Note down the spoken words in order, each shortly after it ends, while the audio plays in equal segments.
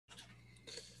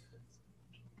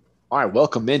All right,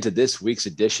 welcome into this week's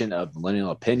edition of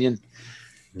Millennial Opinion.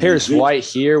 Harris Music. White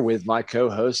here with my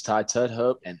co-host Ty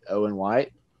Tudhope and Owen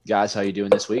White. Guys, how you doing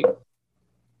this week?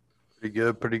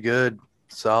 Pretty good.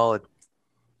 Solid.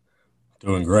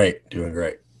 Doing great.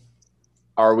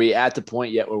 Are we at the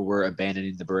point yet where we're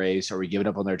abandoning the Braves? Are we giving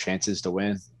up on their chances to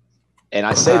win? And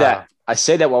I say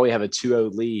that while we have a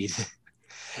 2-0 lead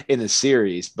in the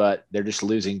series, but they're just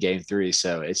losing game 3,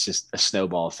 so it's just a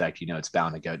snowball effect. You know, it's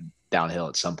bound to go downhill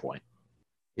at some point.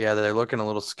 Yeah, they're looking a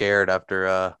little scared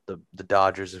after the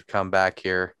Dodgers have come back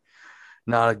here.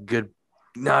 Not a good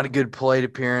plate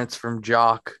appearance from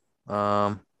Jock.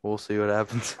 We'll see what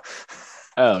happens.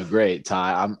 Oh, great,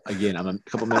 Ty. I'm a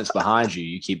couple minutes behind you.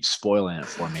 You keep spoiling it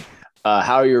for me.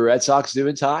 How are your Red Sox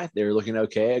doing, Ty? They're looking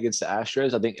okay against the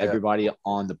Astros. I think everybody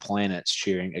on the planet's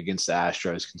cheering against the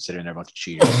Astros, considering they're a bunch of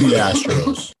cheaters. The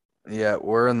Astros. Yeah,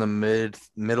 we're in the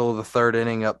middle of the third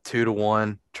inning, up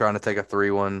 2-1, trying to take a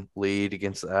 3-1 lead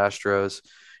against the Astros.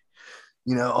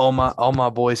 You know, all my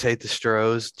boys hate the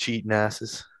Stros, cheating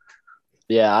asses.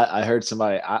 Yeah, I heard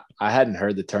somebody. I hadn't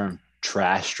heard the term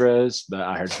Trastros, but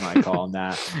I heard somebody call them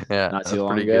that not too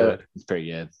long ago. Good. It's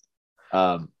pretty good.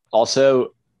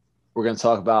 Also, we're going to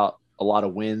talk about a lot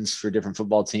of wins for different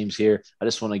football teams here. I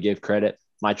just want to give credit.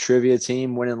 My trivia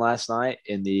team winning last night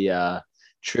in the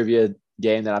trivia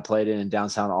game that I played in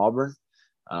downtown Auburn.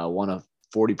 Won a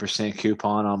 40%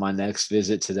 coupon on my next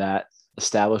visit to that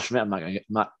establishment. I'm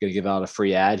not going to give out a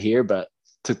free ad here, but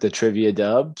took the trivia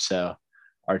dub. So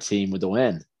our team with the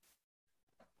win.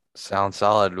 Sounds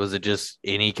solid. Was it just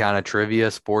any kind of trivia,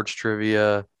 sports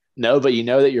trivia? No, but you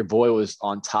know that your boy was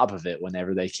on top of it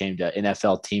whenever they came to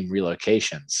NFL team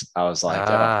relocations. I was like,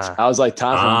 time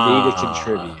for me to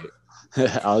contribute.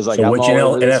 I was like, so which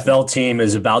NFL team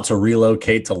is about to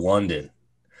relocate to London?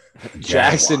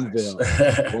 Jacksonville.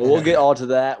 Well, we'll get all to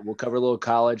that. We'll cover a little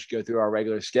college, go through our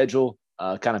regular schedule,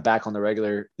 kind of back on the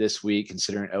regular this week,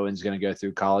 considering Owen's going to go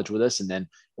through college with us, and then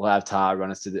we'll have Todd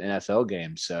run us through the NFL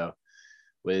game. So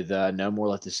with no more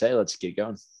left to say, let's get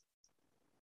going.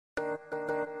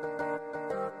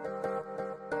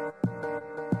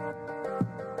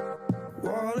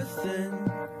 Wall is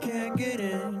thin, can't get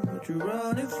in. What you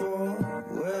running for?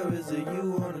 Where is it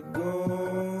you wanna go?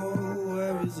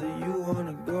 Where is it you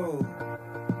wanna go?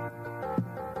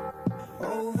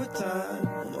 Overtime,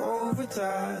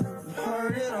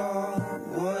 heard it all.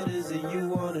 What is it you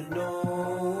wanna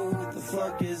know? What the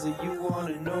fuck is it you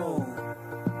wanna know?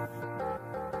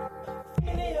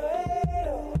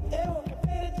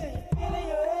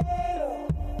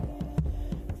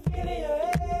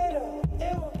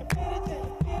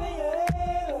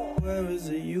 Where is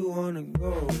it you wanna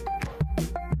go?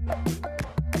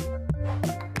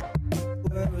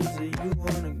 Where is it you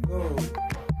wanna go?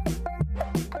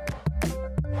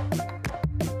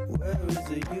 Where is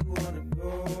it you wanna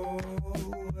go?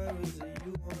 Where is it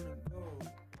you wanna go?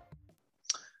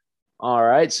 All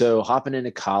right, so hopping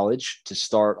into college to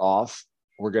start off,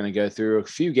 we're going to go through a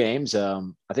few games. I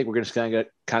think we're just going to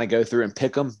kind of go through and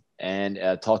pick them and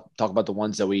talk about the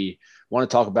ones that we want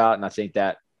to talk about. And I think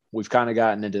that we've kind of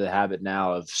gotten into the habit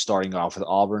now of starting off with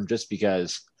Auburn just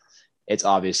because it's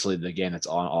obviously the game that's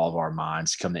on all of our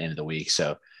minds come the end of the week.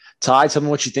 So, Ty, tell me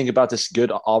what you think about this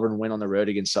good Auburn win on the road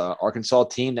against Arkansas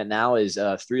team that now is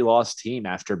a 3-loss team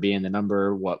after being the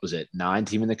number, 9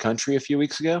 team in the country a few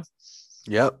weeks ago?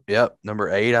 Yep. Number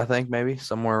 8, I think, maybe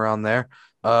somewhere around there.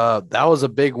 That was a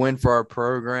big win for our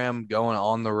program going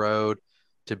on the road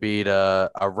to beat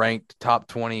a ranked top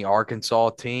 20 Arkansas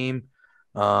team.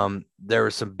 There were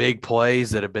some big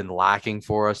plays that have been lacking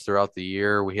for us throughout the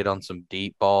year. We hit on some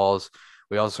deep balls.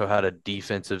 We also had a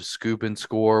defensive scoop and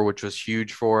score, which was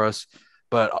huge for us.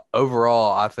 But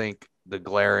overall, I think the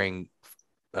glaring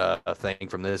thing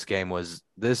from this game was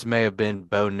this may have been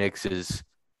Bo Nix's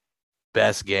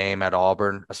best game at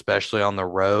Auburn, especially on the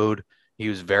road. He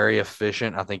was very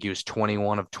efficient. I think he was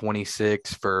 21 of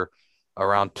 26 for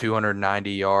around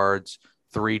 290 yards,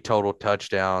 3 total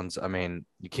touchdowns. I mean,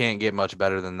 you can't get much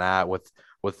better than that with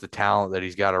the talent that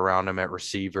he's got around him at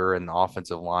receiver and the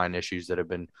offensive line issues that have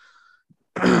been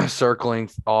circling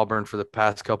Auburn for the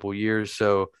past couple years.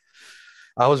 So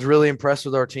I was really impressed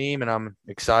with our team, and I'm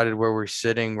excited where we're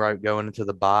sitting right going into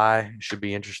the bye. It should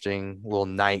be interesting little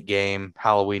night game,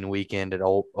 Halloween weekend at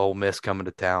Ole Miss coming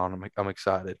to town. I'm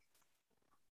excited.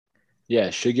 Yeah,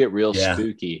 it should get real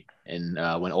spooky and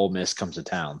when Ole Miss comes to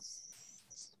town.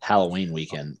 Halloween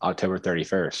weekend, October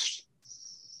 31st.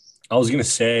 I was gonna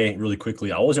say really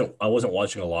quickly, I wasn't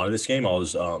watching a lot of this game. I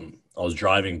was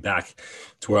driving back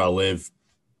to where I live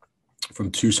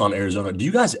from Tucson, Arizona. Do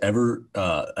you guys ever?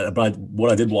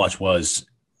 What I did watch was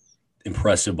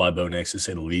impressive by Bo Nix, to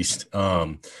say the least.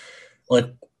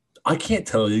 like I can't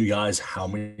tell you guys how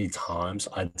many times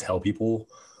I tell people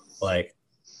like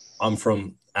I'm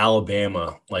from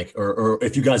Alabama, like or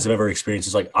if you guys have ever experienced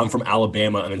it's like I'm from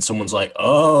Alabama and then someone's like,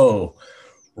 "Oh,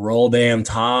 roll damn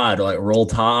Tide," or like roll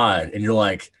Tide, and you're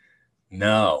like,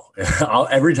 no.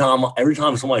 every time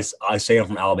somebody I say I'm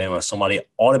from Alabama, somebody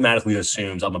automatically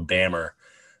assumes I'm a Bammer.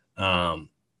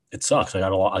 It sucks. I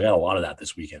got a lot of that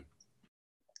this weekend.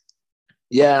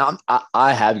 Yeah,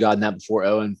 I have gotten that before,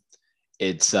 Owen.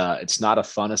 It's not a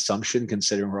fun assumption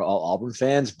considering we're all Auburn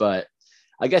fans, but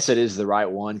I guess it is the right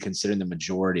one considering the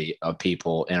majority of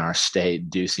people in our state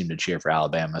do seem to cheer for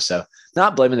Alabama. So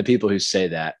not blaming the people who say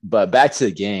that, but back to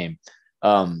the game.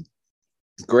 Um,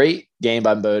 Great game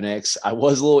by Bo Nix. I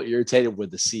was a little irritated with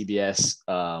the CBS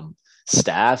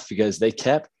staff because they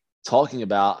kept talking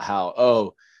about how,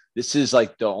 oh, this is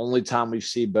like the only time we've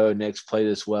seen Bo Nix play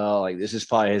this well. Like this is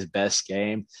probably his best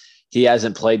game. He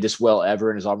hasn't played this well ever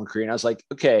in his Auburn career. And I was like,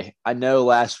 okay, I know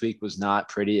last week was not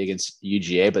pretty against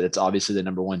UGA, but it's obviously the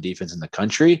number one defense in the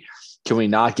country. Can we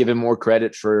not give him more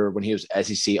credit for when he was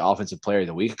SEC Offensive Player of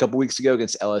the Week a couple weeks ago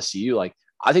against LSU? Like,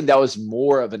 I think that was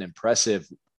more of an impressive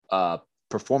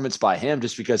performance by him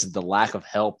just because of the lack of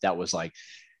help that was like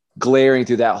glaring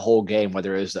through that whole game,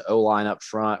 whether it was the O-line up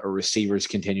front or receivers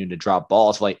continuing to drop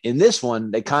balls. Like in this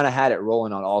one, they kind of had it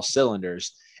rolling on all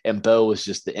cylinders, and Bo was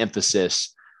just the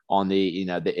emphasis on the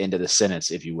end of the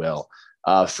sentence, if you will,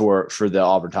 for the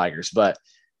Auburn Tigers. But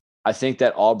I think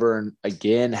that Auburn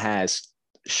again has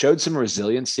showed some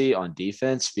resiliency on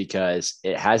defense because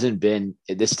it hasn't been –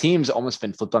 this team's almost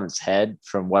been flipped on its head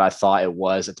from what I thought it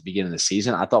was at the beginning of the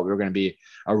season. I thought we were going to be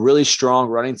a really strong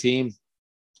running team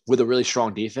with a really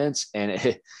strong defense, and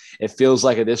it feels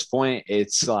like at this point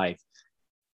it's like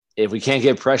if we can't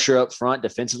get pressure up front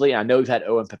defensively – I know we've had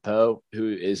Owen Popo,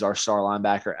 who is our star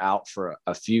linebacker, out for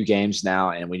a few games now,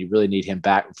 and we really need him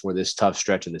back before this tough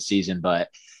stretch of the season. But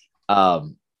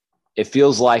it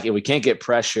feels like if we can't get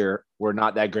pressure, we're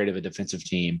not that great of a defensive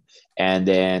team. And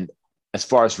then as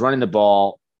far as running the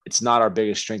ball, it's not our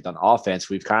biggest strength on offense.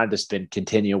 We've kind of just been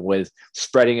continuing with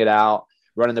spreading it out,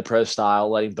 running the pro style,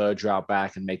 letting Bo drop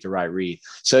back and make the right read.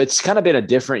 So it's kind of been a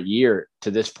different year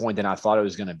to this point than I thought it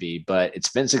was going to be, but it's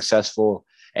been successful.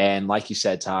 And like you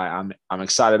said, Ty, I'm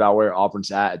excited about where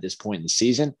Auburn's at this point in the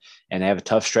season, and they have a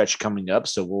tough stretch coming up.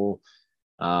 So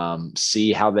we'll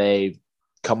see how they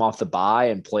come off the bye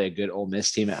and play a good Ole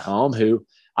Miss team at home, who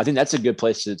I think that's a good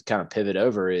place to kind of pivot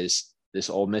over is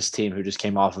this Ole Miss team who just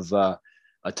came off of a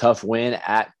tough win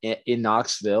in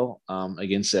Knoxville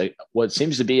against what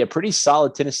seems to be a pretty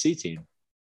solid Tennessee team.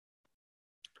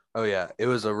 Oh, yeah. It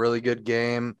was a really good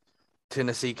game.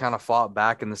 Tennessee kind of fought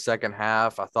back in the second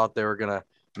half. I thought they were going to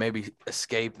maybe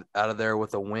escape out of there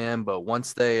with a win, but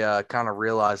once they kind of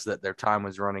realized that their time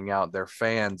was running out, their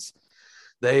fans –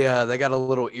 They got a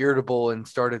little irritable and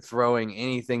started throwing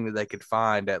anything that they could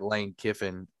find at Lane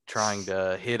Kiffin, trying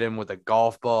to hit him with a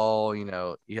golf ball. You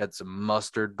know, you had some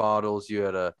mustard bottles. You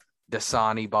had a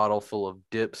Dasani bottle full of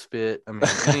dip spit. I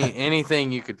mean,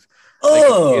 anything you could.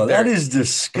 Oh, that is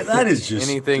just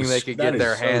anything they could get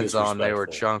their hands on. They were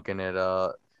chunking it,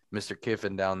 Mr.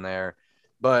 Kiffin down there.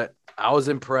 But I was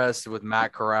impressed with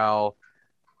Matt Corral.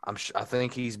 I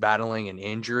think he's battling an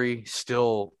injury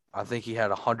still. I think he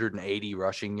had 180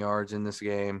 rushing yards in this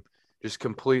game, just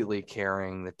completely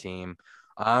carrying the team.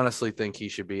 I honestly think he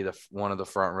should be one of the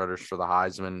front runners for the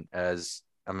Heisman.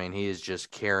 He is just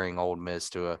carrying Ole Miss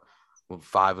to a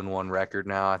 5-1 record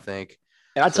now, I think.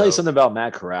 And I'll tell you something about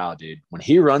Matt Corral, dude. When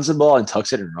he runs the ball and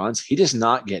tucks it and runs, he does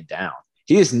not get down.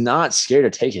 He is not scared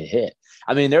to take a hit.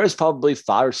 I mean, there was probably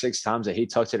 5 or 6 times that he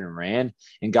tucked it and ran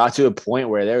and got to a point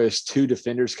where there was 2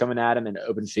 defenders coming at him in the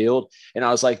open field. And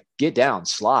I was like, get down,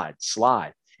 slide.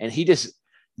 And he just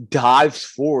dives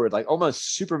forward, like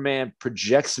almost Superman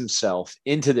projects himself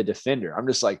into the defender. I'm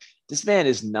just like, this man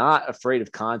is not afraid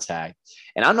of contact.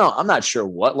 And I'm not sure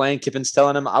what Lane Kiffin's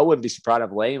telling him. I wouldn't be surprised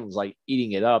if Lane was like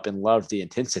eating it up and loved the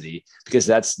intensity because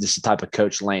that's just the type of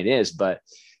coach Lane is. But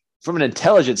from an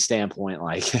intelligence standpoint,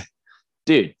 like –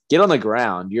 dude, get on the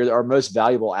ground. You're our most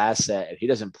valuable asset. If he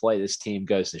doesn't play, this team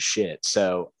goes to shit.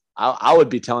 So I would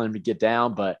be telling him to get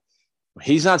down, but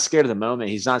he's not scared of the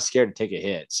moment. He's not scared to take a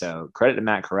hit. So credit to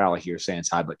Matt Corral, like you were saying,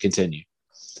 Ty, but continue.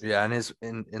 Yeah,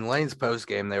 and in Lane's post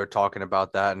game, they were talking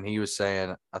about that, and he was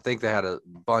saying, I think they had a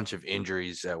bunch of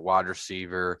injuries at wide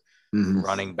receiver,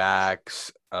 running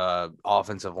backs,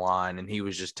 offensive line, and he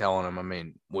was just telling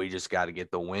them, we just got to get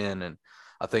the win. And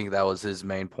I think that was his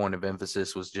main point of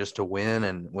emphasis was just to win.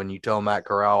 And when you tell Matt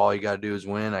Corral all you got to do is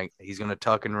win, he's going to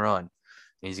tuck and run.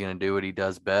 He's going to do what he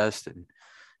does best.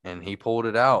 And he pulled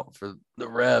it out for the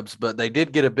Rebs. But they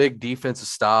did get a big defensive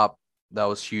stop That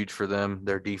was huge for them.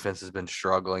 Their defense has been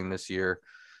struggling this year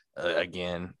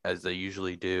again, as they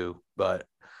usually do. But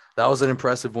that was an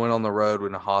impressive win on the road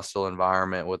in a hostile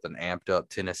environment with an amped up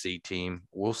Tennessee team.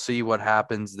 We'll see what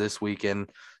happens this weekend.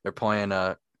 They're playing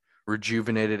a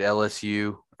rejuvenated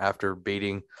LSU after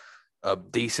beating a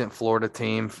decent Florida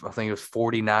team. I think it was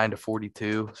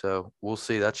 49-42. So we'll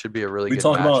see. That should be a really good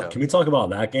matchup. Can we talk about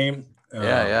that game?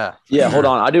 Yeah. Yeah, hold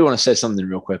on. I do want to say something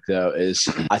real quick, though, is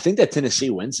I think that Tennessee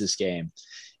wins this game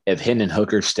if Hendon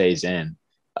Hooker stays in.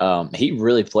 He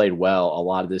really played well a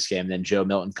lot of this game. Then Joe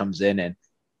Milton comes in, and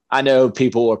I know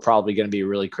people are probably going to be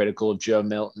really critical of Joe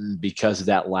Milton because of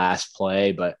that last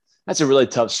play, but that's a really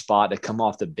tough spot to come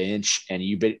off the bench, and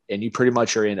you pretty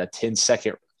much are in a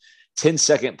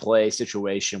 10-second play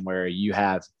situation where you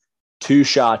have 2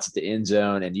 shots at the end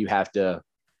zone, and you have to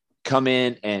come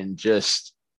in and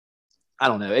just – I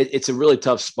don't know. It's a really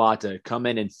tough spot to come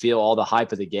in and feel all the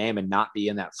hype of the game and not be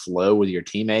in that flow with your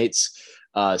teammates.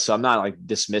 So I'm not like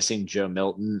dismissing Joe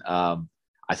Milton.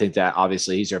 I think that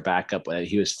obviously he's their backup.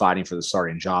 He was fighting for the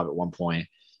starting job at one point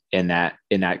in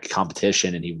that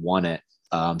competition, and he won it.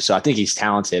 So I think he's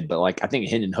talented, but like I think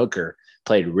Hendon Hooker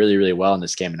played really, really well in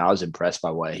this game, and I was impressed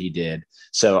by what he did.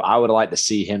 So I would like to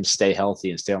see him stay healthy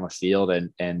and stay on the field,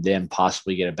 and then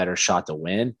possibly get a better shot to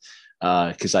win.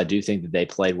 Because I do think that they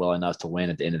played well enough to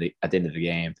win at the end of the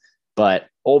game. But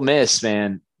Ole Miss,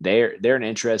 man, they're an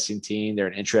interesting team. They're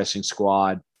an interesting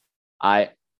squad. I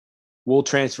will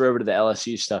transfer over to the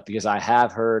LSU stuff because I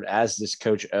have heard, as this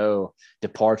Coach O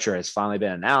departure has finally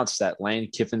been announced, that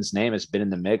Lane Kiffin's name has been in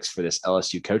the mix for this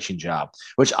LSU coaching job,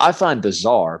 which I find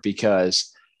bizarre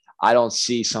because I don't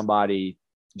see somebody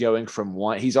going from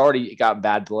one. He's already got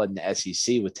bad blood in the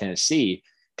SEC with Tennessee.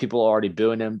 People are already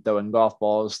booing him, throwing golf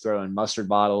balls, throwing mustard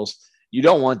bottles. You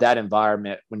don't want that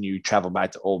environment when you travel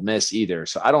back to Ole Miss either.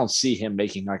 So I don't see him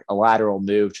making like a lateral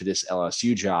move to this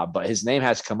LSU job, but his name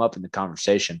has come up in the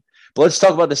conversation. But let's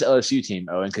talk about this LSU team,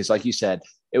 Owen, because like you said,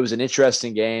 it was an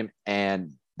interesting game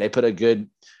and they put a good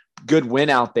win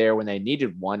out there when they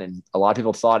needed one. And a lot of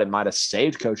people thought it might have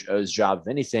saved Coach O's job, if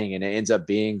anything, and it ends up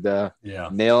being the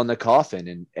nail in the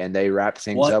coffin, and they wrapped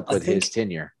things up with his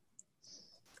tenure.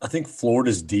 I think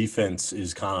Florida's defense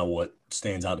is kind of what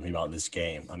stands out to me about this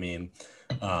game. I mean,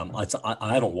 I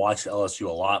haven't watched LSU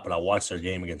a lot, but I watched their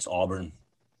game against Auburn,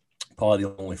 probably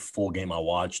the only full game I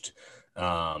watched.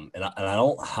 And I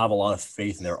don't have a lot of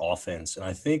faith in their offense. And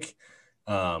I think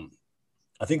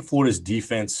Florida's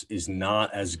defense is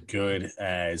not as good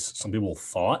as some people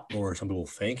thought or some people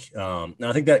think. And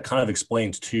I think that kind of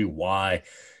explains too why,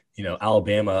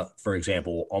 Alabama, for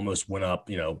example, almost went up,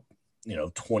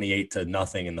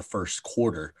 28-0 in the first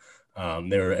quarter.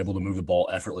 They were able to move the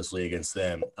ball effortlessly against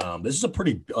them. This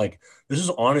is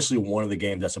honestly one of the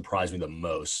games that surprised me the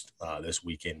most this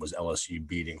weekend was LSU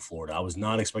beating Florida. I was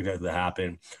not expecting that to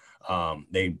happen.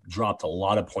 They dropped a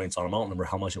lot of points on them. I don't remember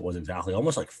how much it was exactly,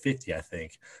 almost like 50, I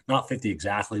think. Not 50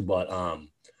 exactly, but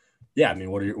yeah, I mean,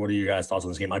 what are your guys' thoughts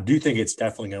on this game? I do think it's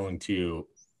definitely going to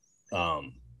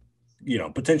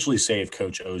potentially save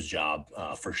Coach O's job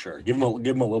for sure. Give him a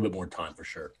little bit more time for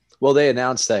sure. Well, they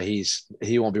announced that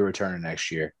he won't be returning next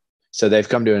year, so they've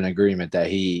come to an agreement that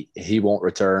he won't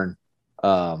return.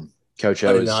 Coach O's.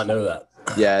 I did not know that.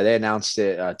 Yeah, they announced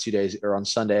it 2 days or on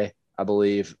Sunday, I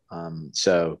believe.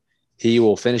 So he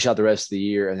will finish out the rest of the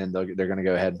year, and then they're going to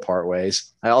go ahead and part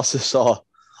ways. I also saw a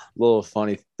little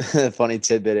funny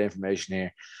tidbit of information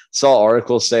here. Saw an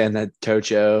article saying that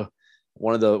Coach O,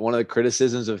 one of the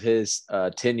criticisms of his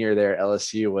tenure there at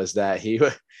LSU was that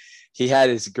he had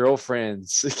his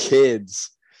girlfriend's kids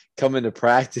come into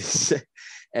practice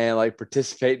and like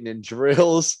participating in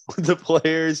drills with the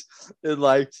players and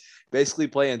like basically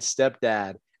playing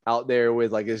stepdad out there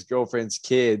with like his girlfriend's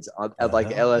kids at like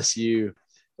LSU,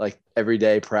 like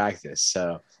everyday practice.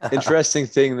 So interesting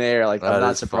thing there. Like I'm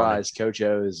not surprised. Funny. Coach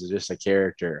O is just a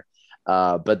character.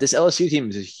 But this LSU team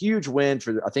is a huge win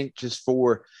I think just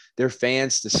for their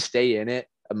fans to stay in it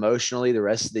emotionally the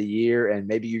rest of the year, and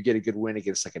maybe you get a good win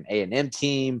against like an A&M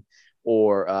team,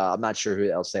 or I'm not sure who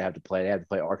else they have to play. They have to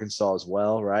play Arkansas as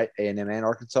well, right? A&M and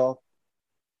Arkansas.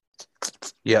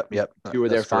 Yep. 2 of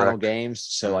their final games.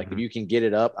 So like if you can get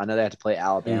it up, I know they have to play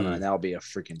Alabama, and that'll be a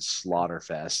freaking slaughter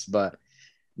fest, but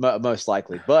most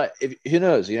likely. But who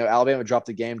knows? Alabama dropped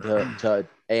the game to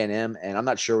A&M, and I'm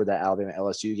not sure where that Alabama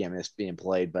LSU game is being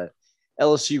played, but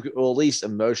LSU will at least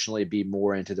emotionally be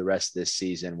more into the rest of this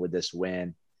season with this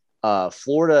win.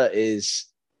 Florida is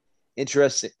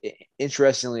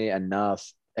interestingly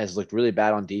enough has looked really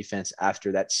bad on defense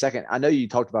after that second. I know you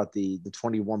talked about the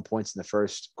 21 points in the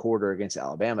first quarter against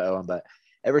Alabama, Owen, but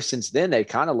ever since then, they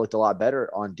kind of looked a lot better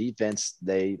on defense.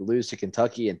 They lose to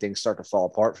Kentucky and things start to fall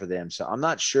apart for them. So I'm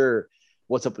not sure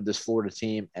what's up with this Florida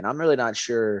team, and I'm really not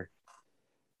sure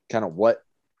kind of what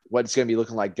it's going to be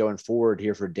looking like going forward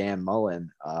here for Dan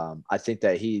Mullen. I think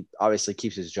that he obviously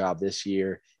keeps his job this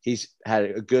year. He's had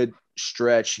a good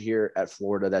stretch here at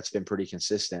Florida that's been pretty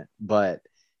consistent, but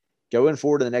going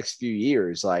forward to the next few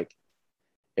years, like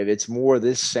if it's more of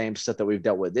this same stuff that we've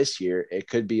dealt with this year, it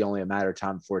could be only a matter of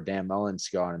time before Dan Mullen's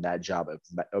gone and that job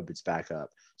opens back up.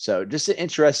 So just an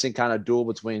interesting kind of duel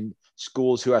between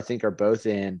schools who I think are both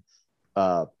in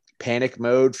panic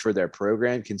mode for their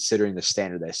program, considering the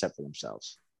standard they set for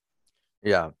themselves.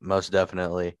 Yeah, most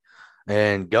definitely.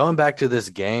 And going back to this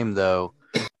game, though,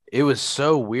 it was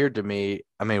so weird to me.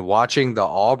 I mean, watching the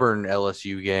Auburn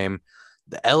LSU game,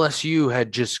 the LSU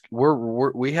had just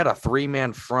we had a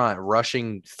 3-man front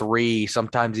rushing 3,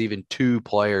 sometimes even 2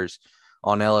 players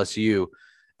on LSU,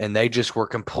 and they just were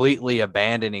completely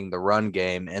abandoning the run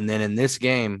game. And then in this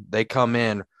game, they come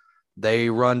in, they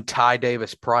run Ty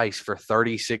Davis Price for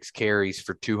 36 carries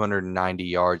for 290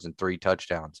 yards and 3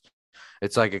 touchdowns.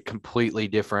 It's like a completely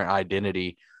different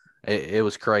identity. It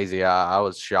was crazy. I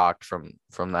was shocked from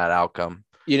that outcome.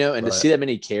 To see that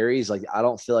many carries, like I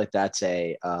don't feel like that's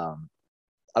a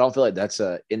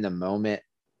in the moment,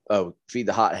 feed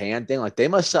the hot hand thing. Like they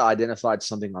must have identified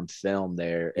something on film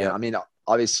there. Yeah. And I mean,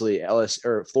 obviously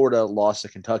Florida lost to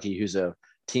Kentucky, who's a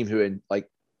team who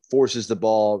forces the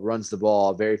ball, runs the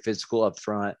ball, very physical up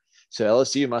front. So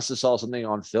LSU must have saw something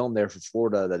on film there for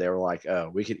Florida that they were like, oh,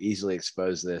 we could easily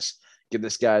expose this, give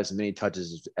this guy as many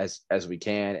touches as we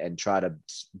can and try to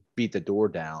beat the door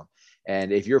down.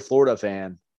 And if you're a Florida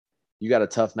fan, you got a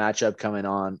tough matchup coming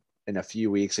on in a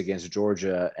few weeks against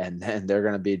Georgia, and then they're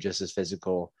going to be just as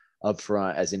physical up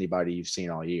front as anybody you've seen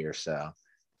all year. So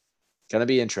going to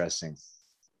be interesting.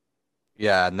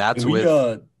 Yeah, and that's with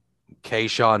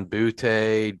Kayshon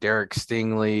Boutte, Derek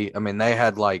Stingley. I mean, they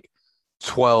had like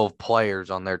 12 players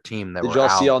on their team that Did were y'all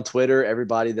out. see on Twitter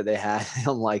everybody that they had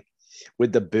on like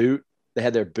with the boot? They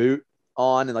had their boot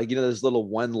on, and those little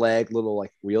one leg little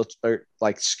like wheel or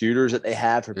like scooters that they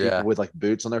have for people with like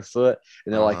boots on their foot,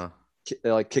 and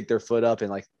they kick their foot up and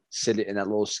like sit in that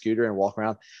little scooter and walk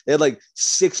around. They had like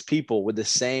 6 people with the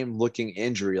same looking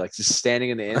injury, like just standing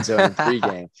in the end zone in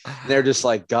pregame. And they're just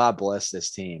like, God bless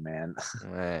this team, man.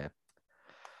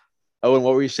 Oh, and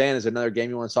what were you saying? Is there another game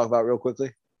you want to talk about real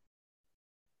quickly?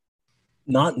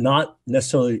 Not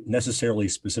necessarily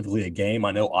specifically a game.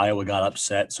 I know Iowa got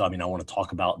upset, so I mean I want to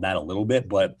talk about that a little bit,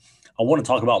 but I want to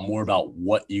talk about more about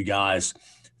what you guys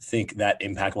think that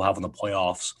impact will have on the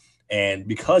playoffs. And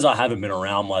because I haven't been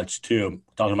around much too,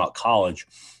 talking about college,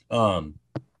 I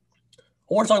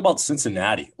want to talk about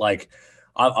Cincinnati. Like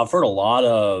I've heard a lot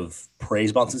of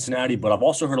praise about Cincinnati, but I've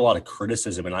also heard a lot of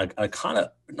criticism, and I kind of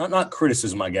not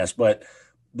criticism, I guess, but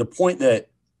the point that,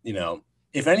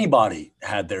 if anybody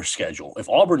had their schedule, if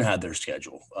Auburn had their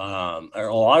schedule, or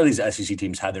a lot of these SEC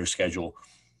teams had their schedule,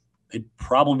 they'd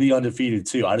probably be undefeated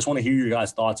too. I just want to hear your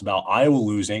guys' thoughts about Iowa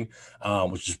losing,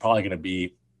 which is probably going to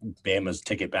be Bama's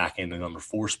ticket back in the number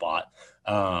 4 spot.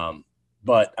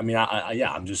 But I mean,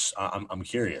 I'm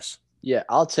curious. Yeah,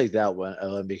 I'll take that one,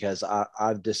 Owen, because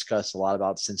I've discussed a lot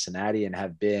about Cincinnati and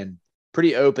have been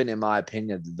pretty open in my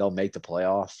opinion that they'll make the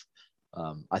playoff.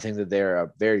 I think that they're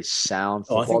a very sound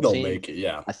football team. I think they'll make it,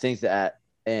 yeah. I think that,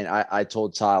 and I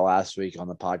told Ty last week on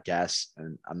the podcast,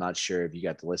 and I'm not sure if you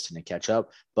got to listen and catch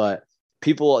up, but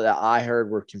people that I heard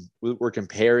were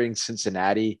comparing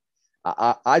Cincinnati.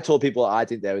 I told people I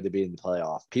think they would be in the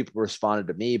playoff. People responded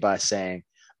to me by saying,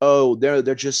 oh,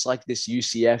 they're just like this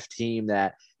UCF team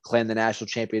that claimed the national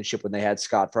championship when they had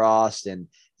Scott Frost and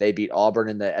they beat Auburn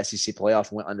in the SEC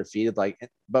playoff and went undefeated.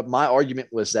 But my argument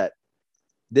was that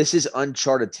this is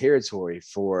uncharted territory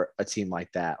for a team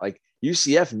like that. Like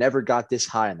UCF never got this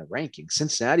high in the rankings.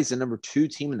 Cincinnati's the number 2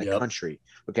 team in the country.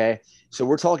 Okay. So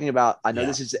we're talking about, I know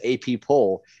this is the AP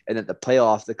poll and that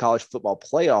the college football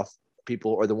playoff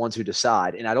people are the ones who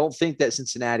decide. And I don't think that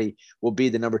Cincinnati will be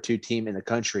the number 2 team in the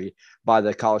country by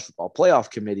the college football playoff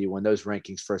committee when those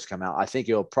rankings first come out. I think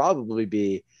it'll probably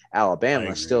be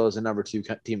Alabama still as the number 2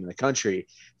 team in the country,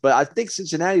 but I think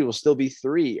Cincinnati will still be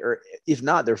 3, or if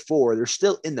not, they're 4. They're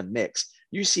still in the mix.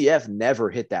 UCF never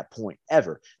hit that point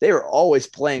ever. They were always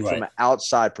playing from an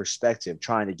outside perspective,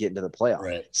 trying to get into the playoff.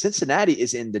 Right. Cincinnati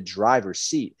is in the driver's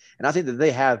seat. And I think that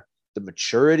they have the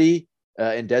maturity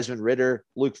in Desmond Ridder.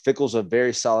 Luke Fickell's a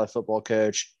very solid football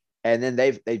coach. And then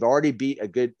they've already beat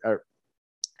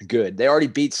they already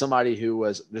beat somebody who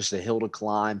was just a hill to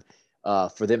climb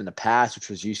for them in the past, which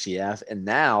was UCF. And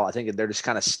now I think they're just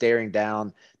kind of staring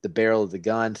down the barrel of the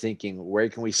gun, thinking, where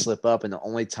can we slip up? And the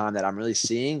only time that I'm really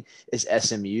seeing is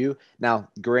SMU. Now,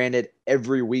 granted,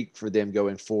 every week for them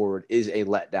going forward is a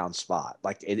letdown spot.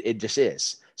 Like it just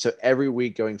is. So every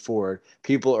week going forward,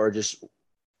 people are just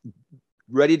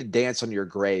ready to dance on your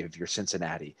grave if you're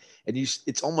Cincinnati. And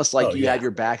it's almost like you had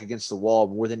your back against the wall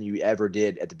more than you ever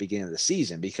did at the beginning of the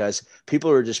season, because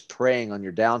people are just preying on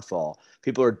your downfall.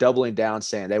 People are doubling down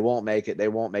saying they won't make it, they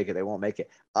won't make it, they won't make it.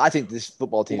 I think this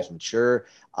football team is mature.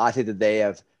 I think that they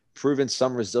have proven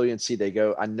some resiliency.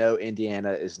 I know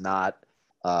Indiana is not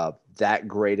that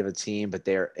great of a team, but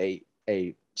they're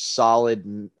a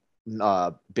solid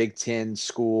Big Ten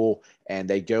school, and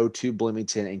they go to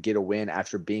Bloomington and get a win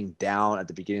after being down at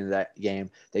the beginning of that game.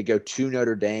 They go to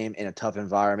Notre Dame in a tough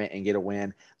environment and get a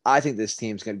win. I think this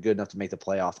team's good enough to make the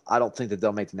playoff. I don't think that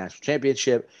they'll make the national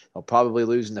championship. They'll probably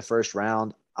lose in the first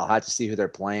round. I'll have to see who they're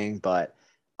playing, but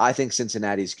I think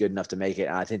Cincinnati's good enough to make it,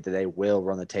 and I think that they will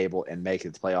run the table and make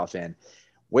it the playoff in.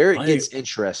 Where it gets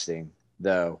interesting,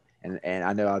 though, and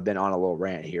I know I've been on a little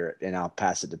rant here, and I'll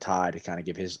pass it to Ty to kind of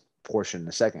give his portion in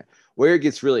a second. Where it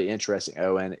gets really interesting,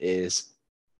 Owen, is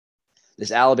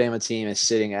this Alabama team is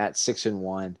sitting at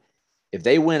 6-1. If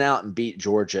they win out and beat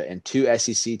Georgia and two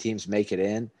SEC teams make it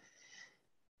in,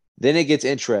 then it gets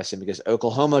interesting because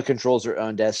Oklahoma controls their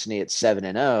own destiny at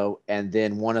 7-0, and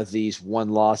then one of these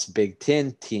one-loss Big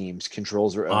Ten teams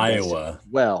controls their own destiny.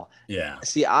 Well, yeah.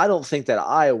 See, I don't think that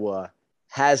Iowa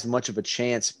has much of a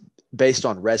chance based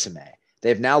on resume.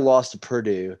 They've now lost to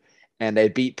Purdue, and they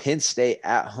beat Penn State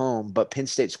at home, but Penn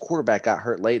State's quarterback got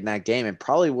hurt late in that game and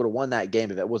probably would have won that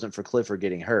game if it wasn't for Clifford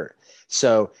getting hurt.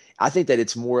 So I think that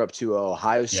it's more up to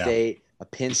Ohio State, a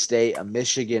Penn State, a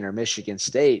Michigan, or Michigan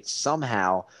State.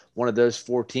 Somehow, one of those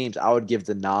four teams, I would give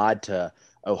the nod to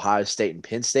Ohio State and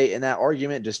Penn State in that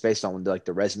argument, just based on like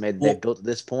the resume that they've built at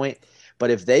this point. But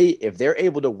if they're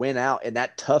able to win out in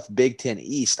that tough Big Ten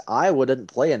East, Iowa doesn't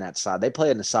play in that side. They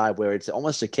play in the side where it's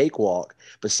almost a cakewalk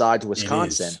besides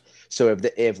Wisconsin. So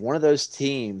if one of those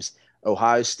teams,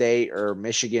 Ohio State or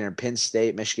Michigan or Penn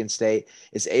State, Michigan State,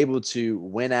 is able to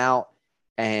win out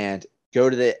and go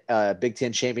to the Big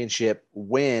Ten championship,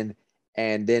 win,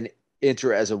 and then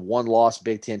enter as a one-loss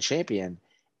Big Ten champion,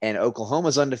 and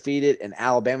Oklahoma's undefeated and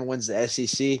Alabama wins the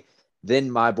SEC,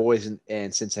 then my boys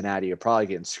in Cincinnati are probably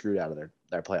getting screwed out of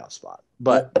their playoff spot.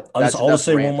 But I'll just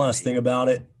say one last thing about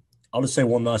it.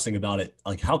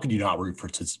 Like, how could you not root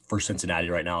for Cincinnati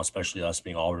right now, especially us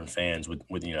being Auburn fans with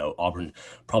Auburn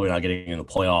probably not getting in the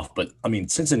playoff. But I mean,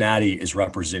 Cincinnati is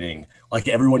representing, like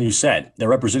everyone you said, they're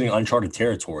representing uncharted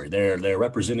territory. They're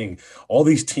representing all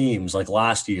these teams like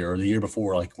last year or the year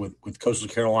before, like with Coastal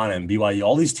Carolina and BYU,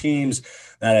 all these teams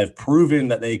that have proven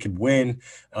that they could win.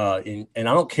 And I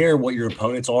don't care what your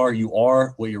opponents are. You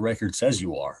are what your record says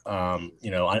you are.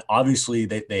 Obviously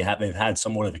they've had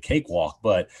somewhat of a cakewalk,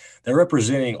 but they're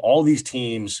representing all these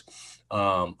teams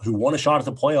who want a shot at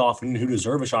the playoff and who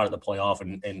deserve a shot at the playoff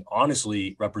and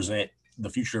honestly represent the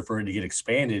future for it to get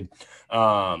expanded.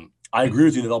 I agree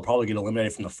with you that they'll probably get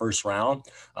eliminated from the first round.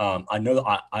 I know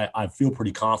I feel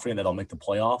pretty confident that they'll make the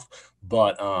playoff,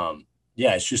 but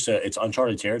yeah, it's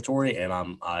uncharted territory, and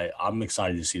I'm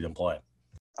excited to see them play.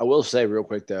 I will say real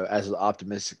quick though, as an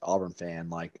optimistic Auburn fan,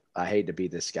 like I hate to be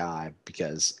this guy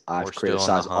because I've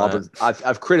criticized Auburn.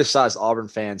 I've criticized Auburn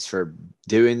fans for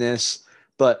doing this,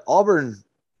 but Auburn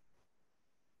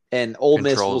and Ole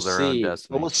Miss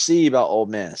we'll see about Ole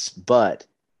Miss. But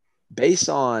based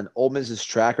on Ole Miss's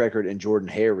track record and Jordan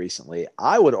Hare recently,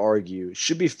 I would argue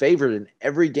should be favored in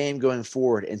every game going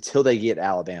forward until they get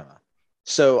Alabama.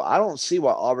 So I don't see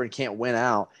why Auburn can't win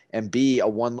out and be a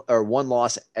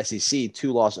one-loss SEC,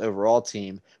 two-loss overall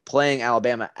team playing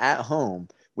Alabama at home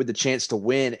with the chance to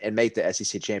win and make the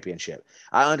SEC championship.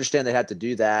 I understand they have to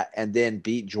do that and then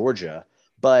beat Georgia,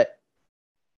 but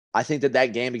I think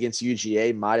that game against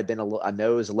UGA might have been I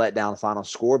know it was a letdown final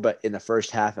score, but in the first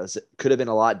half, it could have been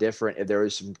a lot different if there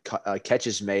was some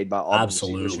catches made by Auburn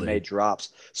receivers who made drops.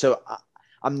 So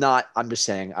I'm just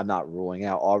saying I'm not ruling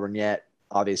out Auburn yet.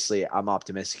 Obviously, I'm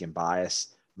optimistic and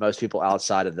biased. Most people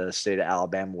outside of the state of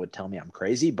Alabama would tell me I'm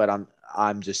crazy, but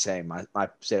I'm just saying my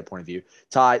state point of view.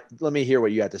 Ty, let me hear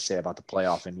what you have to say about the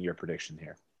playoff and your prediction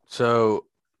here. So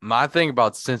my thing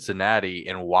about Cincinnati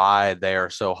and why they are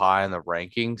so high in the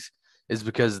rankings is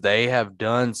because they have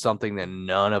done something that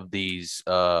none of these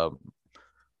group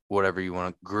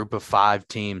of five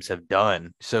teams have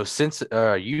done. So since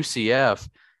UCF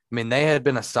 – I mean, they had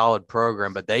been a solid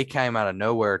program, but they came out of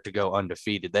nowhere to go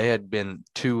undefeated. They had been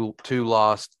three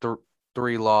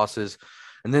losses,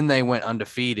 and then they went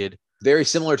undefeated. Very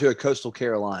similar to a Coastal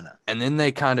Carolina. And then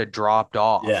they kind of dropped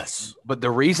off. Yes. But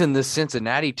the reason this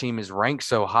Cincinnati team is ranked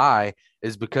so high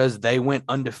is because they went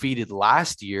undefeated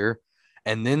last year,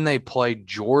 and then they played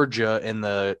Georgia in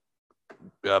the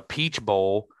Peach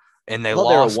Bowl, and they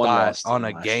lost on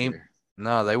a game. Year.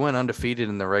 No, they went undefeated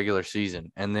in the regular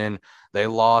season, and then they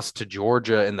lost to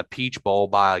Georgia in the Peach Bowl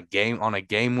by a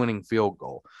game-winning field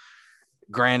goal.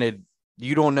 Granted,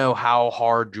 you don't know how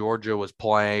hard Georgia was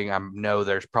playing. I know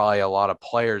there's probably a lot of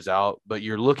players out, but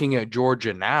you're looking at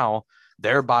Georgia now.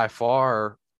 They're by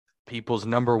far people's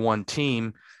number one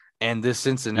team, and this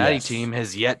Cincinnati team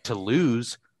has yet to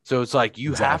lose. So it's like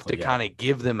you have to kind of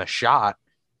give them a shot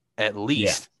at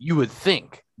least, you would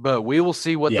think. But we will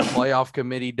see what the playoff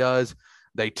committee does.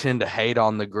 They tend to hate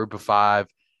on the group of five,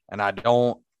 and I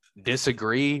don't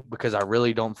disagree because I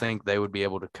really don't think they would be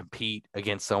able to compete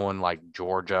against someone like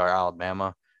Georgia or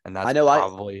Alabama, and that's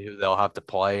probably who they'll have to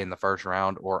play in the first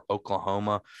round, or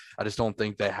Oklahoma. I just don't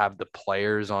think they have the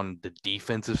players on the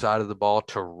defensive side of the ball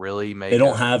to really make. They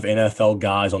don't have NFL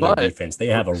guys on their defense. They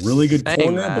have a really good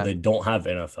corner, but they don't have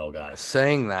NFL guys.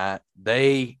 Saying that,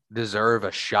 they deserve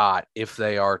a shot if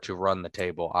they are to run the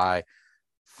table, I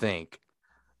think.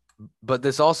 But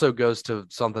this also goes to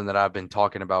something that I've been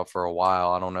talking about for a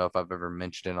while. I don't know if I've ever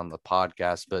mentioned it on the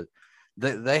podcast, but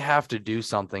they have to do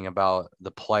something about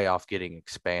the playoff getting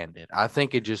expanded. I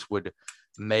think it just would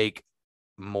make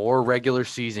more regular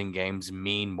season games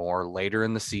mean more later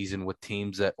in the season with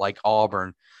teams that, like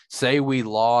Auburn, say we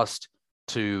lost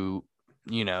to,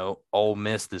 Ole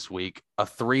Miss this week, a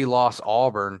 3-loss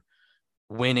Auburn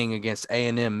winning against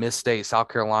A&M, Miss State, South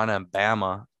Carolina, and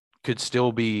Bama could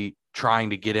still be trying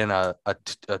to get in a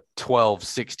 12,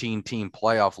 16 team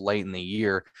playoff late in the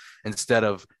year, instead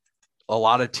of a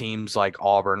lot of teams like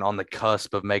Auburn on the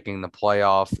cusp of making the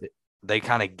playoff. They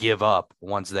kind of give up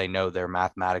once they know they're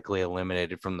mathematically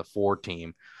eliminated from the 4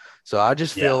 team. So I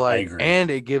just feel like,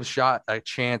 and it gives a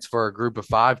chance for a group of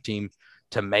 5 team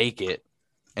to make it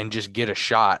and just get a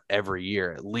shot every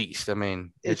year at least. I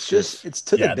mean, it's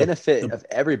to the benefit of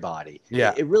everybody.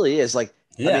 Yeah, it really is. Like,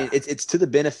 I mean, it's to the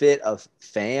benefit of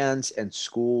fans and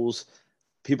schools.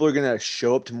 People are going to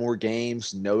show up to more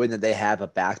games knowing that they have a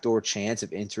backdoor chance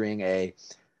of entering a,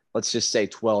 let's just say,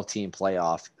 12-team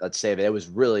playoff. Let's say that it was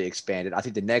really expanded. I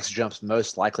think the next jump's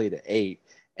most likely to 8,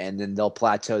 and then they'll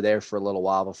plateau there for a little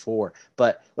while before.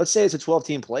 But let's say it's a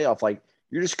 12-team playoff. Like,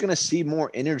 you're just going to see more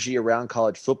energy around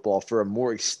college football for a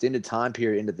more extended time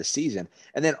period into the season.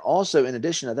 And then also, in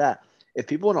addition to that, if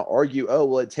people want to argue, oh,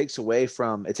 well, it takes away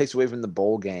from the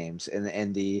bowl games and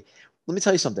let me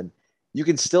tell you something. You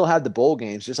can still have the bowl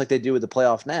games just like they do with the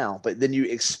playoff now, but then you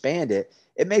expand it.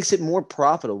 It makes it more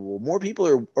profitable. More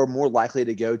people are more likely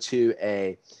to go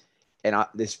to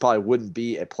this probably wouldn't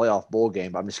be a playoff bowl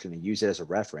game, but I'm just going to use it as a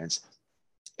reference.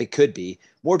 It could be.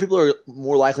 More people are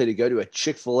more likely to go to a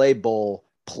Chick-fil-A bowl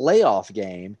playoff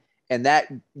game, and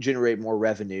that generate more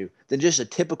revenue than just a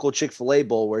typical Chick-fil-A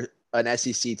bowl where an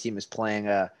SEC team is playing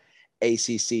a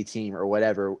ACC team or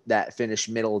whatever that finished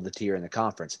middle of the tier in the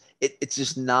conference. It's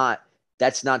just not –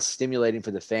 that's not stimulating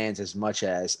for the fans as much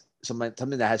as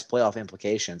something that has playoff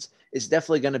implications. It's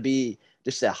definitely going to be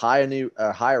just a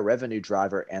higher revenue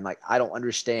driver. And, like, I just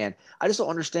don't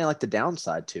understand, like, the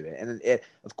downside to it. And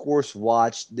of course,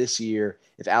 watch this year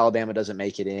if Alabama doesn't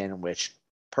make it in, which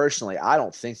personally I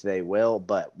don't think they will,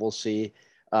 but we'll see.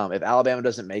 If Alabama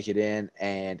doesn't make it in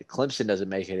and Clemson doesn't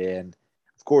make it in,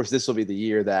 of course, this will be the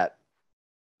year that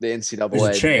the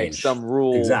NCAA makes some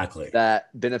rule that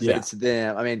benefits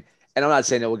them. I mean, and I'm not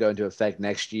saying it will go into effect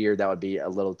next year. That would be a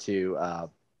little too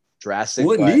drastic.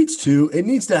 Well, it needs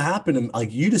to happen. And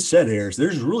like you just said, Harris,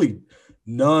 there's really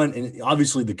none. And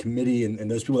obviously the committee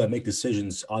and those people that make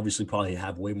decisions obviously probably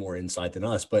have way more insight than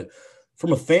us. But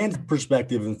from a fan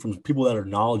perspective and from people that are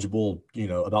knowledgeable,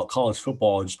 about college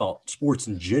football and just about sports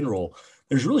in general,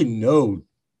 there's really no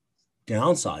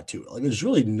downside to it. Like, there's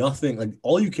really nothing. Like,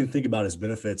 all you can think about is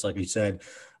benefits. Like you said,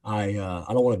 I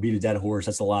don't want to beat a dead horse.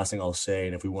 That's the last thing I'll say.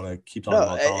 And if we want to keep talking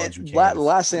about college, we can. The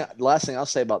last thing I'll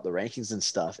say about the rankings and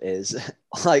stuff is,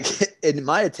 like, it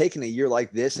might have taken a year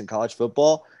like this in college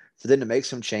football for them to make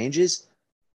some changes.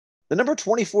 The number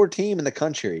 24 team in the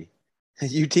country,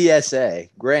 UTSA,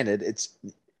 granted, it's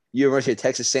University of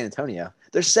Texas San Antonio.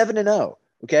 They're 7-0.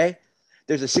 Okay,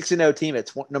 there's a 6-0 team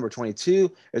at number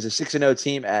 22. There's a 6-0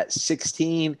 team at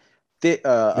 16.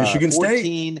 Michigan 14.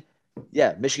 State.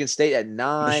 Yeah, Michigan State at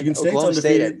 9. Michigan Oklahoma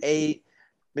State at 8.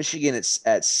 Michigan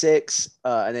at 6,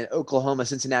 and then Oklahoma,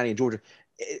 Cincinnati, and Georgia.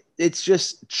 It's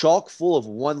just chock full of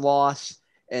one loss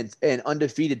and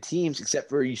undefeated teams, except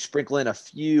for you sprinkle in a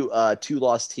few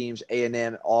 2-loss teams,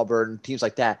 A&M, Auburn, teams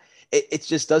like that. it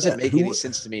just doesn't make who- any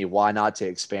sense to me why not to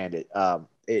expand it.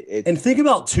 And think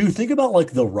about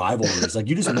like the rivalries. Like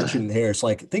you just mentioned Harris.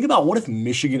 Like think about what if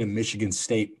Michigan and Michigan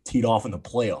State teed off in the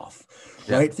playoff,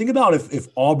 Yeah. right? Think about if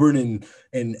Auburn and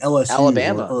LSU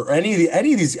Alabama. or any of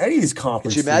these Could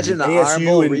conferences. you imagine the ASU Iron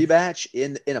Bowl and, rematch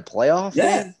in a playoff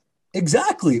yeah, game?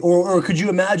 exactly. Or could you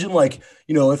imagine like,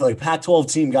 if like Pac-12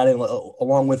 team got in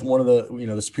along with one of the,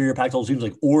 the superior Pac-12 teams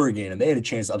like Oregon, and they had a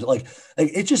chance to, like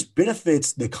it just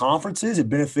benefits the conferences. It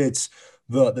benefits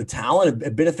the talent.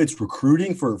 It benefits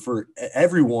recruiting for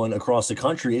everyone across the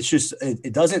country. It's just,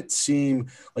 it doesn't seem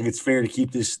like it's fair to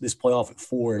keep this playoff at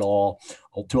 4 at all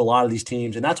to a lot of these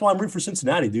teams. And that's why I'm rooting for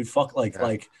Cincinnati, dude. Fuck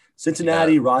like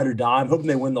Cincinnati, ride or die. I'm hoping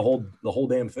they win the whole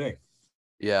damn thing.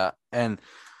 Yeah. And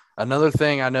another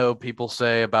thing I know people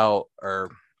say about,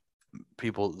 or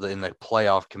people in the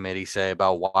playoff committee say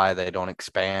about why they don't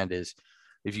expand, is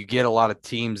if you get a lot of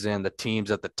teams in, the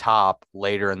teams at the top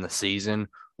later in the season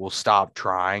will stop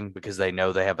trying because they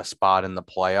know they have a spot in the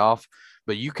playoff.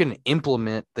 But you can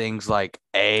implement things like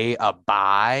a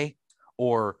bye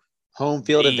or Home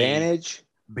field B, advantage.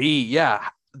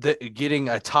 Getting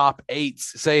a top 8,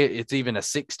 say it's even a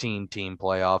 16-team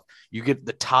playoff, you get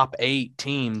the top 8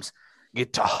 teams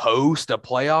get to host a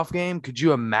playoff game. Could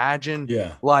you imagine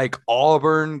like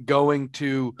Auburn going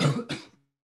to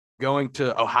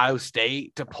Ohio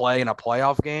State to play in a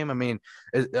playoff game? I mean,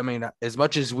 as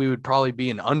much as we would probably be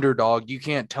an underdog, you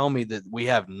can't tell me that we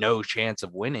have no chance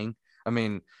of winning. I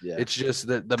mean, It's just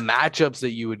that the matchups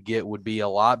that you would get would be a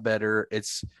lot better.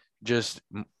 It's just,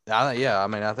 I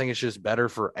think it's just better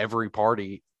for every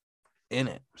party in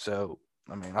it. So,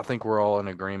 I think we're all in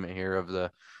agreement here of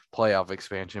the playoff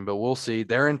expansion, but we'll see.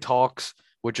 They're in talks,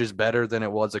 which is better than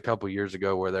it was a couple years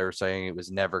ago where they were saying it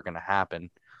was never going to happen.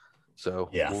 So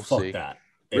we'll see. That.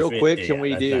 Real quick, can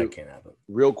we do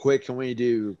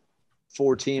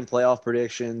 14 playoff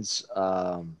predictions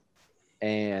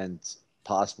and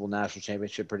possible national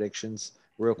championship predictions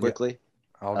real quickly?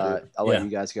 I'll let you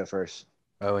guys go first.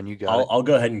 Oh, and you got I'll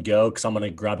go ahead and go because I'm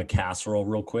gonna grab a casserole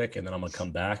real quick and then I'm gonna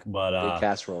come back. But big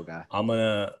casserole guy. I'm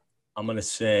gonna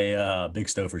say big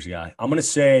Stofers guy. I'm gonna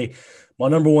say my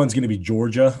number one's gonna be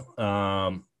Georgia.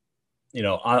 I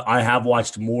have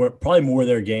watched probably more of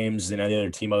their games than any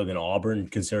other team other than Auburn,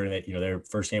 considering that their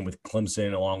first game with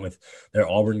Clemson along with their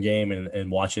Auburn game and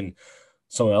watching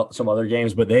some other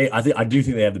games. But I do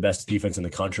think they have the best defense in the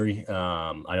country.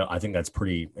 I think that's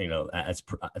pretty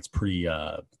that's pretty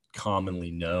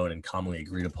commonly known and commonly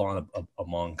agreed upon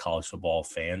among college football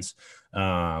fans.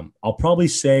 I'll probably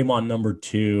say my number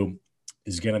 2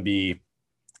 is gonna be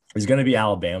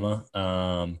Alabama.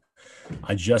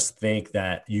 I just think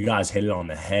that you guys hit it on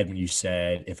the head when you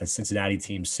said if a Cincinnati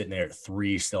team's sitting there at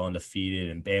 3, still undefeated,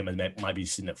 and Bama might be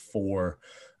sitting at 4,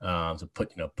 to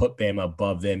put Bama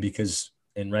above them, because,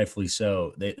 and rightfully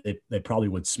so, they probably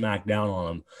would smack down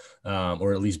on them,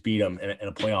 or at least beat them in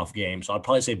a playoff game. So I'd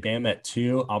probably say Bama at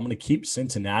 2. I'm going to keep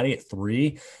Cincinnati at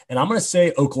 3, and I'm going to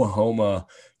say Oklahoma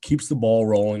keeps the ball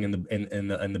rolling in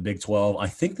the Big 12. I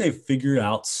think they've figured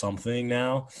out something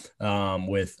now,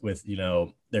 with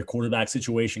their quarterback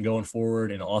situation going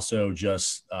forward, and also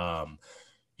just how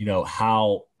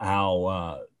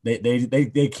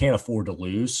they can't afford to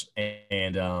lose,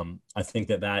 and I think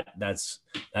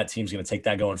that team's going to take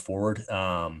that going forward.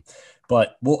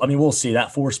 But we'll see.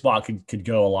 That 4 spot could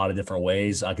go a lot of different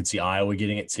ways. I could see Iowa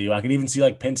getting it too. I could even see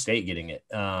like Penn State getting it.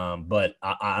 But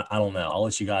I don't know. I'll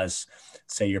let you guys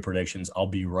say your predictions. I'll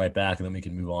be right back, and then we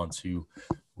can move on to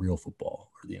real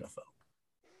football or the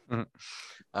NFL.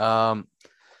 Mm-hmm.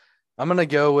 I'm going to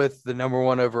go with the number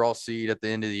 1 overall seed at the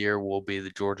end of the year will be the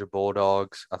Georgia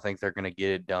Bulldogs. I think they're going to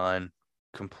get it done,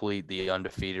 complete the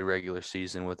undefeated regular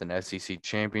season with an SEC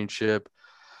championship.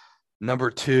 Number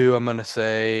 2, I'm going to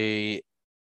say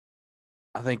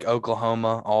I think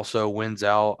Oklahoma also wins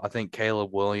out. I think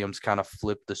Caleb Williams kind of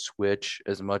flipped the switch.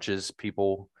 As much as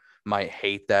people might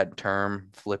hate that term,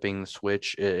 flipping the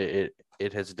switch, it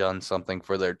has done something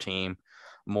for their team.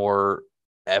 More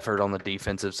effort on the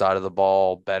defensive side of the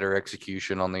ball, better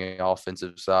execution on the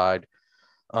offensive side.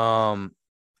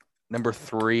 Number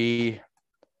 3,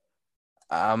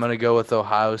 I'm going to go with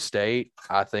Ohio State.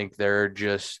 I think they're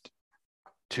just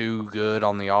too good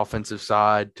on the offensive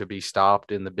side to be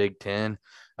stopped in the Big Ten.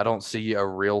 I don't see a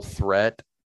real threat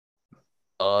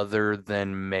other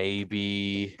than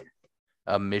maybe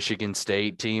a Michigan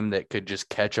State team that could just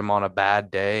catch them on a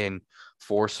bad day and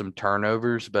force some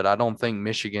turnovers, but I don't think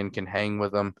Michigan can hang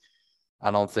with them. I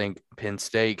don't think Penn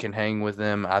State can hang with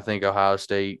them. I think Ohio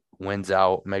State wins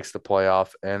out, makes the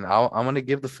playoff, and I'm going to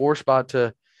give the 4 spot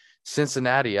to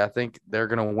Cincinnati. I think they're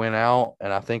going to win out,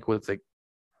 and I think with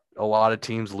a lot of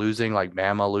teams losing, like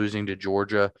Bama losing to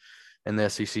Georgia in the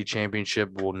SEC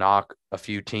championship, will knock a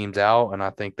few teams out, and I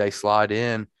think they slide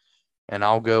in. And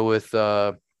I'll go with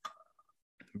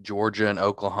Georgia and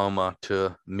Oklahoma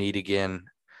to meet again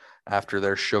after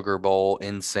their Sugar Bowl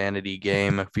insanity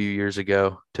game a few years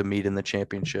ago, to meet in the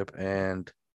championship,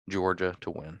 and Georgia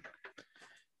to win.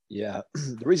 Yeah,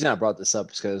 the reason I brought this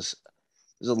up is because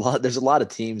there's a lot of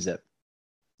teams that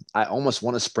I almost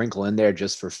want to sprinkle in there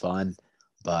just for fun.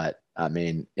 But I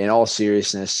mean, in all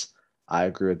seriousness, I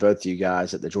agree with both of you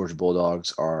guys that the Georgia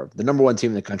Bulldogs are the number one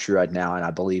team in the country right now, and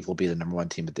I believe will be the number one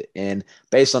team at the end,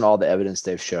 based on all the evidence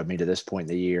they've showed me to this point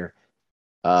in the year.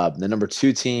 The number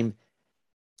two team,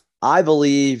 I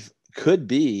believe, could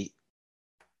be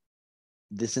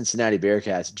the Cincinnati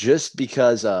Bearcats, just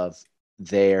because of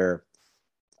their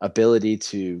ability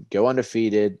to go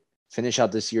undefeated, finish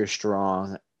out this year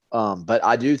strong. But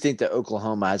I do think that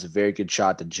Oklahoma has a very good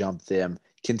shot to jump them,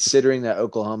 considering that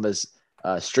Oklahoma's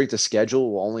strength of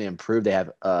schedule will only improve. They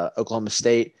have Oklahoma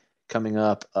State coming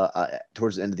up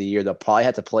towards the end of the year. They'll probably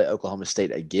have to play Oklahoma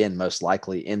State again, most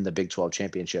likely in the Big 12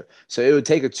 championship. So it would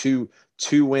take a two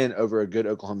win over a good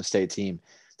Oklahoma State team.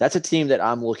 That's a team that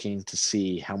I'm looking to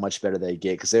see how much better they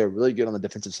get, because they're really good on the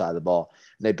defensive side of the ball.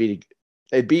 And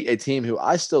they beat a team who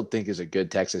I still think is a good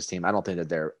Texas team. I don't think that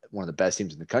they're one of the best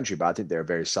teams in the country, but I think they're a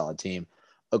very solid team.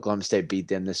 Oklahoma State beat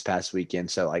them this past weekend.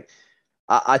 So, like,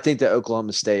 I think that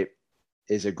Oklahoma State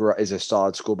is a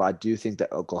solid school, but I do think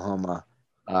that Oklahoma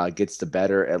gets the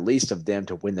better, at least of them,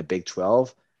 to win the Big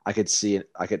 12. I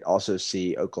could also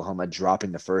see Oklahoma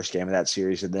dropping the first game of that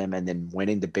series to them and then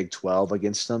winning the Big 12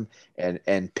 against them and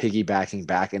piggybacking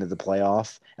back into the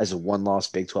playoff as a one-loss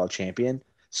Big 12 champion.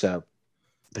 So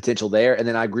potential there. And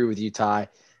then I agree with you, Ty.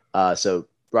 So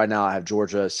right now I have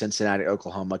Georgia, Cincinnati,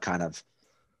 Oklahoma kind of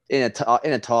in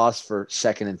a toss for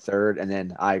second and third. And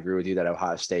then I agree with you that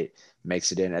Ohio State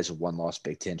makes it in as a one-loss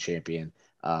Big 10 champion.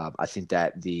 I think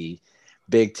that the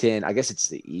Big 10, I guess it's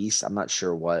the East. I'm not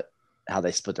sure how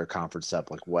they split their conference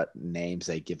up, like what names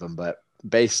they give them, but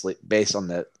basically based on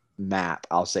the map,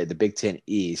 I'll say the Big 10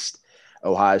 East,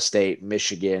 Ohio State,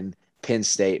 Michigan, Penn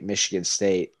State, Michigan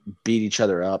State beat each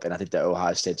other up, and I think that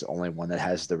Ohio State's the only one that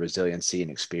has the resiliency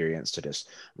and experience to just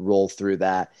roll through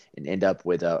that and end up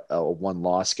with a one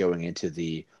loss going into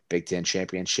the Big 10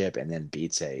 championship, and then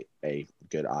beats a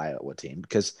good Iowa team.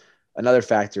 Because another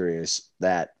factor is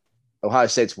that Ohio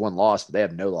State's one loss, but they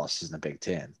have no losses in the Big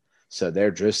 10. So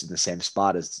they're just in the same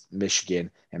spot as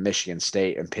Michigan and Michigan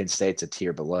State, and Penn State's a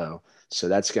tier below. So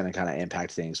that's going to kind of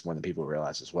impact things more than people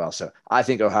realize as well. So I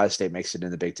think Ohio State makes it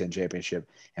in the Big 10 championship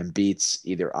and beats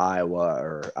either Iowa,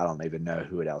 or I don't even know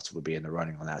who else would be in the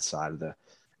running on that side of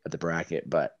the bracket.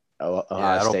 But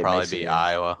Ohio State probably be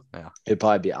Iowa. Yeah, it'd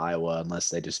probably be Iowa unless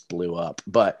they just blew up.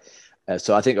 But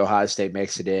so I think Ohio State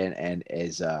makes it in and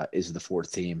is the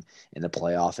fourth team in the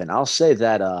playoff. And I'll say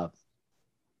that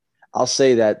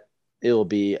it will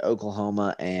be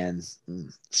Oklahoma and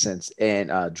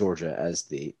Georgia as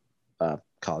the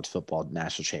college football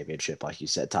national championship, like you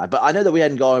said, Ty. But I know that we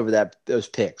hadn't gone over those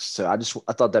picks, so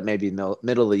I thought that maybe middle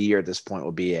of the year at this point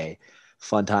would be a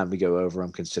fun time to go over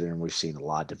them, considering we've seen a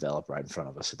lot develop right in front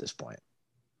of us at this point.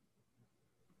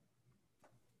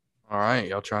 All right,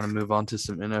 y'all trying to move on to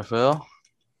some NFL?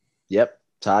 Yep.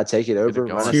 Ty, take it over.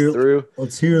 Run us through.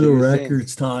 Let's hear the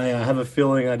records, thing. Ty. I have a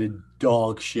feeling I did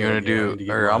dog shit.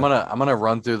 I'm gonna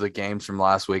run through the games from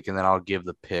last week, and then I'll give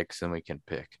the picks, and we can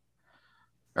pick.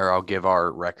 Or I'll give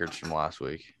our records from last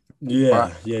week.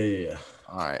 Yeah, yeah.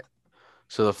 All right.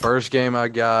 So the first game I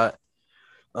got,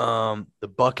 the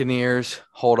Buccaneers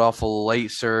hold off a late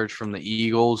surge from the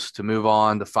Eagles to move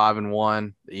on to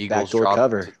 5-1. The Eagles backdoor dropped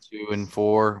cover to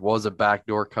 2-4. Was a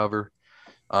backdoor cover.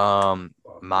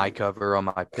 My cover on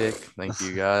my pick. Thank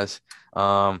you guys.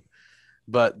 But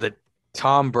the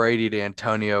Tom Brady to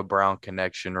Antonio Brown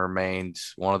connection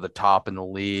remains one of the top in the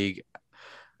league.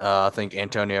 I think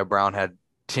Antonio Brown had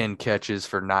 10 catches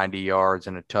for 90 yards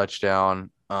and a touchdown.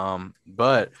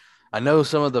 But I know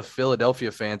some of the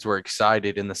Philadelphia fans were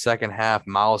excited in the second half.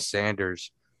 Miles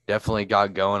Sanders definitely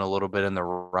got going a little bit in the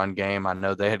run game. I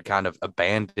know they had kind of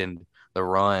abandoned the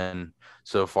run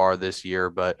so far this year,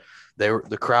 but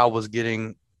the crowd was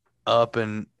getting up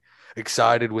and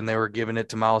excited when they were giving it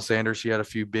to Miles Sanders. He had a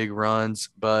few big runs,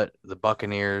 but the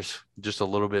Buccaneers just a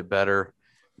little bit better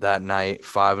that night.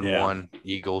 5-1,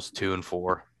 Eagles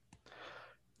 2-4.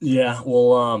 Yeah,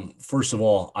 well, first of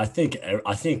all, I think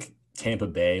Tampa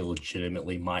Bay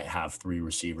legitimately might have 3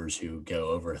 receivers who go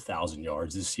over 1,000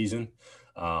 yards this season,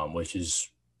 which is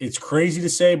it's crazy to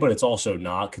say, but it's also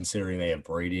not, considering they have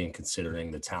Brady and considering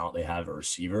the talent they have at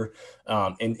receiver.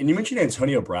 And you mentioned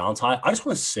Antonio Brown, Ty. I just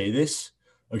want to say this.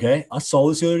 Okay, I saw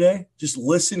this the other day. Just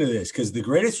listen to this, because the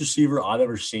greatest receiver I've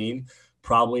ever seen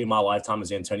probably in my lifetime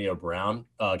is Antonio Brown.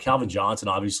 Calvin Johnson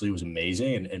obviously was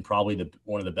amazing and probably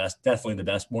one of the best, definitely the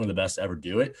best, one of the best to ever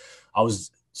do it. I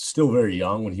was still very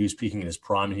young when he was peaking in his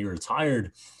prime, and he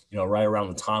retired, right around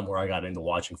the time where I got into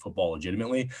watching football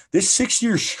legitimately. This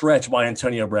 6-year stretch by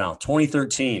Antonio Brown,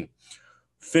 2013,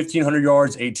 1,500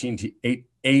 yards, 8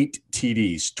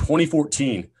 TDs.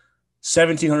 2014,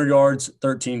 1,700 yards,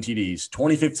 13 TDs.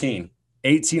 2015,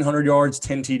 1,800 yards,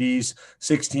 10 TDs.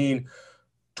 16,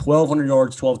 1,200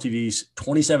 yards, 12 TDs.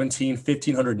 2017,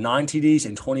 1,500, 9 TDs.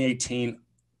 And 2018,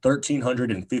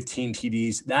 1,315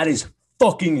 TDs. That is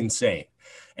fucking insane.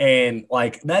 And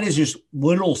that is just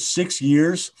literal 6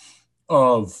 years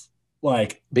of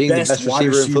being best the best wide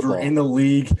receiver in the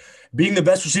league, being the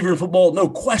best receiver in football, no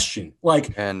question.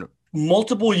 And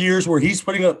Multiple years where he's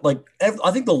putting up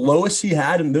I think the lowest he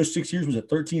had in those 6 years was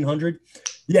at 1,300.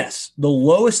 Yes, the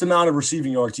lowest amount of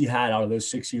receiving yards he had out of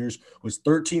those 6 years was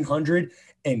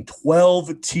 1,312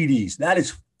 TDs. That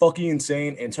is fucking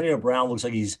insane. Antonio Brown looks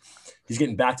like he's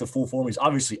getting back to full form. He's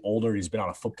obviously older. He's been out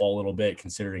of football a little bit,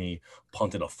 considering he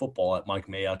punted a football at Mike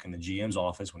Mayock in the GM's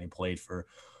office when he played for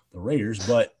the Raiders,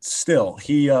 but still,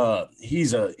 he's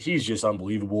just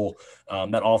unbelievable.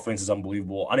 That offense is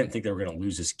unbelievable. I didn't think they were going to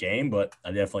lose this game, but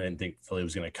I definitely didn't think Philly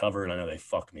was going to cover, and I know they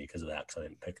fucked me because of that, because I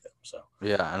didn't pick them. So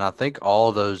yeah, and I think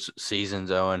all those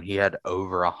seasons, Owen, he had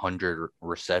over 100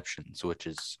 receptions, which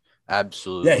is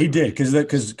absolutely he did, because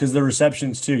the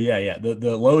receptions too. Yeah.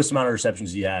 The lowest amount of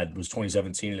receptions he had was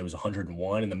 2017, and it was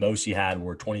 101, and the most he had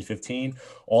were 2015.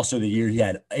 Also, the year he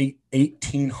had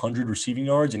 1,800 receiving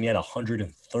yards, and he had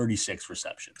 136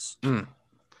 receptions.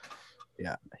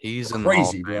 Yeah, he's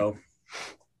crazy, bro.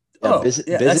 Yeah,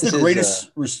 that's the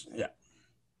greatest.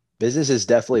 Business is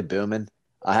definitely booming.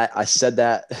 I said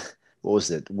that. What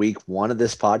was it? Week 1 of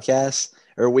this podcast,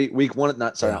 or week 1?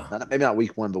 Maybe not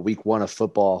week 1, but week 1 of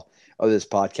football of this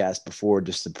podcast before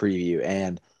just the preview.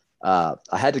 And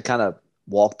I had to kind of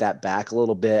walk that back a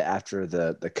little bit after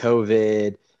the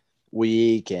COVID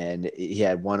week, and he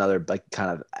had one other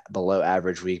kind of below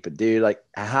average week. But dude,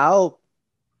 how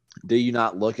do you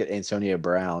not look at Antonio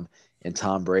Brown and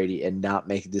Tom Brady and not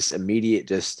make this immediate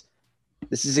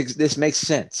this makes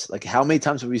sense. How many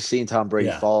times have we seen Tom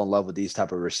Brady fall in love with these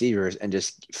type of receivers and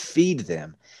just feed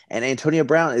them? And Antonio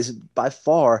Brown is by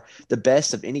far the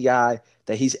best of any guy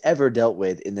that he's ever dealt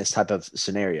with in this type of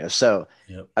scenario. So,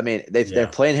 I mean, they're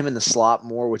playing him in the slot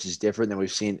more, which is different than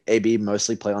we've seen AB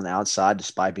mostly play on the outside,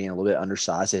 despite being a little bit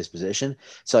undersized at his position.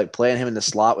 So, playing him in the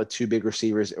slot with 2 big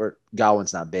receivers, or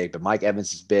Godwin's not big, but Mike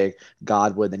Evans is big.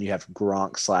 Godwin, then you have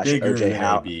Gronk / OJ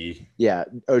Howard. Yeah,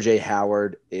 OJ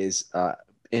Howard is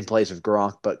in place of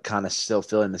Gronk, but kind of still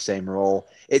filling the same role.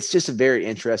 It's just a very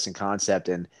interesting concept,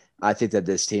 and I think that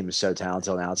this team is so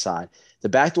talented on the outside. The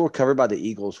backdoor cover by the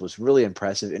Eagles was really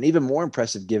impressive, and even more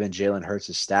impressive given Jalen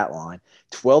Hurts' stat line.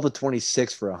 12 of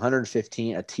 26 for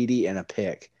 115, a TD, and a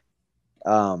pick.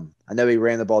 I know he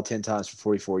ran the ball 10 times for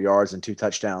 44 yards and 2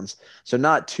 touchdowns, so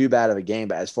not too bad of a game,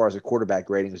 but as far as a quarterback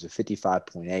rating, it was a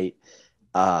 55.8.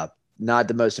 Not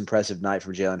the most impressive night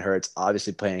for Jalen Hurts,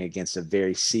 obviously playing against a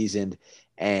very seasoned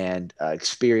and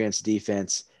experienced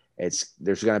defense.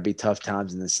 There's going to be tough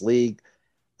times in this league.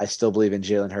 I still believe in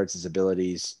Jalen Hurts'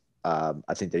 abilities. I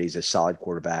think that he's a solid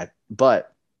quarterback.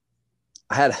 But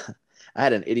I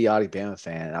had an idiotic Bama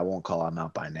fan, and I won't call him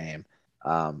out by name.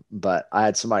 But I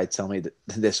had somebody tell me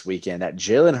this weekend that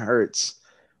Jalen Hurts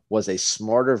was a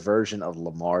smarter version of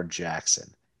Lamar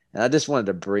Jackson. And I just wanted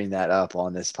to bring that up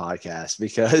on this podcast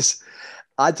because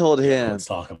I told him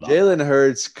Jalen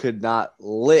Hurts could not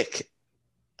lick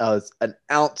an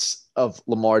ounce of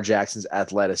Lamar Jackson's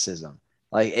athleticism.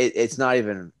 It's not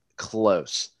even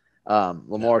close.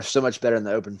 Lamar is so much better in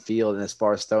the open field, and as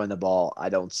far as throwing the ball, I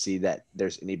don't see that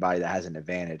there's anybody that has an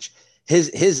advantage.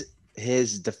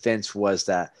 His defense was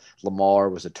that Lamar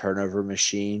was a turnover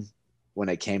machine when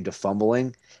it came to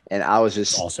fumbling, and I was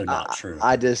just also not true.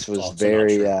 I just was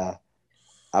very I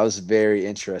was very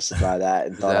interested by that.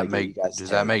 And does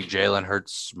that make Jalen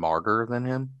Hurts smarter than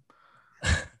him?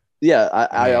 Yeah,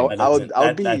 I would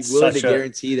be willing to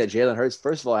guarantee that Jalen Hurts,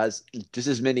 first of all, has just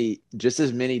as many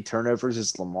turnovers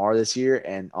as Lamar this year,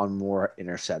 and on more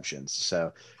interceptions.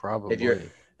 So probably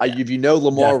if you know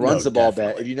Lamar runs the ball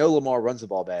better,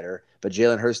 but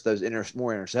Jalen Hurts throws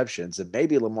more interceptions, then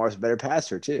maybe Lamar's a better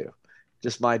passer too.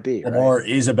 Just might be. Right? Lamar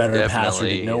is a better passer.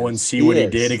 Definitely Did no one is. see He what he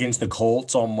is. did against the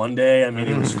Colts on Monday? I mean,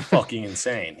 it was fucking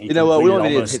insane. He You know what? We completed don't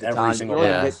even need to almost take the every time. single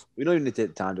Yeah. pass. We don't even need to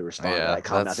take the time to respond to Yeah, that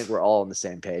comment. I that's- think we're all on the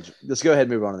same page. Let's go ahead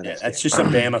and move on to the Yeah, next that's game. just a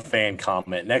Bama fan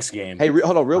comment. Next game. Hey,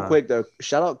 hold on real Uh, quick though.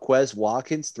 Shout out Quez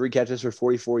Watkins, 3 catches for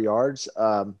 44 yards.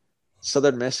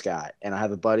 Southern Miss guy, and I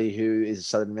have a buddy who is a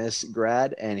Southern Miss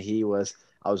grad, and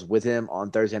I was with him on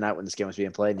Thursday night when this game was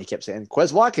being played, and he kept saying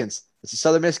Quez Watkins. It's a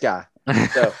Southern Miss guy.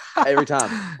 So every time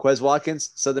Quez Watkins,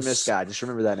 Southern Miss guy. Just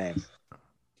remember that name.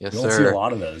 yes, You don't see a sir.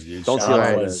 lot of those, dude. Don't Shout see a out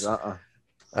lot of Wes. those.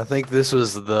 I think this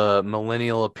was the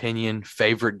millennial opinion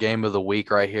favorite game of the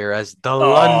week right here as the Oh.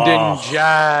 London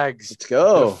Jags Let's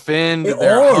go. defend They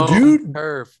their are, home dude.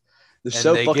 turf. They're And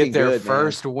so they fucking get their good,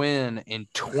 first win in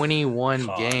 21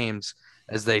 God. games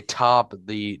as they top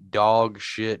the dog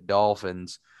shit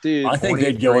Dolphins. dude. I think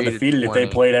they'd go 23 to undefeated if they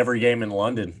 20. played every game in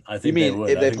London. I You think they mean would.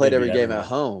 if I they think played they'd every beat game at everyone.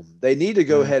 home? They need to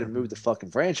go Mhm. ahead and move the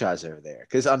fucking franchise over there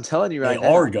because I'm telling you They right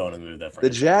now, are going to move that the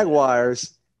franchise.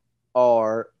 Jaguars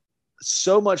are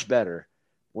so much better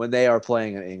when they are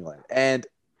playing in England. And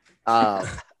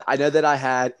I know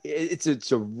that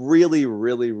it's a really,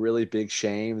 really, really big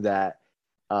shame that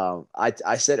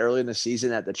I said early in the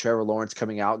season that the Trevor Lawrence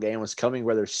coming out game was coming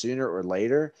whether sooner or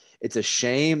later. It's a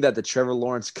shame that the Trevor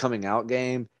Lawrence coming out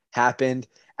game happened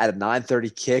at a 9:30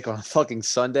 kick on a fucking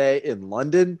Sunday in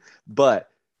London. But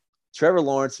Trevor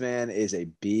Lawrence, man, is a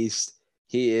beast.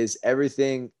 He is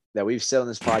everything that we've said on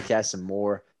this podcast and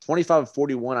more. 25 of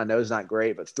 41, I know is not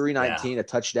great, but 319, a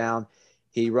touchdown.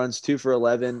 He runs 2 for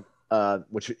 11,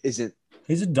 which isn't.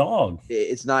 He's a dog.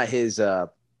 It's not his.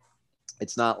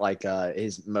 It's not like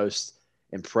his most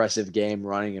impressive game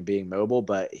running and being mobile,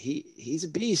 but he's a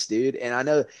beast, dude. And I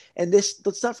know. And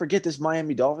let's not forget this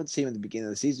Miami Dolphins team at the beginning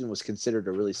of the season was considered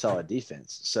a really solid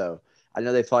defense. So I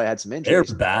know they probably had some They're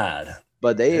injuries. bad.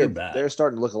 But They're bad. they're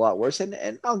starting to look a lot worse.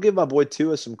 And I'll give my boy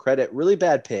Tua some credit. Really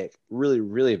bad pick. Really,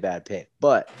 really bad pick.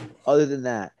 But other than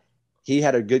that, he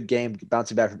had a good game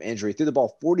bouncing back from injury. Threw the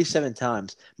ball 47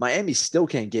 times. Miami still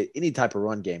can't get any type of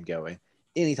run game going.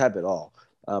 Any type at all.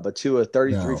 But Tua,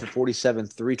 33 No. for 47,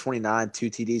 329, 2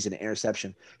 TDs, and an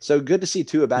interception. So good to see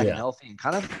Tua back Yeah. and healthy and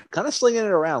kind of slinging it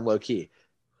around low key.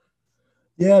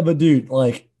 Yeah, but dude,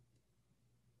 like,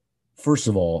 first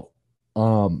of all,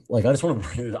 like I just want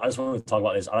to talk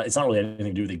about this. It's not really anything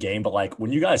to do with the game, but like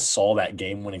when you guys saw that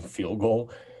game-winning field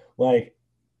goal, like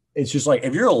it's just like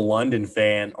if you're a London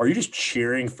fan, are you just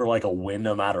cheering for like a win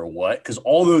no matter what? Because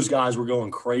all those guys were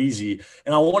going crazy,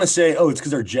 and I want to say, oh, it's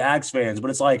because they're Jags fans, but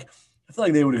it's like I feel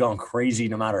like they would have gone crazy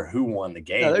no matter who won the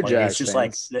game. No, they're like, Jags it's just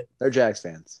fans. like, They're Jags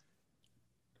fans.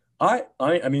 I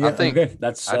mean, I yeah, think- okay,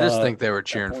 that's. I just think they were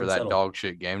cheering for point that settled. dog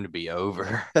shit game to be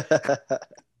over.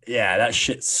 Yeah, that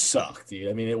shit sucked, dude.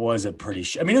 I mean, it was a pretty.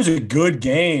 I mean, it was a good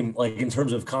game, like in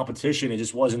terms of competition. It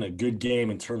just wasn't a good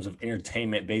game in terms of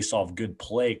entertainment based off good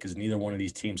play because neither one of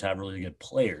these teams have really good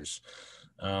players.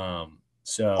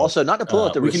 So Also, not to pull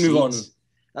out the we receipts. can move on.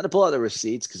 Not to pull out the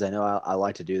receipts because I know I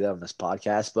like to do that on this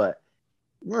podcast, but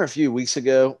remember a few weeks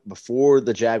ago before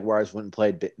the Jaguars went and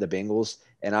played the Bengals,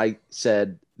 and I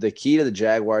said the key to the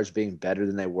Jaguars being better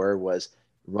than they were was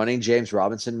running James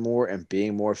Robinson more and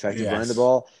being more effective running the Yes.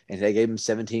 ball. And they gave him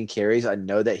 17 carries. I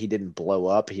know that he didn't blow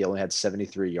up. He only had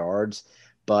 73 yards,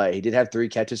 but he did have 3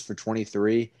 catches for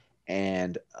 23,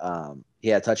 and he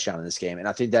had a touchdown in this game. And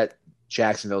I think that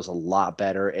Jacksonville is a lot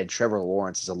better, and Trevor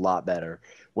Lawrence is a lot better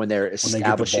when they're When they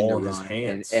get the establishing ball the in his run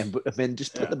hands. and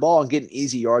just putting Yeah. the ball and getting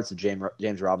easy yards to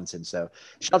James Robinson. So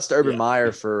shouts to Urban Yeah.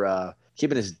 Meyer for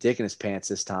keeping his dick in his pants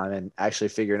this time and actually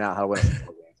figuring out how to win a football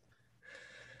game.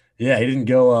 Yeah, he didn't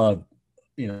go, Bar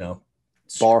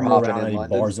screw hopping around in any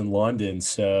London. bars in London.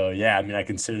 So yeah, I mean, I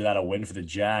consider that a win for the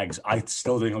Jags. I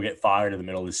still think he'll get fired in the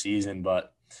middle of the season,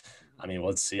 but I mean,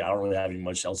 let's see. I don't really have any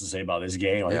much else to say about this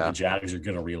game. I think Yeah. the Jags are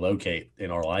going to relocate in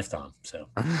our lifetime. So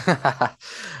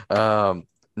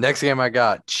Next game I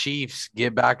got Chiefs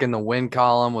get back in the win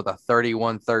column with a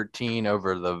 31-13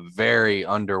 over the very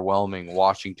underwhelming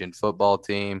Washington football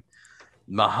team.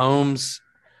 Mahomes,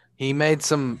 he made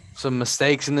some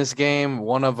mistakes in this game.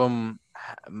 One of them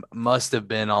must have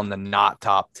been on the not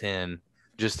top 10.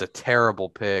 Just a terrible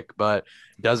pick, but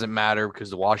it doesn't matter because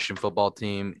the Washington football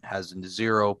team has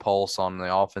 0 pulse on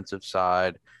the offensive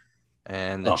side,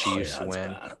 and the Chiefs yeah, that's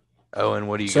win. bad. Owen,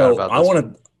 what do you got So about I this?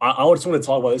 just want to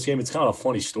talk about this game. It's kind of a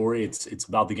funny story. It's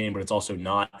about the game, but it's also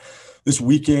not. This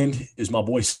weekend is my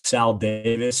boy Sal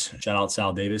Davis. Shout out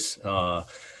Sal Davis,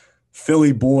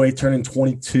 Philly boy turning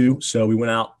 22. So we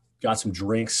went out, got some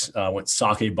drinks, went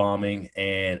sake bombing,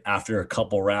 and after a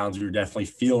couple rounds, we were definitely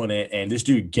feeling it. And this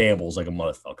dude gambles like a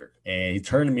motherfucker. And he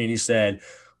turned to me and he said,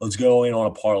 let's go in on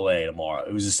a parlay tomorrow.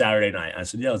 It was a Saturday night. I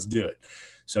said, yeah, let's do it.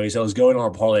 So he said, let's go in on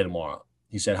a parlay tomorrow.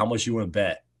 He said, how much you want to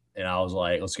bet? And I was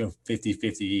like, let's go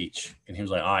 50-50 each. And he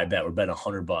was like, all right, bet. We're betting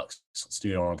 $100. Let's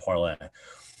do it on a parlay.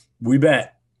 We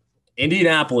bet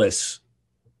Indianapolis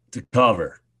to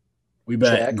cover. We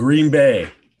bet Check. Green Bay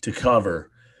to cover.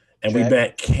 And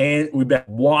Check. we bet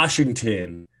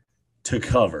Washington to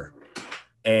cover.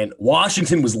 And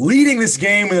Washington was leading this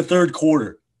game in the third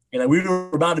quarter. And we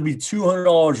were about to be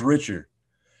 $200 richer.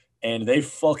 And they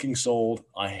fucking sold.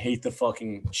 I hate the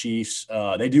fucking Chiefs.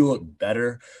 They do look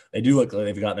better. They do look like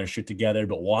they've gotten their shit together.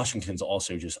 But Washington's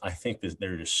also just – I think that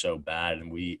they're just so bad,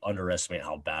 and we underestimate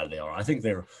how bad they are. I think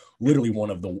they're literally one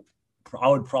of the – I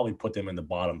would probably put them in the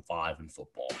bottom 5 in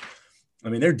football. I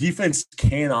mean, their defense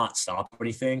cannot stop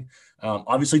anything.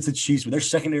 Obviously, it's the Chiefs, but their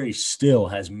secondary still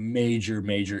has major,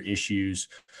 major issues.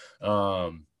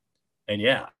 And,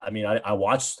 yeah, I mean, I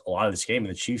watched a lot of this game,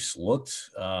 and the Chiefs looked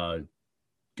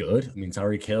good. I mean,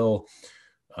 Tyreek Hill,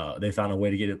 they found a way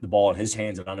to get the ball in his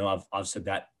hands. And I know I've said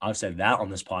that on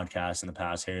this podcast in the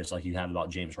past, Harris, like you have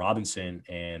about James Robinson.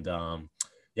 And,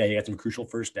 yeah, he got some crucial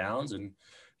first downs, and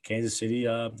Kansas City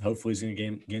hopefully is going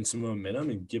to gain some momentum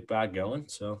and get back going.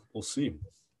 So we'll see.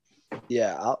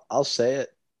 Yeah, I'll say it.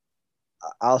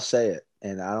 I'll say it,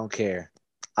 and I don't care.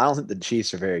 I don't think the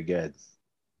Chiefs are very good.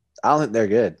 I don't think they're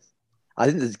good. I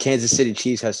think the Kansas City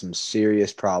Chiefs have some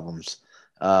serious problems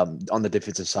on the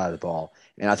defensive side of the ball.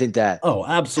 And I think that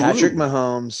absolutely. Patrick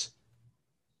Mahomes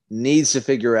needs to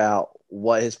figure out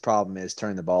what his problem is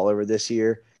turning the ball over this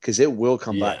year, because it will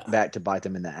come back to bite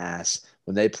them in the ass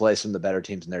when they play some of the better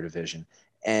teams in their division.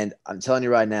 And I'm telling you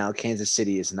right now, Kansas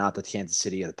City is not the Kansas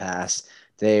City of the past.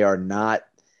 They are not.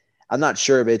 I'm not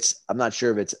sure if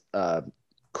it's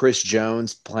Chris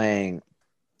Jones playing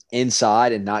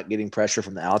inside and not getting pressure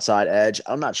from the outside edge.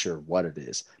 I'm not sure what it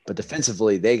is, but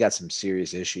defensively they got some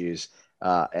serious issues.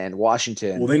 And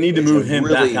Washington. Well, they need to move him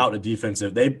back out to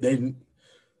defensive.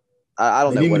 I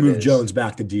don't know. They need to move Jones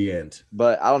back to D end,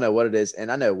 but I don't know what it is. And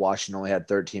I know Washington only had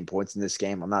 13 points in this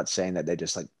game. I'm not saying that they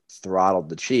just like throttled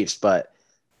the Chiefs, but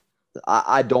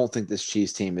I don't think this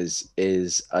Chiefs team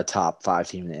is a top 5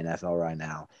 team in the NFL right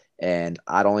now. And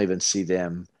I don't even see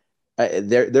them.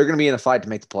 They're going to be in a fight to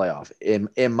make the playoff,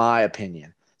 in my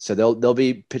opinion. So they'll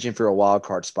be pitching for a wild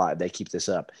card spot if they keep this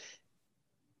up.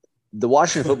 The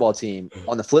Washington football team,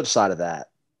 on the flip side of that,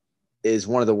 is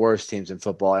one of the worst teams in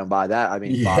football. And by that, I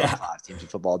mean bottom 5 teams in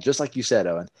football, just like you said,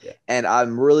 Owen. Yeah. And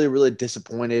I'm really, really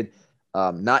disappointed.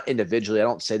 Not individually. I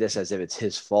don't say this as if it's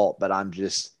his fault, but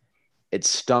it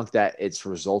stunk that it's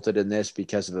resulted in this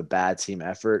because of a bad team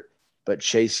effort. But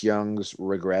Chase Young's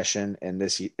regression in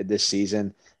this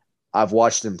season, I've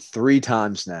watched him 3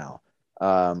 times now.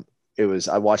 I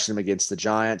watched him against the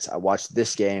Giants. I watched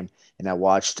this game, and I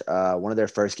watched one of their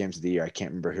first games of the year. I can't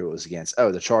remember who it was against.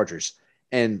 Oh, the Chargers.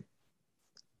 And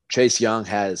Chase Young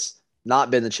has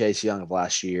not been the Chase Young of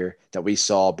last year that we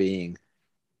saw being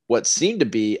what seemed to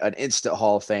be an instant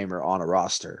Hall of Famer on a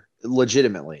roster,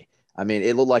 legitimately. I mean,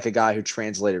 it looked like a guy who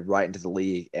translated right into the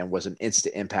league and was an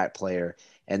instant impact player.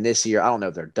 And this year, I don't know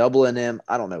if they're doubling him.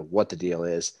 I don't know what the deal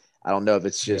is. I don't know if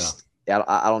it's just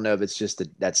I don't know if it's just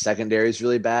that secondary is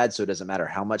really bad, so it doesn't matter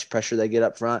how much pressure they get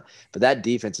up front. But that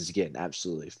defense is getting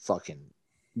absolutely fucking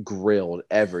grilled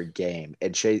every game.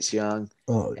 And Chase Young,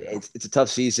 it's a tough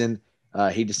season.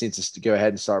 He just needs to go ahead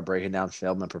and start breaking down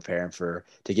film and preparing to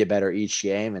get better each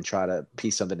game and try to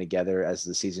piece something together as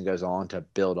the season goes on to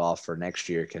build off for next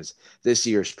year, because this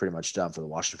year is pretty much done for the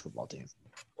Washington football team.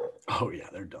 Oh, yeah,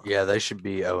 they're done. Yeah, they should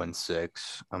be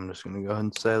 0-6. I'm just going to go ahead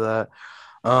and say that.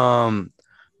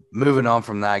 Moving on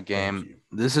from that game,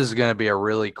 this is going to be a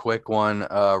really quick one.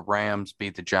 Rams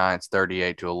beat the Giants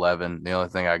 38-11. The only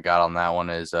thing I got on that one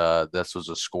is this was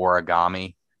a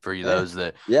scoreagami. For those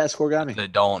that scoreagami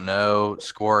that don't know,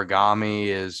 scoreagami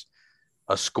is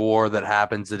a score that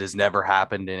happens that has never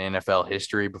happened in NFL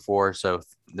history before. So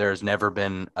there's never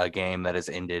been a game that has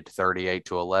ended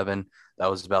 38-11.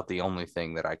 That was about the only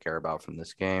thing that I care about from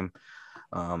this game.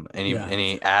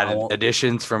 Any added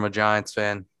additions from a Giants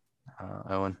fan,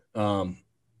 Owen? No.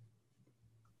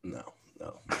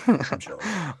 I'm chilling.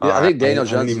 I think Daniel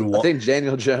Jones. I think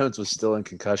Daniel Jones was still in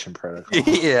concussion protocol.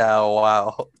 Yeah,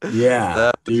 wow.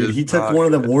 Yeah, dude, he took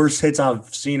one of the worst hits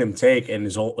I've seen him take in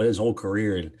his whole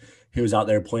career, and he was out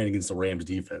there playing against the Rams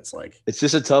defense. Like, it's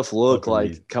just a tough look.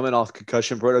 Like coming off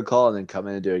concussion protocol and then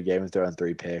coming into a game and throwing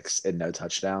 3 picks and no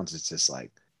touchdowns. It's just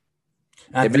like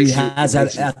after he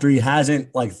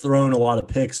hasn't like thrown a lot of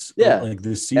picks. Like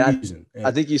this season. I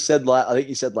think you said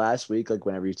last week, like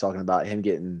whenever you're talking about him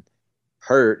getting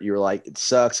hurt, you were like, it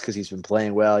sucks because he's been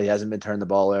playing well. He hasn't been turning the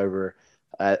ball over,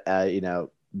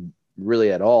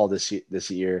 really at all this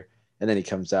year. And then he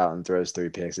comes out and throws 3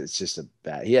 picks. It's just a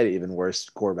bad. He had an even worse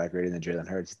quarterback rating than Jalen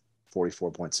Hurts,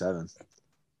 44.7.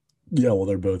 Yeah, well,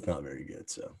 they're both not very good,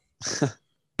 so it's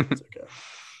okay.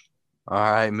 All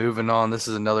right, moving on. This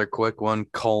is another quick one.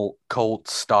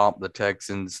 Colts stomped the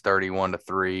Texans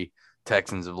 31-3.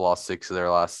 Texans have lost 6 of their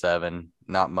last 7.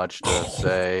 Not much to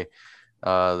say.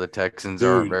 The Texans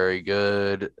aren't very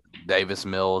good. Davis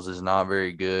Mills is not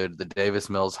very good. The Davis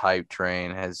Mills hype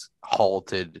train has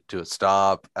halted to a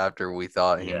stop after we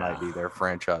thought he might be their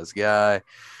franchise guy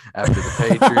after the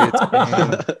Patriots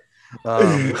game.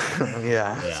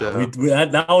 So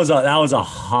that was a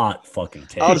hot fucking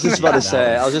take. I was just about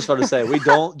to say we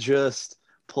don't just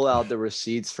pull out the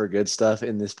receipts for good stuff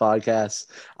in this podcast.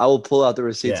 I will pull out the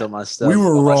receipts on my stuff. We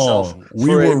were wrong.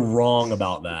 We were wrong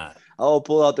about that. I will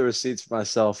pull out the receipts for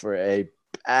myself for a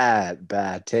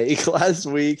bad take last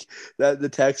week that the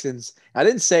Texans, I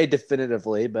didn't say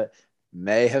definitively, but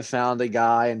may have found a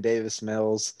guy in Davis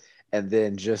Mills and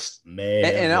then just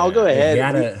and I'll go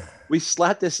ahead. We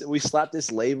slapped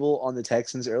this label on the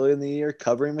Texans earlier in the year,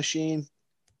 covering machine.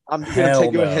 I'm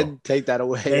going to go ahead and take that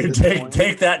away.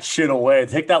 Take that shit away.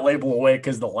 Take that label away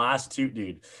because the last 2,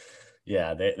 dude.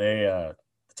 Yeah, the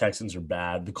Texans are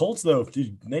bad. The Colts, though,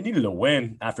 dude, they needed a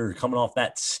win after coming off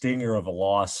that stinger of a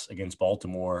loss against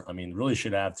Baltimore. I mean, really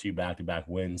should have 2 back-to-back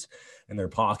wins in their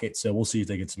pocket. So we'll see if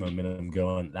they get some momentum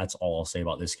going. That's all I'll say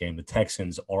about this game. The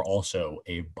Texans are also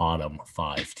a bottom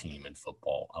 5 team in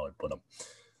football, I would put them.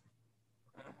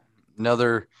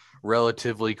 Another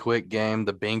relatively quick game.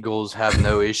 The Bengals have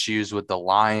no issues with the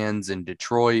Lions in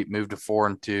Detroit. Moved to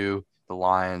 4-2. The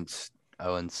Lions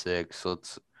 0-6. So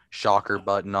it's shocker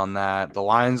button on that. The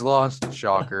Lions lost.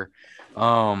 Shocker.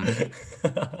 The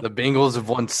Bengals have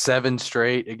won 7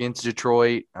 straight against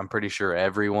Detroit. I'm pretty sure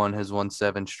everyone has won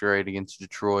 7 straight against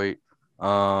Detroit.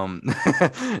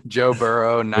 Joe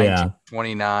Burrow,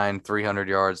 29, 300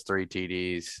 yards, 3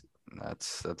 TDs.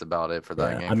 That's about it for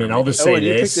that game. I mean, I'll just say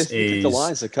you picked the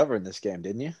Lions to cover in this game,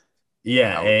 didn't you?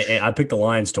 Yeah, and I picked the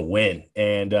Lions to win,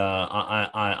 and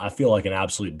I feel like an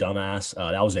absolute dumbass.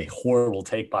 That was a horrible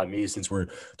take by me since we're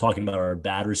talking about our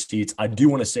bad receipts. I do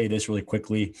want to say this really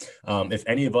quickly. If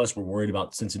any of us were worried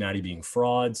about Cincinnati being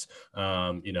frauds,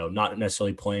 not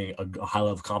necessarily playing a high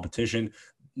level competition,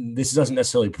 this doesn't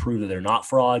necessarily prove that they're not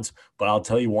frauds. But I'll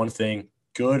tell you one thing.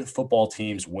 Good football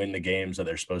teams win the games that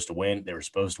they're supposed to win. They were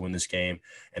supposed to win this game,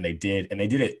 and they did. And they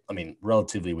did it, I mean,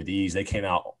 relatively with ease. They came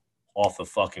out off the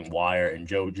fucking wire, and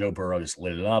Joe Burrow just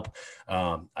lit it up.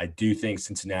 I do think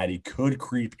Cincinnati could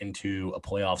creep into a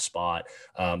playoff spot.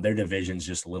 Their division's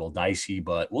just a little dicey,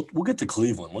 but we'll get to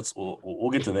Cleveland.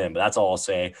 We'll get to them, but that's all I'll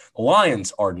say. The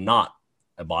Lions are not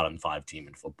a bottom 5 team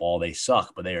in football. They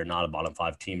suck, but they are not a bottom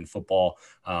 5 team in football.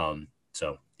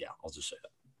 So, yeah, I'll just say that.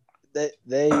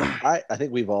 I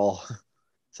think we've all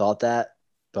thought that,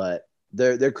 but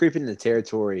they're creeping into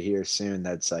territory here soon.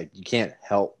 That's like you can't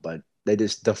help but they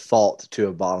just default to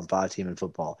a bottom 5 team in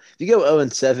football. If you go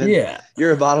 0-7,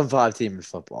 you're a bottom 5 team in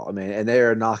football. I mean, and they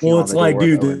are knocking. Well, on it's the like, door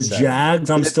dude, the Jags.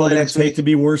 I'm still going to take to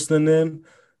be worse than them.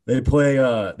 They play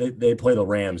they play the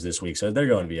Rams this week, so they're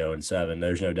going to be 0-7.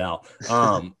 There's no doubt.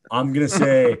 I'm going to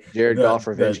say Jared Goff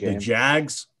revenge game.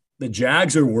 The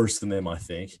Jags are worse than them, I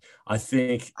think.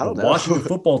 The Washington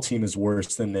football team is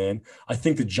worse than them. I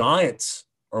think the Giants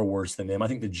are worse than them. I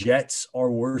think the Jets are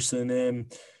worse than them.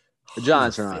 The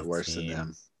Giants are not worse than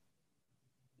them.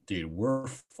 Dude, we're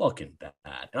fucking bad.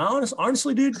 And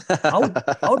honestly, dude,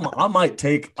 I might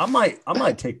take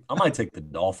the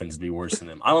Dolphins to be worse than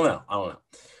them. I don't know.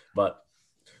 But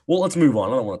let's move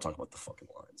on. I don't want to talk about the fucking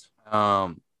Lions.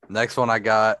 Next one I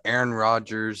got, Aaron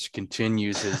Rodgers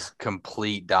continues his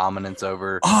complete dominance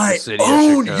over the city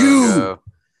of Chicago.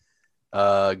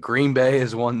 Green Bay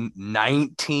has won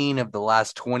 19 of the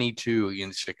last 22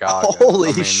 against Chicago.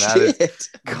 Holy shit. That is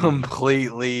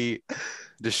completely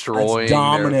destroying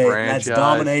their franchise. That's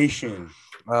domination.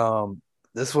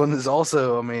 This one is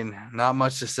also, I mean, not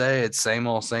much to say. It's same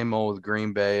old with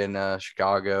Green Bay and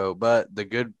Chicago. But the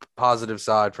good positive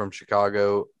side from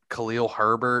Chicago, Khalil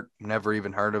Herbert, never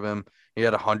even heard of him. He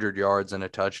had 100 yards and a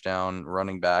touchdown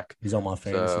running back. He's on my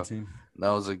fantasy team.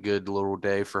 That was a good little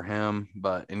day for him.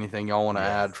 But anything y'all want to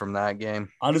add from that game?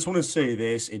 I just want to say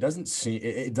this. It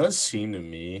does seem to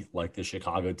me like the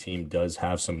Chicago team does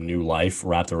have some new life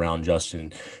wrapped around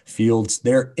Justin Fields.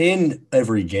 They're in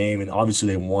every game, and obviously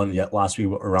they won yet last week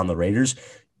around the Raiders.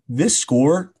 This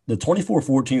score, the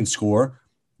 24-14 score,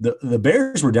 the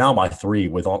Bears were down by 3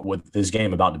 with this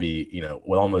game about to be,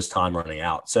 with almost time running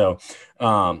out. So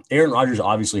Aaron Rodgers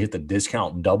obviously hit the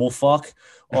discount double fuck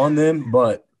on them,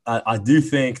 but I do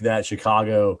think that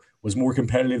Chicago was more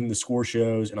competitive than the score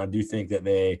shows, and I do think that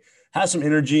they have some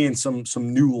energy and some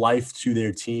new life to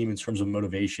their team in terms of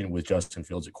motivation with Justin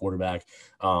Fields at quarterback.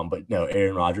 But no,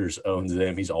 Aaron Rodgers owns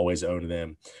them. He's always owned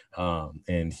them,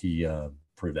 and he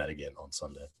proved that again on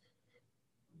Sunday.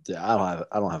 Yeah,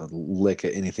 I don't have a lick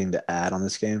of anything to add on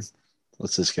this game.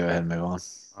 Let's just go ahead and move on.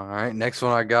 All right, next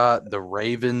one I got the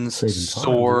Ravens Craven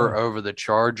soar Times, yeah. over the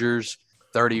Chargers,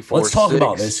 34-6. Let's talk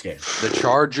about this game. The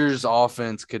Chargers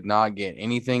offense could not get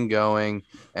anything going,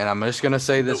 and I'm just going to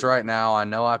say this right now. I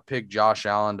know I picked Josh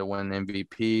Allen to win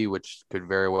MVP, which could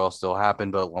very well still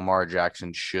happen, but Lamar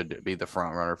Jackson should be the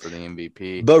front runner for the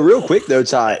MVP. But real quick though,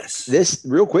 Ty, Yes.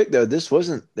 this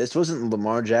wasn't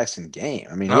Lamar Jackson game.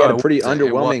 I mean, he No, had a it pretty wasn't. It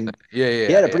underwhelming. wasn't. Yeah.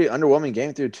 He had a pretty underwhelming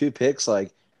game through 2 picks.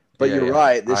 But Yeah, you're yeah.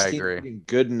 right. This I team agree. is getting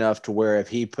good enough to where if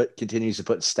he continues to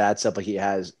put stats up like he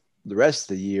has the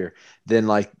rest of the year, then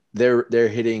they're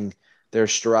hitting their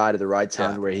stride at the right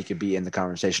time Yeah. to where he could be in the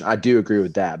conversation. I do agree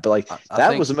with that. But I that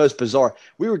think- was the most bizarre.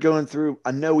 We were going through. I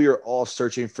know we were all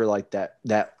searching for that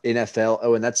NFL.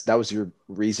 Oh, and that was your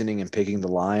reasoning in picking the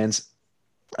Lions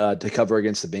to cover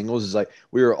against the Bengals. Is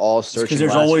we were all searching Because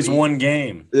there's last always week. one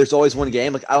game. There's always one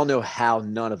game. I don't know how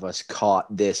none of us caught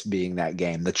this being that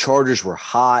game. The Chargers were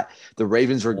hot. The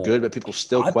Ravens were good, but people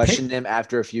still I question them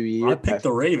after a few years. I picked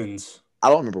the Ravens. I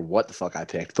don't remember what the fuck I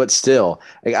picked, but still,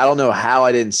 I don't know how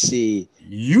I didn't see.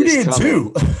 You It's did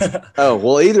coming. too. Oh,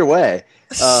 well, either way,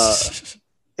 it's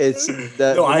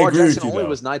the No, I Lamar agree with Jackson you, only though.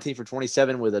 was 19 for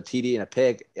 27 with a TD and a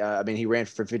pick. I mean, he ran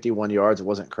for 51 yards. It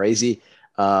wasn't crazy.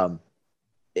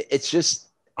 It's just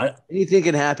anything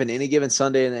can happen any given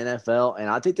Sunday in the NFL, and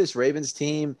I think this Ravens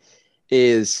team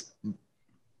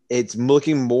it's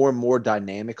looking more and more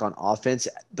dynamic on offense.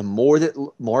 The more that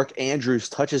Mark Andrews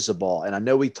touches the ball, and I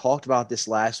know we talked about this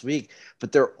last week,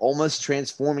 but they're almost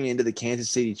transforming into the Kansas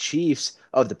City Chiefs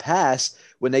of the past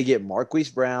when they get Marquise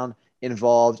Brown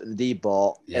involved in the deep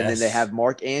ball, and then they Yes. have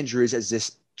Mark Andrews as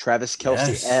this Travis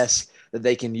Kelce-esque that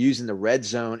they can use in the red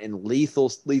zone in lethal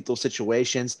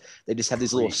situations. They just have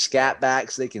these little scat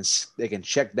backs they can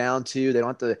check down to. They don't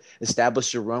have to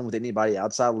establish a run with anybody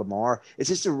outside Lamar. It's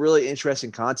just a really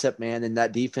interesting concept, man. And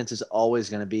that defense is always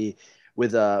going to be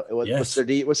with what's their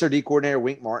D coordinator,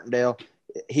 Wink Martindale.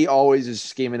 He always is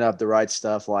scheming up the right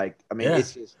stuff.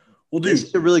 It's just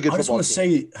it's a really good I just football want to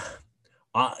team.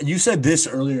 say, you said this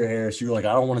earlier, Harris. You were like,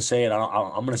 I don't want to say it. I'm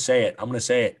going to say it. I'm going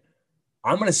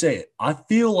to say it. I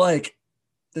feel like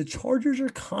the Chargers are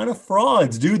kind of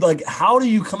frauds, dude. How do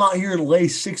you come out here and lay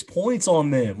 6 points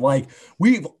on them?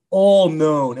 We've all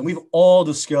known and we've all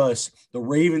discussed the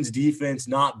Ravens defense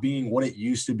not being what it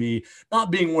used to be,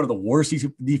 not being one of the worst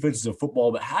defenses of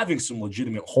football, but having some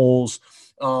legitimate holes.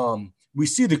 We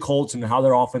see the Colts and how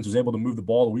their offense was able to move the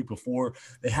ball the week before.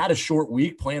 They had a short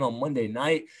week playing on Monday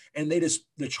night, and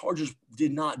the Chargers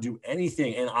did not do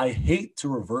anything. And I hate to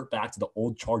revert back to the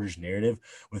old Chargers narrative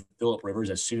with Phillip Rivers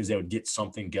as soon as they would get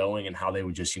something going and how they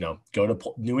would just, go to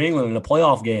New England in a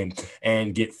playoff game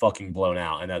and get fucking blown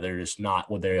out, and that they're just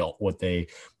not what they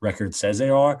record says they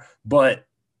are. But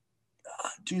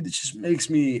dude, it just makes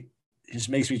me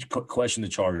question the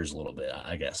Chargers a little bit,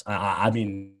 I guess. I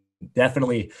mean,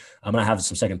 definitely, I'm going to have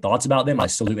some second thoughts about them. I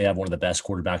still think they have one of the best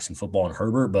quarterbacks in football in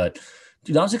Herbert, but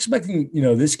dude, I was expecting,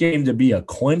 this game to be a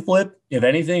coin flip. If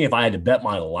anything, if I had to bet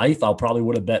my life, I probably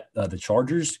would have bet the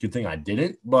Chargers. Good thing I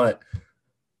didn't. But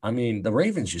I mean, the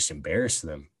Ravens just embarrassed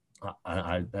them.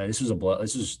 This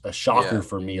was a shocker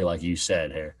for me, like you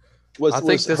said here. Hold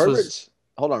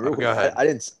on, real quick. Go ahead. I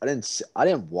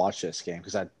didn't watch this game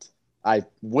because I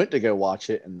went to go watch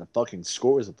it and the fucking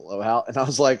score was a blowout, and I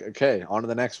was like, okay, on to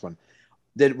the next one.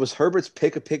 Was Herbert's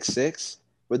pick a pick six?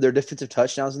 Were there defensive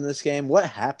touchdowns in this game? What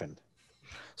happened?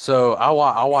 So I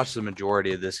watched the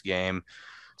majority of this game.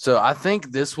 So I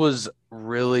think this was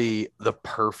really the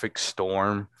perfect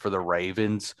storm for the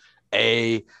Ravens.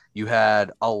 You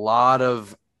had a lot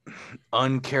of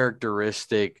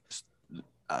uncharacteristic,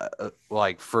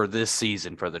 for this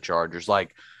season for the Chargers.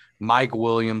 Like Mike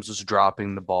Williams was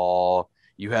dropping the ball.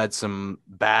 You had some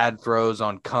bad throws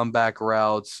on comeback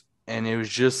routes, and it was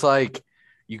just like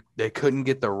they couldn't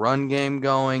get the run game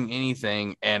going,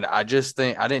 anything. And I just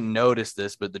think I didn't notice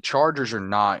this, but the Chargers are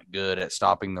not good at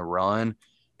stopping the run.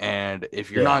 And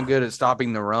if you're not good at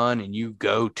stopping the run and you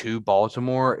go to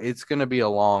Baltimore, it's going to be a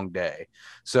long day.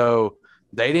 So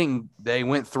they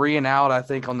went 3 and out, I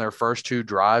think, on their first 2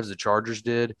 drives, the Chargers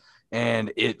did.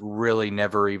 And it really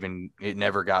never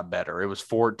got better. It was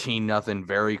 14-0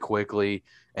 very quickly.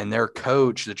 And their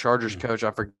coach, the Chargers coach,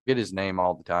 I forget his name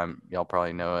all the time. Y'all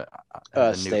probably know it.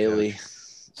 Staley.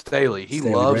 Staley, he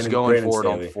Staley, loves Brandon- going Brandon for it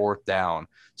on Staley. fourth down.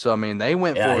 So, I mean, they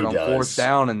went Yeah, for it he on does. fourth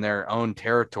down in their own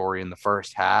territory in the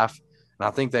first half. And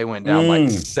I think they went down like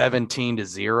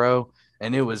 17-0,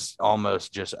 and it was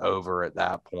almost just over at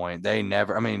that point. They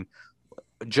never – I mean,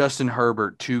 Justin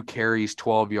Herbert, 2 carries,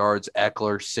 12 yards.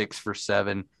 Eckler, 6 for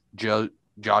 7.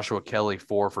 Joshua Kelly,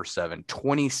 4 for 7.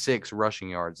 26 rushing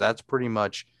yards. That's pretty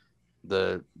much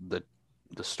the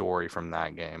story from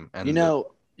that game. And the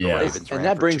Ravens and ran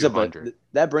that for brings 200.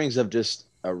 up just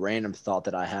a random thought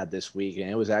that I had this week, and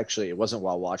it wasn't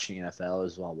while watching NFL, it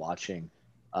was while watching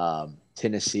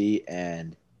Tennessee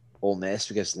and Ole Miss,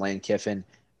 because Lane Kiffin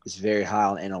is very high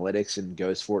on analytics and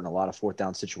goes for it in a lot of fourth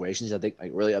down situations. I think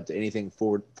like really up to anything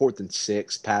fourth and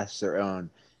 6 past their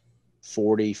own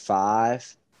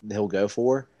 45, he'll go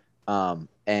for.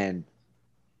 And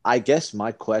I guess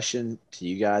my question to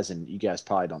you guys, and you guys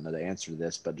probably don't know the answer to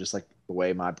this, but just like the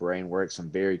way my brain works, I'm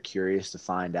very curious to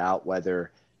find out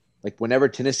whether, like, whenever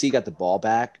Tennessee got the ball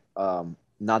back,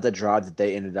 not the drive that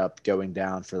they ended up going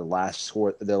down for the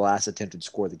last attempted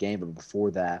score of the game, but before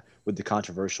that, with the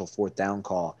controversial fourth down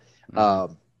call,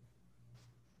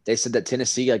 they said that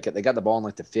Tennessee, like, they got the ball in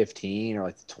like the 15 or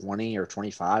like the 20 or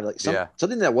 25, like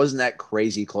something that wasn't that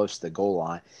crazy close to the goal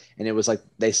line. And it was like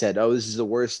they said, oh, this is the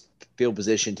worst field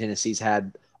position Tennessee's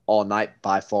had all night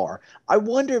by far. I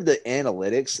wonder if the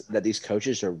analytics that these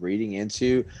coaches are reading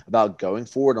into about going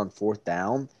forward on fourth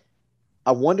down,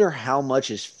 I wonder how much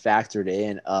is factored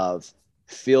in of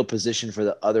field position for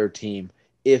the other team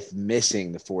if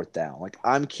missing the fourth down. Like,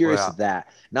 I'm curious of that.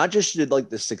 Not just like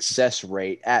the success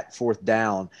rate at fourth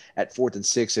down, at 4th and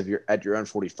 6 at your own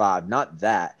 45, not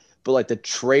that, but like the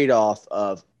trade-off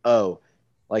of,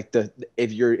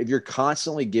 if you're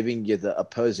constantly giving you the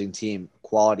opposing team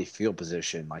quality field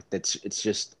position, like it's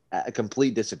just a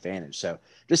complete disadvantage. So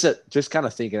just kind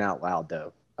of thinking out loud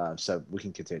though. So we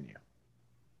can continue.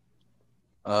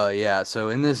 So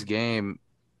in this game,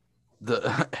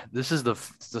 this is the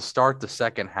start the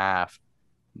second half.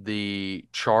 The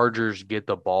Chargers get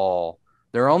the ball.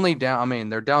 They're only down. I mean,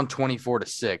 they're down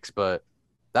 24-6, but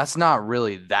that's not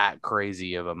really that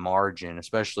crazy of a margin,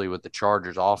 especially with the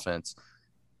Chargers offense.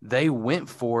 They went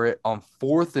for it on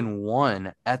 4th and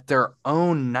 1 at their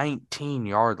own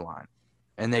 19-yard line,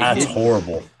 and that's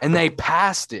horrible. And they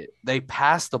passed it. They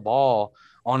passed the ball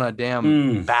on a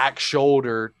damn back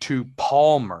shoulder to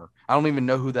Palmer. I don't even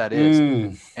know who that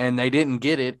is. And they didn't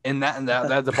get it. And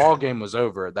that the ball game was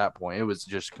over at that point. It was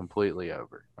just completely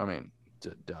over. I mean,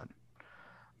 done.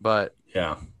 But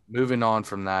yeah, moving on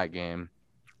from that game,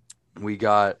 we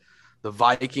got the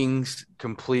Vikings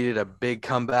completed a big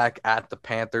comeback at the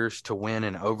Panthers to win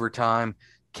in overtime.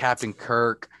 Captain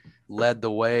Kirk led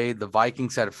the way. The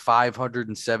Vikings had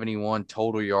 571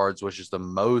 total yards, which is the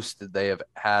most that they have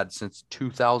had since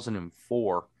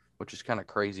 2004, which is kind of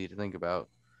crazy to think about.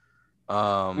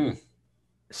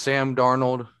 Sam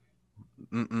Darnold,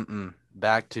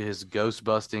 back to his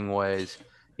ghost-busting ways.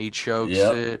 He chokes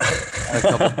it. Had a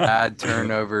couple bad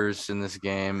turnovers in this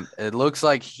game. It looks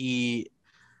like he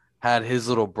had his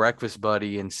little breakfast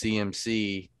buddy in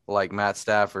CMC, like Matt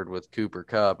Stafford with Cooper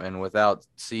Kupp, and without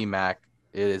C-Mac,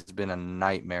 it has been a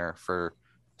nightmare for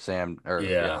Sam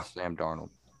Darnold.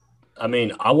 I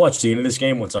mean, I watched the end of this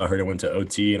game once I heard it went to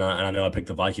OT, and I know I picked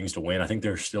the Vikings to win. I think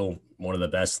they're still one of the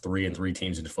best 3-3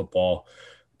 teams in football.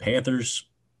 Panthers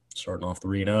starting off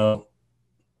 3-0,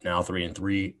 now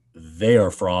 3-3. They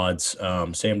are frauds.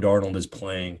 Sam Darnold is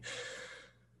playing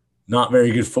not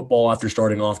very good football after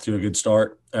starting off to a good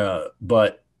start.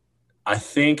 But I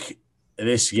think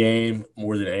this game,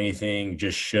 more than anything,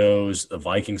 just shows the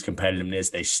Vikings' competitiveness.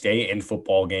 They stay in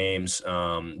football games.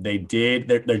 Their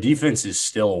defense is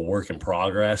still a work in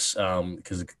progress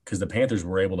because the Panthers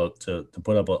were able to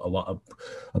put up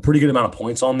a pretty good amount of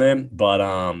points on them. But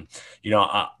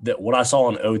what I saw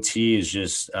on OT is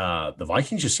just the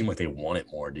Vikings just seem like they want it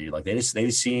more, dude. Like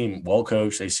they seem well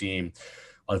coached. They seem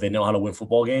like they know how to win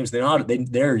football games.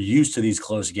 They're used to these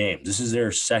close games. This is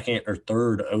their second or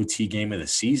third OT game of the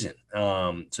season.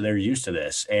 So they're used to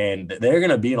this. And they're going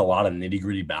to be in a lot of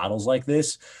nitty-gritty battles like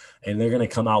this. And they're going to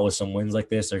come out with some wins like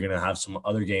this. They're going to have some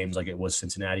other games like it was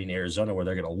Cincinnati and Arizona where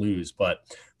they're going to lose. But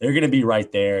they're going to be right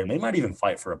there. And they might even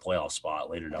fight for a playoff spot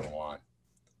later down the line.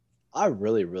 I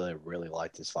really, really, really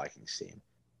like this Vikings team.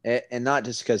 And not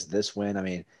just because of this win. I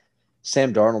mean,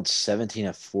 Sam Darnold, 17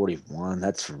 of 41.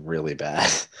 That's really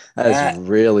bad. That is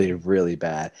really, really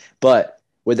bad. But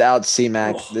without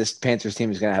C-Mac, this Panthers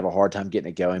team is going to have a hard time getting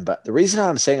it going. But the reason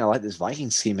I'm saying I like this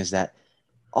Vikings team is that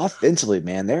offensively,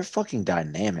 man, they're fucking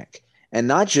dynamic. And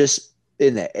not just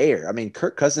in the air. I mean,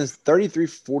 Kirk Cousins, 33,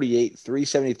 48,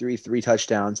 373, 3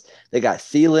 touchdowns. They got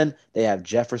Thielen. They have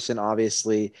Jefferson,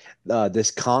 obviously.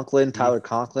 This Conklin, Tyler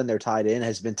Conklin, their tight end,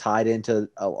 has been tied into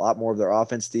a lot more of their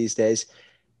offense these days.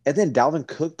 And then Dalvin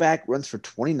Cook back runs for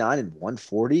 29 and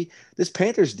 140. This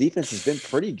Panthers defense has been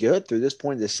pretty good through this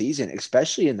point of the season,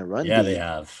 especially in the run Yeah, they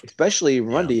have. especially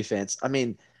run defense. I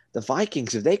mean, the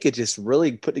Vikings, if they could just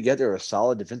really put together a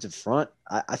solid defensive front,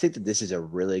 I think that this is a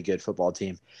really good football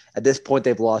team. At this point,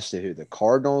 they've lost to who? The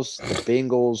Cardinals, the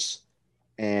Bengals,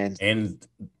 and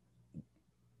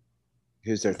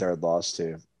who's their third loss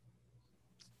to?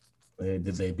 Did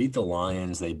they beat the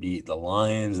Lions? They beat the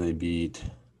Lions. They beat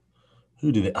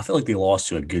who did they? I feel like they lost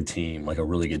to a good team, like a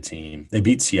really good team. They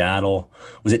beat Seattle.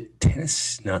 Was it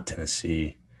Tennessee? Not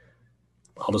Tennessee.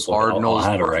 I'll just look. Cardinals,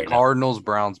 I'll have it right now. Cardinals,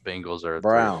 Browns, Bengals are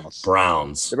Browns.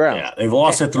 Browns. The Browns. Yeah, they've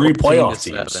lost to 3 playoff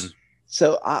teams. 14-7.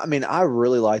 So I mean, I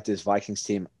really like this Vikings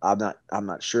team. I'm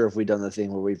not sure if we've done the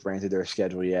thing where we've ran through their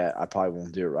schedule yet. I probably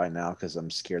won't do it right now because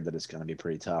I'm scared that it's going to be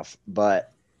pretty tough.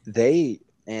 But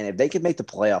if they could make the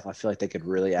playoff, I feel like they could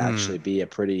really actually be a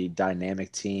pretty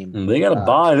dynamic team. They got a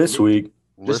bye this week.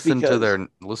 Listen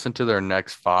to their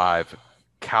next 5: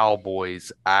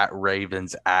 Cowboys, at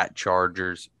Ravens, at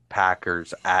Chargers,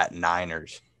 Packers, at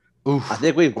Niners. Oof. I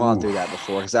think we've gone through that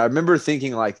before because I remember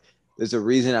thinking like there's a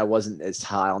reason I wasn't as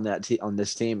high on on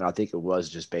this team, and I think it was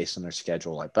just based on their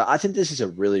schedule. Like, but I think this is a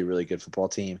really, really good football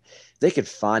team. They could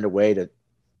find a way to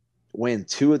win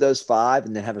 2 of those 5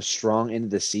 and then have a strong end of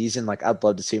the season. Like, I'd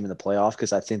love to see them in the playoff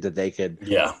because I think that they could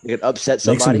upset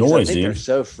somebody. Make some noise, I think dude. they're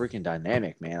so freaking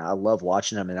dynamic, man. I love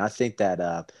watching them, and I think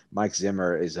that Mike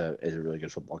Zimmer is a really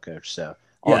good football coach. So.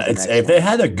 Yeah, if they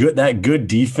had that good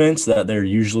defense that they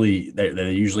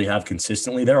usually have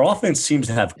consistently, their offense seems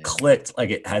to have clicked like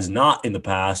it has not in the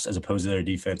past, as opposed to their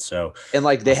defense. So and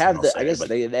like they have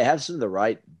they have some of the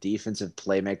right defensive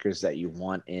playmakers that you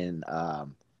want in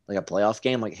like a playoff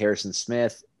game, like Harrison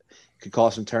Smith could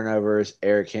cause some turnovers.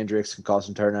 Eric Hendricks can cause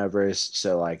some turnovers.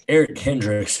 So like Eric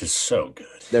Hendricks is so good.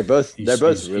 They're both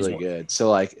really good. So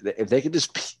like if they could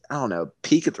just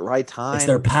peak at the right time. It's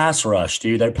their pass rush,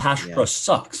 dude. Their pass rush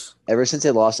sucks. Ever since they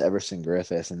lost Everson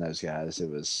Griffith and those guys,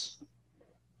 it's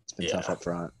been tough up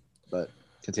front. But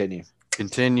continue.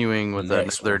 Continuing with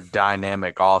another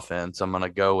dynamic offense, I'm going to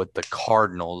go with the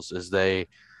Cardinals as they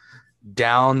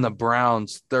down the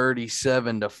Browns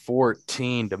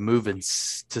 37-14 to move to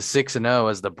 6-0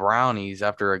 as the Brownies,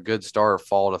 after a good start,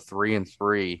 fall to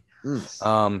 3-3.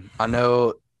 I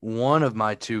know one of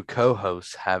my 2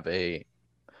 co-hosts have a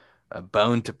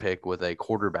bone to pick with a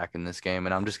quarterback in this game,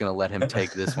 and I'm just going to let him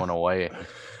take this one away.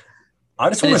 I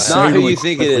just want to say, not who you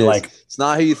think it is. It's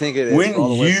not who you think it is. When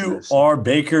you are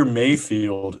Baker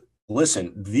Mayfield,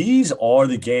 listen, these are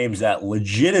the games that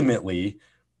legitimately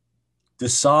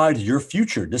decide your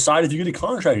future, decide if you get a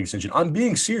contract extension. I'm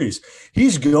being serious.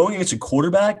 He's going against a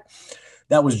quarterback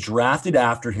that was drafted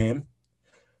after him,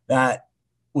 that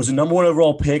was a number 1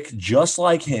 overall pick, just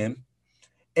like him.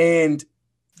 And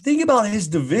think about his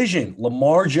division: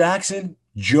 Lamar Jackson,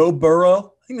 Joe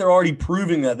Burrow. I think they're already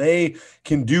proving that they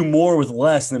can do more with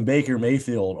less than Baker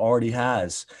Mayfield already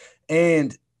has.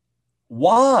 And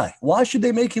why? Why should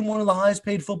they make him one of the highest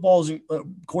paid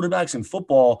quarterbacks in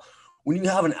football when you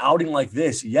have an outing like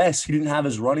this? Yes, he didn't have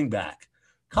his running back.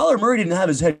 Kyler Murray didn't have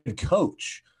his head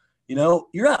coach.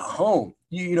 You're at home.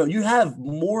 You have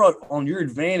more on your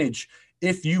advantage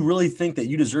if you really think that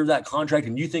you deserve that contract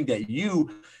and you think that you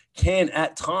can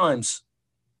at times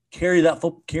carry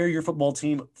your football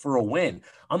team for a win.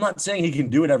 I'm not saying he can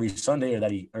do it every Sunday or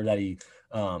that he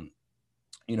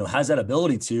has that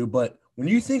ability to, but when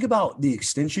you think about the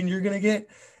extension you're going to get,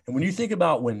 and when you think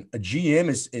about when a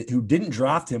GM who didn't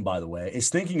draft him, by the way, is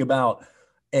thinking about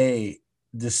a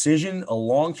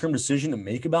long-term decision to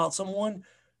make about someone,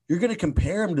 you're going to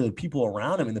compare him to the people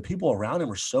around him, and the people around him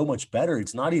are so much better.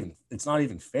 It's not even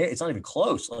fair. It's not even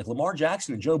close. Like Lamar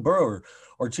Jackson and Joe Burrow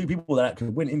are 2 people that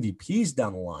could win MVPs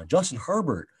down the line. Justin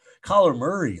Herbert, Kyler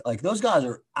Murray, like those guys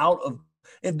are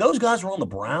if those guys were on the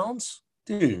Browns,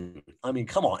 dude, I mean,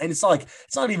 come on. And it's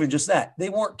not even just that. They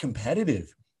weren't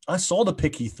competitive. I saw the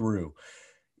pick he threw.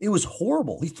 It was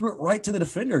horrible. He threw it right to the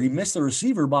defender. He missed the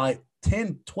receiver by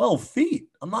 10, 12 feet.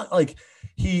 I'm not like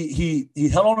he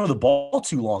held on to the ball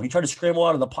too long. He tried to scramble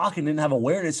out of the pocket and didn't have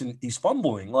awareness, and he's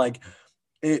fumbling. Like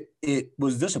it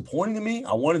was disappointing to me.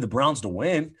 I wanted the Browns to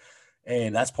win,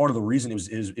 and that's part of the reason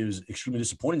it was extremely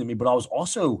disappointing to me. But I was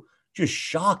also just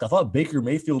shocked. I thought Baker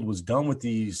Mayfield was done with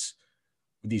these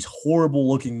horrible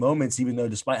looking moments, even though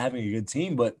despite having a good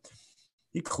team. But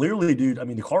he clearly, dude, I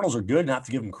mean, the Cardinals are good and I have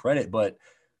to give him credit. But,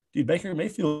 dude, Baker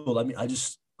Mayfield, I mean,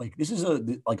 like this is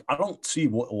I don't see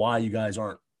why you guys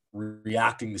aren't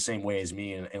reacting the same way as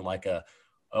me and like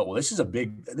well, this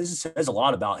says a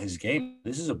lot about his game.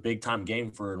 This is a big time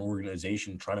game for an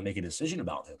organization trying to make a decision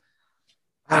about him.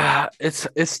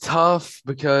 It's tough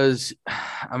because,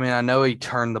 I mean, I know he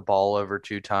turned the ball over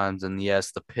 2 times, and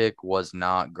yes, the pick was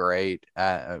not great,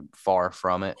 far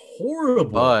from it.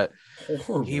 Horrible. But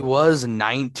he was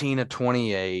 19 of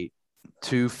 28,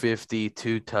 250,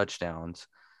 2 touchdowns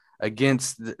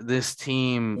against this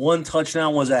team. 1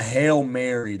 touchdown was a Hail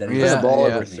Mary that he turned the ball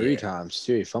over in the 3 air. times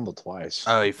too. He fumbled twice.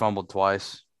 Oh, he fumbled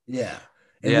twice. Yeah.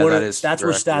 And that's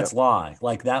where stats lie.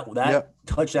 Like that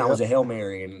touchdown was a Hail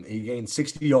Mary, and he gained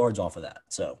 60 yards off of that.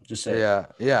 So just say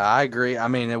Yeah, I agree. I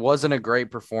mean, it wasn't a great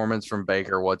performance from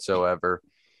Baker whatsoever,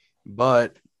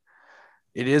 but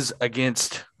it is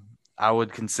against, I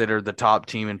would consider, the top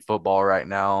team in football right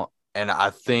now. And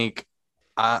I think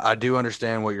I do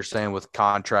understand what you're saying with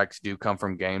contracts do come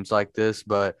from games like this,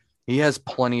 but he has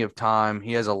plenty of time.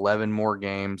 He has 11 more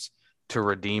games to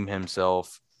redeem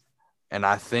himself. And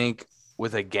I think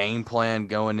with a game plan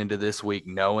going into this week,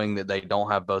 knowing that they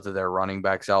don't have both of their running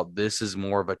backs out, this is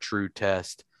more of a true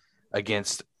test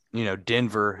against,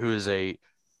 Denver, who is a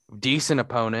decent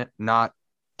opponent, not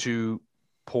too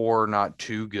poor, not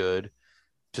too good,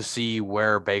 to see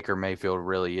where Baker Mayfield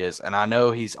really is. And I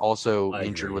know he's also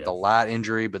injured with a lat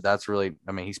injury, but that's really,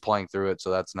 I mean, he's playing through it.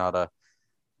 So that's not a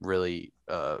really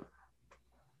an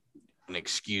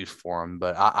excuse for him,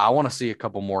 but I want to see a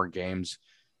couple more games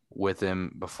with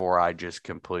him before I just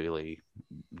completely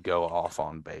go off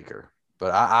on Baker.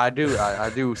 But I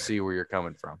do see where you're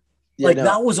coming from. Yeah,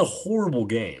 that was a horrible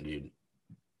game, dude.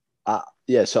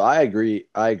 Yeah, so I agree.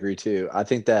 I agree too. I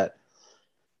think that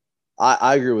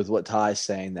I agree with what Ty's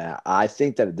saying. That I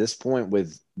think that at this point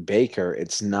with Baker,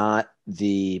 it's not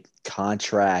the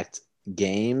contract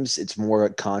games, it's more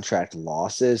contract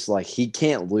losses. Like, he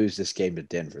can't lose this game to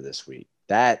Denver this week.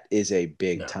 That is a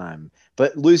big time.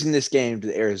 But losing this game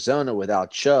to Arizona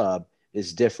without Chubb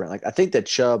is different. Like, I think that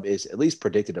Chubb is at least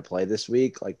predicted to play this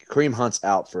week. Like, Kareem Hunt's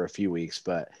out for a few weeks,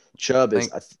 but Chubb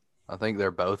I think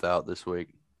they're both out this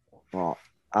week. Well,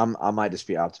 I might just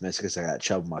be optimistic because I got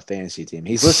Chubb on my fantasy team.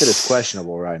 He's listed as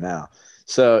questionable right now.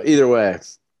 So either way,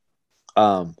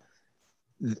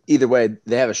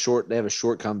 they have a short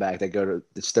comeback. They go to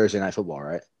this Thursday Night Football,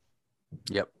 right?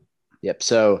 Yep.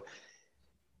 So,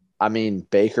 I mean,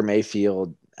 Baker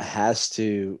Mayfield has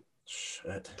to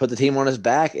put the team on his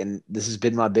back, and this has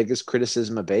been my biggest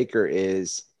criticism of Baker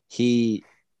is he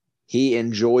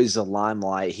enjoys the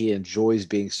limelight. He enjoys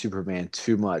being Superman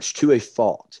too much, to a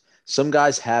fault. Some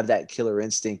guys have that killer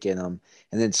instinct in them,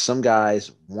 and then some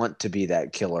guys want to be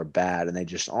that killer bad, and they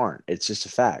just aren't. It's just a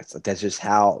fact. Like, that's just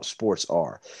how sports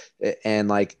are. And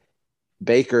like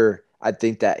Baker, I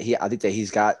think that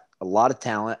he's got a lot of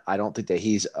talent. I don't think that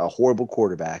he's a horrible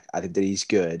quarterback. I think that he's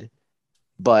good,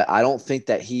 but I don't think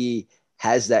that he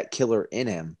has that killer in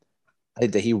him. I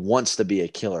think that he wants to be a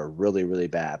killer really, really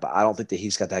bad, but I don't think that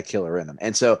he's got that killer in him.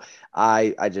 And so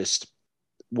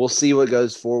we'll see what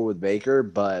goes forward with Baker,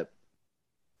 but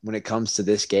when it comes to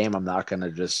this game, I'm not going to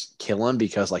just kill him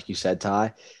because, like you said,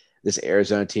 Ty, this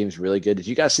Arizona team is really good. Did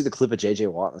you guys see the clip of J.J.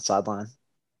 Watt on the sideline?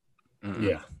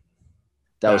 Yeah.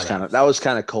 That was kind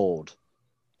of cold.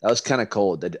 That was kind of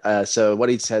cold. So what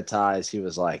he said, Ty, is he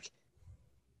was like,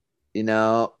 he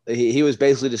was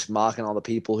basically just mocking all the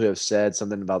people who have said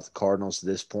something about the Cardinals to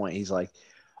this point. He's like,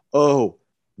 oh,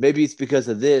 maybe it's because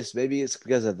of this. Maybe it's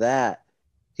because of that.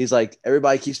 He's like,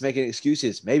 everybody keeps making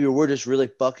excuses. Maybe we're just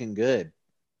really fucking good.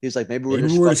 He's like, maybe we're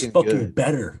just fucking good.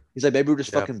 Better. He's like, maybe we're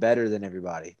just fucking better than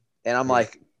everybody. And I'm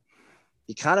like,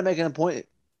 you're kind of making a point.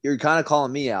 You're kind of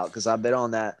calling me out because I've been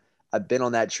on that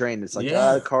train. It's like,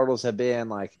 the Cardinals have been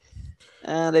like,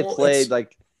 they've played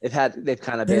like they've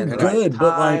kind of been good,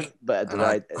 but at the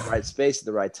right space at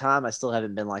the right time. I still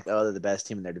haven't been like, oh, they're the best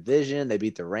team in their division. They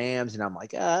beat the Rams, and I'm like,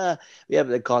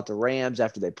 they caught the Rams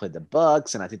after they played the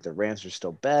Bucks, and I think the Rams are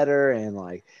still better. And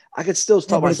like, I could still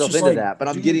talk myself into that, but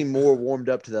I'm getting more warmed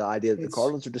up to the idea that the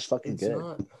Cardinals are just fucking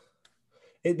good.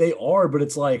 They are, but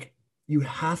it's like you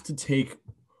have to take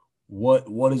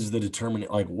what is the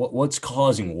determinant, like what's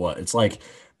causing what. It's like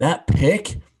that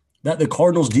pick that the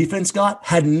Cardinals defense got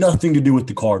had nothing to do with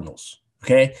the Cardinals.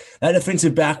 Okay. That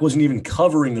defensive back wasn't even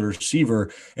covering the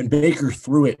receiver, and Baker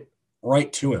threw it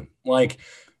right to him. Like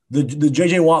the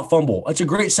JJ Watt fumble. That's a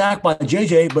great sack by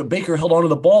JJ, but Baker held onto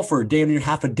the ball for damn near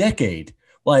half a decade.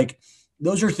 Like,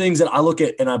 those are things that I look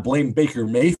at and I blame Baker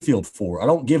Mayfield for. I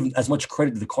don't give as much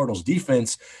credit to the Cardinals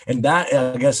defense. And that,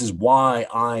 I guess, is why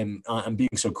I'm being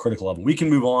so critical of them. We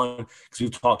can move on because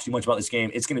we've talked too much about this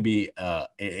game. It's going to be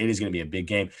it is going to be a big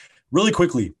game. Really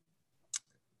quickly,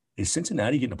 Is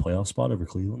Cincinnati getting a playoff spot over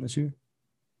Cleveland this year?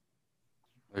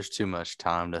 There's too much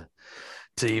time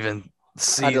to even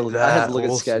see I had to look, that. at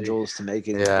We'll see. schedules to make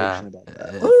any prediction about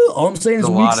that. Well, all I'm saying is There's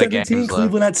a week lot of 17, games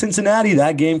Cleveland at Cincinnati.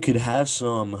 That game could have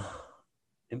some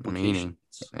implications. Meaning.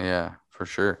 Yeah, for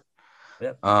sure.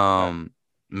 Yep.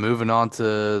 Moving on to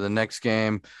the next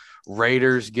game.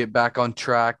 Raiders get back on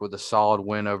track with a solid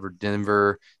win over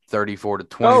Denver,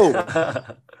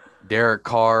 34-20. Derek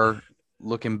Carr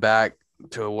looking back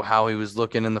to how he was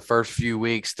looking in the first few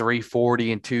weeks,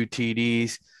 340 and 2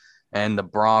 TDs. And the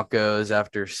Broncos,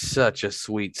 after such a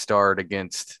sweet start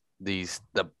against the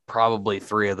probably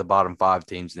 3 of the bottom 5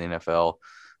 teams in the NFL,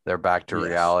 they're back to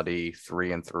reality,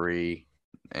 3-3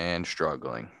 and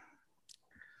struggling.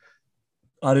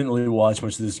 I didn't really watch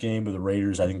much of this game, but the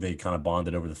Raiders, I think they kind of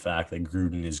bonded over the fact that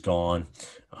Gruden is gone,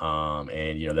 and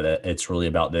that it's really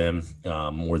about them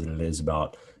more than it is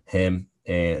about him.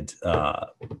 And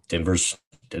Denver's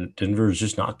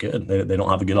just not good. They don't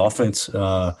have a good offense.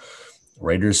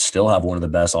 Raiders still have one of the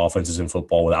best offenses in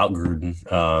football without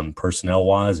Gruden, personnel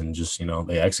wise, and just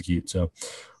they execute. So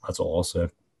that's all I'll say.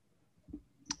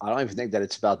 I don't even think that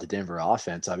it's about the Denver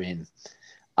offense. I mean,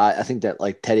 I think that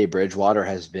like Teddy Bridgewater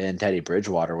has been Teddy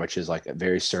Bridgewater, which is like a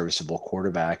very serviceable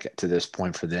quarterback to this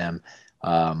point for them.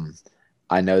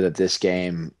 I know that this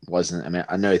game wasn't – I mean,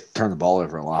 I know he turned the ball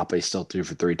over a lot, but he still threw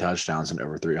for 3 touchdowns and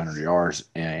over 300 yards,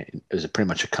 and it was pretty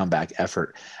much a comeback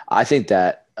effort. I think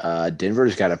that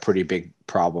Denver's got a pretty big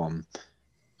problem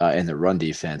in the run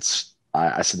defense.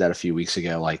 I said that a few weeks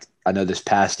ago. Like, I know this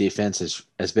pass defense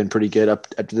has been pretty good up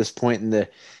to this point in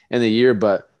the year,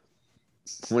 but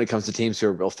when it comes to teams who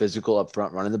are real physical up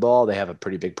front running the ball, they have a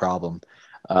pretty big problem.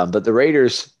 But the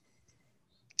Raiders –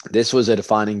 this was a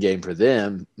defining game for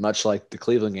them, much like the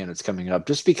Cleveland game that's coming up,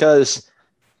 just because,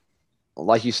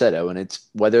 like you said, Owen, it's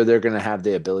whether they're going to have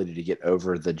the ability to get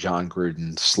over the John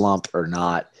Gruden slump or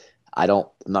not. I'm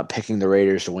not picking the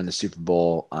Raiders to win the Super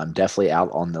Bowl. I'm definitely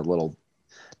out on the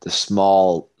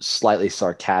small, slightly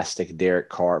sarcastic Derek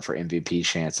Carr for MVP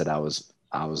chance that I was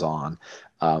on.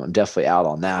 I'm definitely out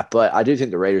on that, but I do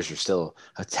think the Raiders are still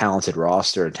a talented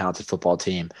roster, a talented football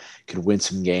team, could win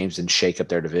some games and shake up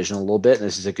their division a little bit. And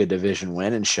this is a good division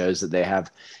win and shows that they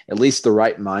have at least the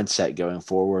right mindset going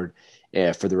forward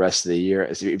for the rest of the year.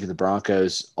 As even the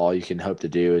Broncos, all you can hope to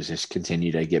do is just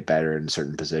continue to get better in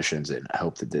certain positions, and I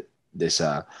hope that this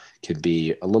could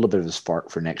be a little bit of a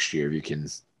spark for next year if you can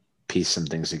piece some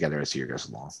things together as the year goes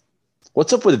along.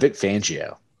 What's up with Vic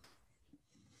Fangio?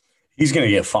 He's going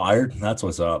to get fired. That's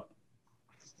what's up.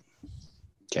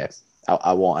 Okay.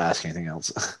 I won't ask anything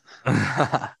else.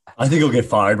 I think he'll get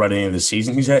fired by the end of the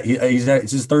season.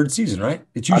 It's his 3rd season, right?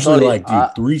 It's usually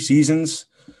 3 seasons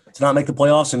to not make the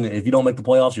playoffs, and if you don't make the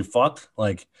playoffs, you're fucked.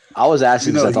 Like, I was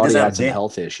asking because I thought he had some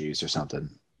health health issues or something.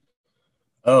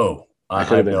 Oh, I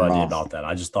have no idea about that.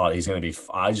 I just thought he's going to be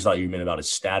 – I just thought you meant about his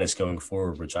status going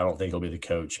forward, which I don't think he'll be the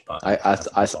coach. But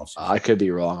I could be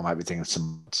wrong. I might be thinking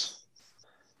some –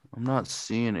 I'm not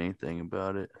seeing anything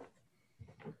about it.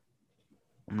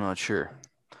 I'm not sure.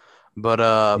 But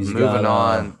moving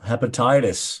on.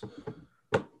 Hepatitis.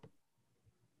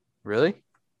 Really?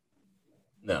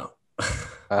 No.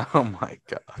 Oh my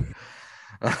God.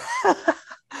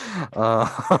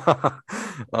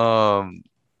 All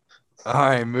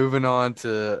right, moving on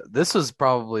to this was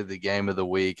probably the game of the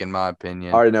week in my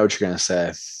opinion. I already know what you're gonna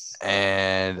say.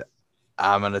 And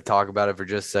I'm gonna talk about it for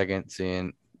just a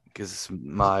second, because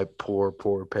my poor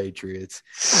Patriots.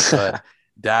 But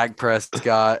Dak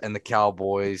Prescott and the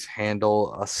Cowboys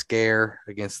handle a scare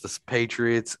against the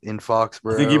Patriots in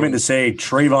Foxborough. I think you meant to say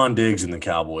Trayvon Diggs and the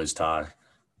Cowboys tie.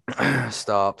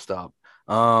 Stop.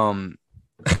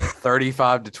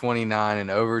 35-29 in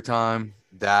overtime.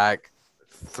 Dak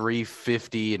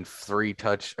 350 and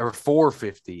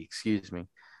 450,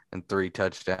 and 3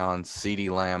 touchdowns. CeeDee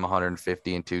Lamb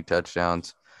 150 and 2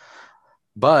 touchdowns.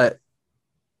 But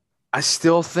I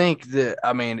still think that,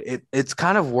 it's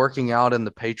kind of working out in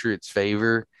the Patriots'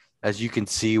 favor. As you can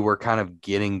see, we're kind of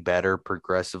getting better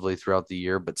progressively throughout the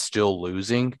year, but still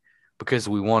losing because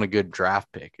we want a good draft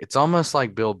pick. It's almost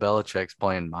like Bill Belichick's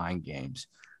playing mind games.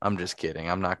 I'm just kidding.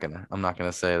 I'm not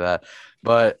gonna say that.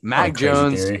 But Mac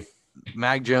Jones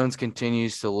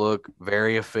continues to look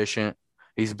very efficient.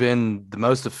 He's been the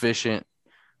most efficient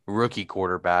rookie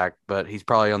quarterback, but he's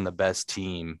probably on the best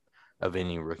team of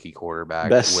any rookie quarterback.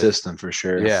 Best system for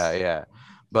sure. Yeah.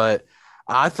 But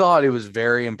I thought it was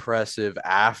very impressive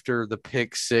after the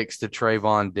pick 6 to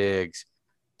Trayvon Diggs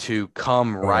to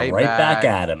come right back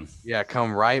at him. Yeah,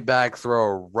 come right back, throw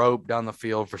a rope down the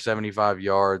field for 75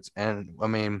 yards. And,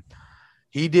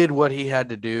 he did what he had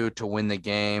to do to win the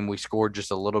game. We scored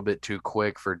just a little bit too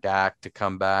quick for Dak to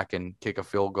come back and kick a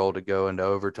field goal to go into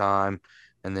overtime.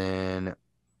 And then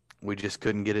we just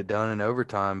couldn't get it done in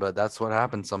overtime, but that's what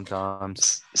happens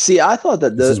sometimes. See, I thought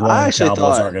that This is why I the actually Cowboys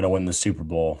thought, aren't going to win the Super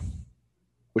Bowl.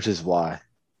 which is why.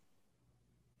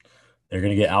 They're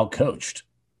going to get outcoached.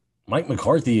 Mike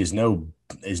McCarthy is no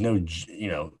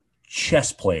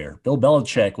chess player. Bill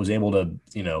Belichick was able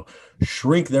to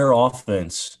shrink their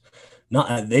offense.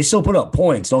 They still put up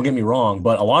points, don't get me wrong,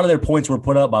 but a lot of their points were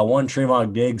put up by one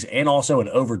Trayvon Diggs and also in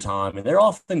overtime, and their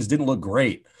offense didn't look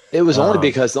great. It was only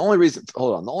because the only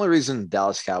reason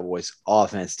Dallas Cowboys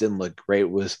offense didn't look great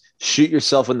was shoot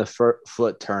yourself in the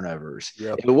foot turnovers.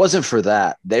 Yep. If it wasn't for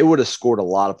that, they would have scored a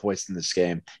lot of points in this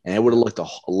game, and it would have looked a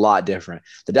lot different.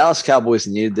 The Dallas Cowboys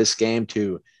needed this game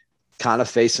to kind of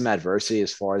face some adversity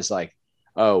as far as like,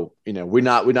 we're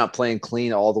not playing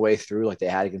clean all the way through like they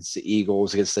had against the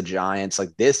Eagles, against the Giants.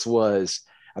 Like this was.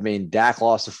 Dak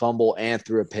lost a fumble and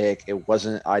threw a pick. It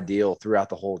wasn't ideal throughout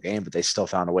the whole game, but they still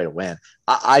found a way to win.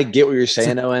 I get what you're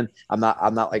saying, Owen. I'm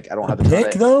not like I don't have a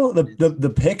pick though.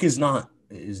 The pick is not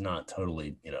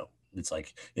totally. It's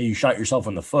like you shot yourself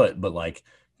in the foot, but like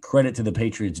credit to the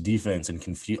Patriots defense and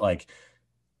confuse like.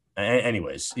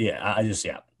 Anyways,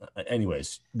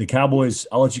 Anyways, the Cowboys.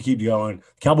 I'll let you keep going.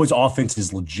 Cowboys offense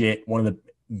is legit. One of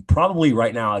the probably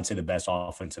right now I'd say the best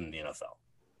offense in the NFL.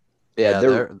 Yeah,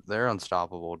 they're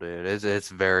unstoppable, dude. It's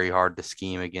very hard to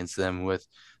scheme against them.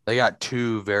 They got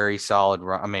two very solid.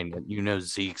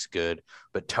 Zeke's good,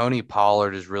 but Tony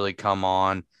Pollard has really come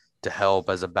on to help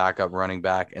as a backup running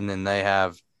back, and then they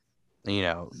have,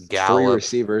 Gallup, 3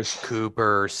 receivers,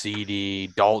 Cooper, CD,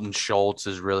 Dalton Schultz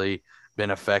has really been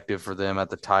effective for them at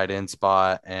the tight end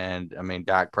spot, and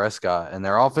Dak Prescott and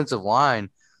their offensive line.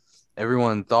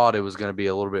 Everyone thought it was going to be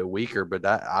a little bit weaker, but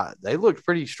they looked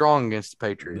pretty strong against the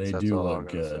Patriots. They do look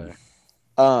good.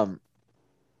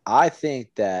 I think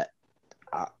that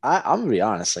I'm going to be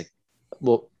honest.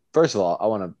 First of all, I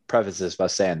want to preface this by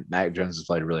saying Mac Jones has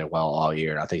played really well all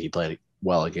year, and I think he played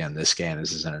well again this game.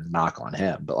 This isn't a knock on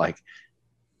him, but like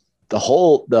I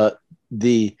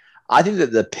think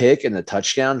that the pick and the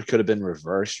touchdown could have been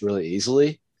reversed really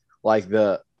easily. Like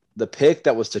the pick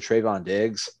that was to Trayvon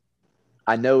Diggs.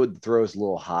 I know the throw is a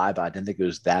little high, but I didn't think it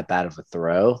was that bad of a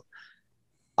throw.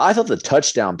 I thought the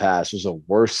touchdown pass was a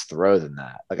worse throw than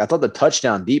that. Like I thought the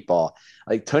touchdown deep ball,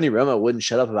 like Tony Romo wouldn't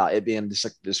shut up about it being just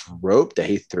like this rope that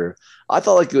he threw. I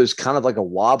thought like it was kind of like a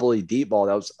wobbly deep ball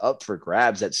that was up for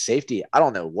grabs at safety. I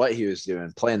don't know what he was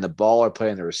doing, playing the ball or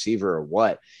playing the receiver or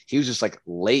what. He was just like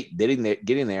late getting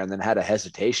there and then had a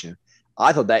hesitation.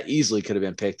 I thought that easily could have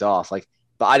been picked off.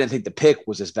 But I didn't think the pick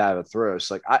was as bad of a throw.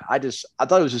 So I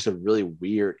thought it was just a really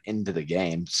weird end to the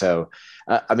game. So,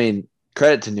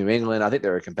 credit to New England. I think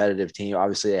they're a competitive team.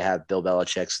 Obviously, they have Bill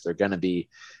Belichick, so they're going to be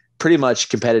pretty much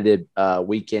competitive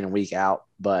week in and week out.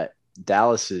 But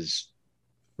Dallas is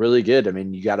really good.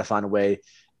 You got to find a way.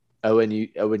 Owen,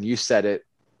 you said it.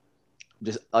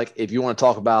 Just like if you want to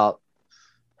talk about,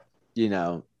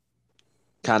 kind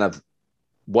of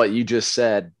what you just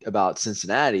said about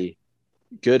Cincinnati.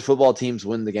 Good football teams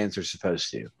win the games they're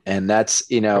supposed to. And that's,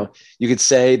 you could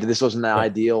say that this wasn't the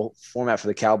ideal format for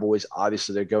the Cowboys.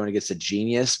 Obviously, they're going against a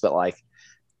genius, but like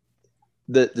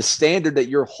the standard that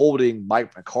you're holding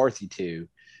Mike McCarthy to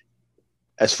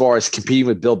as far as competing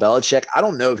with Bill Belichick, I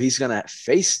don't know if he's going to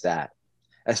face that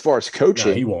as far as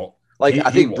coaching. No, he won't.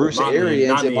 I think Bruce not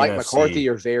Arians and Mike NFC. McCarthy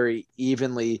are very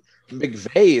evenly.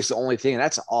 McVay is the only thing, and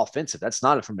that's offensive. That's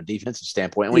not from a defensive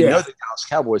standpoint. And we know the Dallas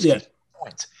Cowboys can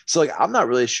points. So I'm not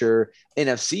really sure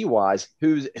NFC wise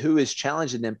who is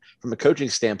challenging them from a coaching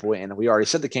standpoint. And we already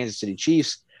said the Kansas City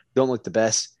Chiefs don't look the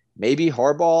best. Maybe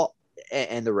Harbaugh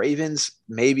and the Ravens.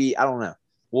 Maybe I don't know.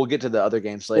 We'll get to the other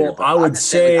games later. Well, I would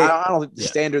say I don't think the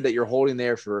standard that you're holding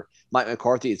there for Mike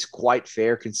McCarthy is quite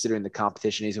fair considering the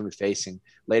competition he's going to be facing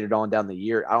later on down the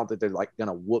year. I don't think they're like going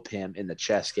to whoop him in the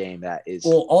chess game. That is.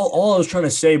 Well, all I was trying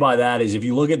to say by that is if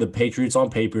you look at the Patriots on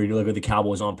paper and you look at the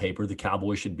Cowboys on paper, the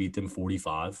Cowboys should beat them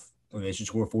 45. They should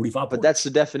score 45 But that's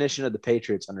the definition of the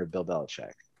Patriots under Bill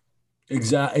Belichick.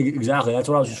 Exactly. That's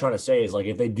what I was just trying to say is like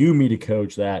if they do meet a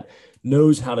coach that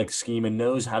knows how to scheme and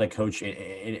knows how to coach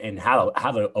and how to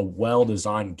have a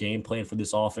well-designed game plan for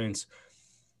this offense.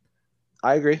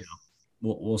 I agree.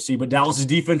 We'll see. But Dallas's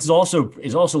defense is also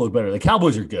look better. The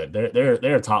Cowboys are good.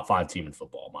 They're a top 5 team in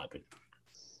football, in my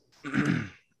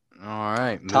opinion. All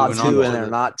right. Top 2 and they're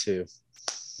not 2.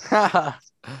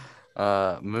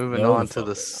 Moving on to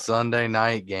the Sunday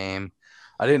night game.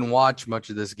 I didn't watch much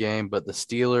of this game, but the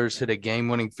Steelers hit a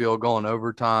game-winning field goal in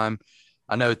overtime.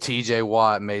 I know TJ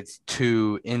Watt made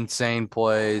 2 insane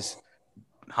plays.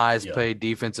 highest Yeah. paid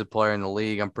defensive player in the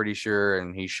league, I'm pretty sure,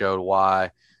 and he showed why.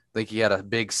 I think he had a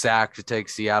big sack to take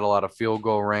Seattle out of field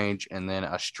goal range, and then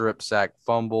a strip sack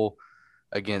fumble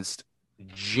against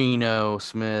Geno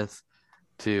Smith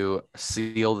to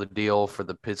seal the deal for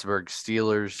the Pittsburgh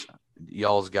Steelers.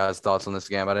 Y'all's guys' thoughts on this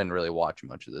game? I didn't really watch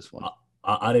much of this one.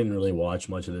 I didn't really watch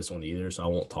much of this one either, so I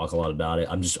won't talk a lot about it.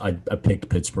 I picked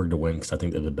Pittsburgh to win because I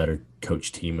think they're the better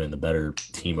coach team and the better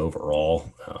team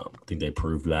overall. I think they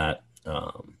proved that.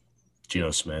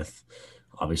 Geno Smith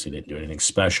obviously didn't do anything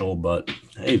special, but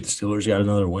hey, the Steelers got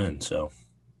another win. So,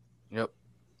 Yep.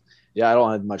 Yeah, I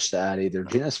don't have much to add either.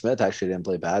 Geno Smith actually didn't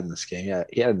play bad in this game. Yeah,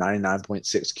 he had a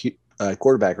 99.6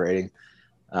 quarterback rating.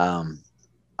 If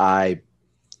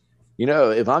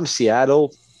I'm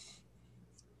Seattle,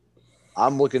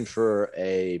 I'm looking for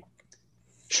a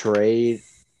trade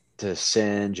to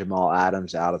send Jamal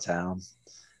Adams out of town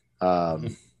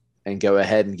and go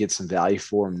ahead and get some value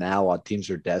for him now while teams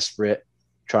are desperate,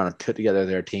 trying to put together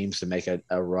their teams to make a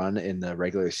run in the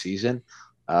regular season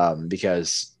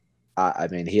because,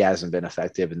 he hasn't been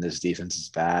effective and this defense is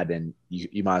bad, and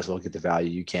you might as well get the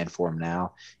value you can for him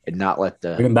now and not let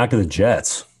bring him back to the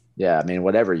Jets. Yeah,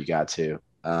 whatever you got to.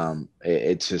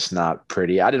 It's just not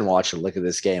pretty. I didn't watch a lick of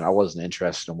this game. I wasn't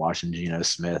interested in watching Geno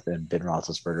Smith and Ben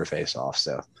Roethlisberger face off.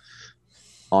 So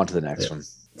on to the next one.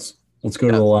 Let's go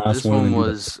to the last one.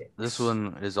 This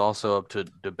one is also up to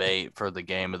debate for the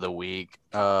game of the week.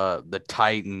 The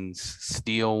Titans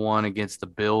steal one against the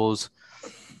Bills.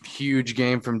 Huge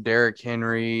game from Derrick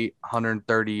Henry,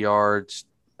 130 yards,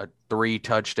 3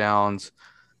 touchdowns.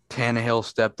 Tannehill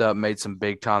stepped up, made some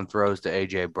big-time throws to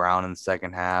A.J. Brown in the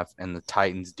second half, and the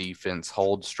Titans' defense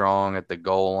holds strong at the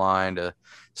goal line to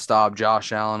stop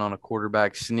Josh Allen on a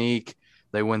quarterback sneak.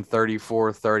 They win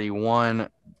 34-31,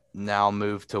 now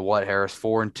move to Harris,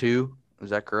 4-2. Is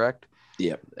that correct?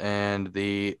 Yep. And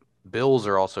the Bills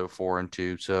are also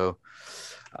 4-2. So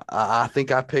I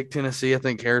think I picked Tennessee. I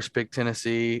think Harris picked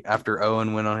Tennessee after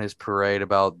Owen went on his parade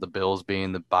about the Bills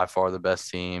being by far the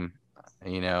best team.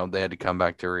 They had to come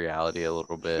back to reality a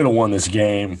little bit. Should have won this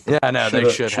game. Yeah, no, they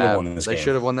should have. They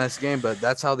should have won this game, but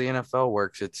that's how the NFL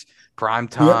works. It's prime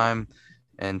time,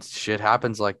 and shit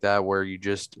happens like that where you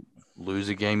just lose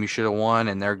a game you should have won,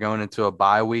 and they're going into a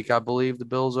bye week, I believe the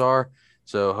Bills are.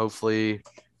 So hopefully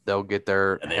they'll get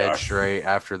their head straight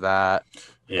after that.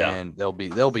 Yeah, and they'll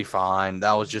be fine.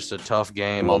 That was just a tough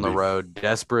game on the road.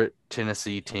 Desperate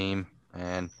Tennessee team,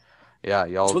 and yeah,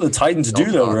 y'all. That's what the Titans do,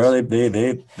 though, bro.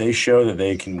 They show that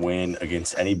they can win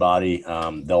against anybody.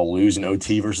 They'll lose in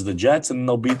OT versus the Jets, and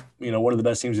they'll beat one of the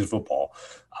best teams in football.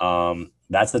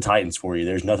 That's the Titans for you.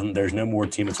 There's no more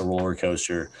team that's a roller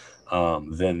coaster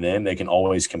than them. They can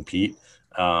always compete.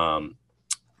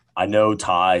 I know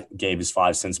Ty gave his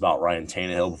 5 cents about Ryan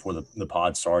Tannehill before the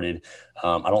pod started.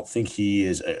 I don't think he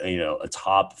is a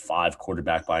top 5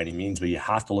 quarterback by any means, but you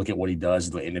have to look at what he does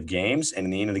at the end of games. And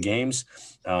in the end of the games,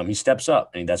 he steps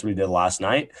up. That's what he did last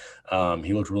night.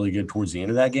 He looked really good towards the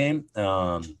end of that game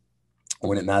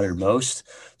when it mattered most.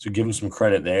 So give him some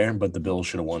credit there. But the Bills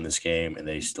should have won this game, and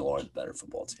they still are the better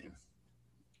football team.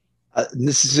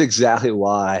 This is exactly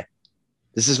why.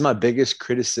 This is my biggest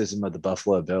criticism of the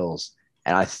Buffalo Bills.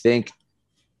 And I think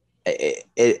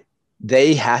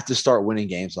they have to start winning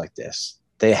games like this.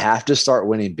 They have to start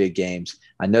winning big games.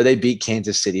 I know they beat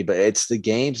Kansas City, but it's the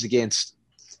games against,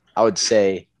 I would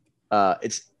say,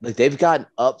 it's like they've gotten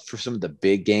up for some of the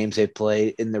big games they've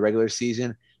played in the regular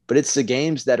season, but it's the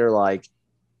games that are like,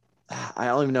 I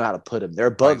don't even know how to put them. They're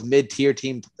above mid-tier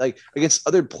team, like against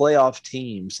other playoff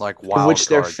teams, like in which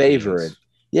they're favored.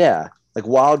 Yeah, like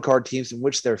wild card teams in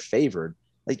which they're favored.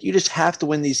 Like, you just have to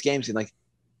win these games. And, like,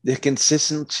 the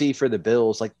consistency for the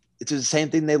Bills, like, it's the same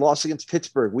thing they lost against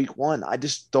Pittsburgh week 1.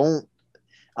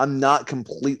 I'm not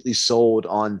completely sold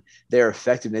on their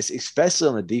effectiveness, especially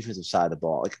on the defensive side of the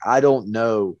ball. Like, I don't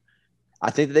know. I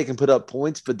think that they can put up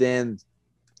points, but then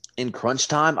in crunch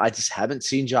time, I just haven't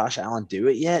seen Josh Allen do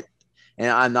it yet. And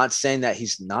I'm not saying that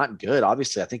he's not good.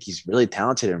 Obviously, I think he's really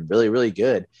talented and really, really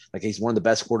good. Like, he's one of the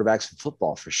best quarterbacks in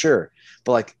football for sure.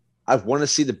 But, like, I want to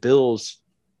see the Bills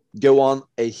go on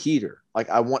a heater. Like,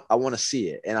 I want to see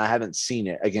it, and I haven't seen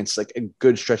it against like a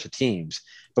good stretch of teams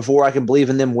before I can believe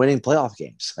in them winning playoff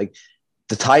games. Like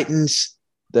the Titans,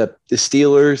 the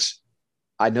Steelers.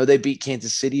 I know they beat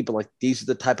Kansas City, but like these are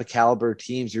the type of caliber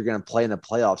teams you're going to play in the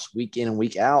playoffs week in and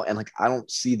week out. And like I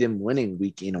don't see them winning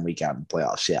week in and week out in the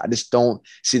playoffs yet. I just don't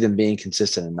see them being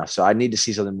consistent enough. So I need to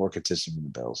see something more consistent from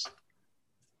the Bills.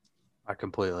 I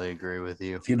completely agree with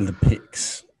you. Few of the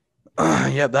picks.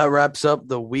 Yeah, that wraps up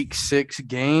the week 6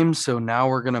 games. So now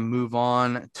we're going to move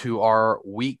on to our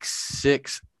week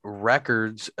 6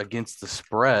 records against the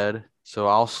spread. So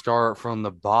I'll start from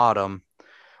the bottom.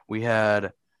 We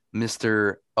had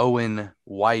Mr. Owen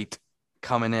White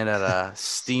coming in at a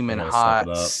steaming I'm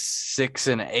gonna step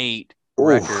hot it up. 6-8 Oof.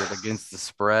 record against the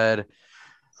spread.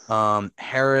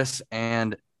 Harris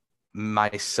and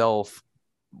myself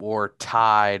were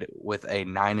tied with a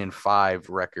 9-5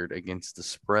 record against the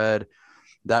spread.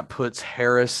 That puts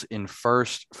Harris in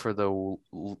first for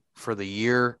the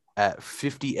year at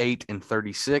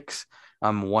 58-36.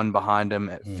 I'm one behind him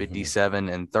at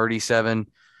 57-37,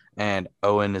 and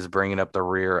Owen is bringing up the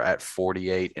rear at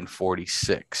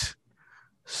 48-46.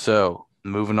 So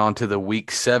moving on to the week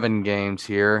 7 games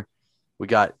here, we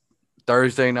got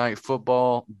Thursday night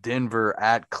football, Denver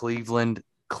at Cleveland.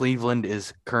 Cleveland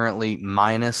is currently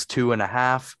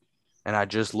 -2.5. And I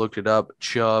just looked it up.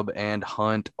 Chubb and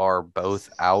Hunt are both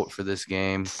out for this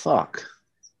game. Fuck.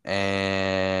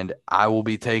 And I will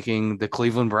be taking the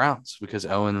Cleveland Browns because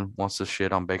Owen wants to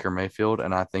shit on Baker Mayfield,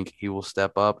 and I think he will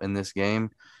step up in this game.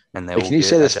 And they Hey, will can you get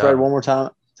say the a spread dub. one more time?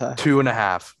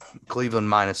 2.5. Cleveland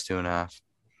 -2.5.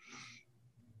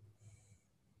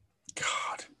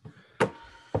 God.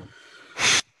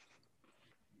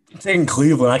 I'm taking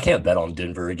Cleveland. I can't bet on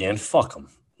Denver again. Fuck them.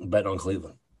 I'm betting on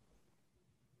Cleveland.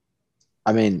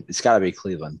 I mean, it's got to be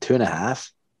Cleveland.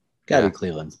 2.5? Got to Yeah. be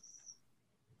Cleveland.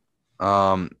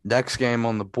 Next game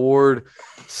on the board,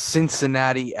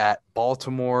 Cincinnati at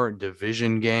Baltimore,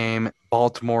 division game.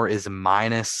 Baltimore is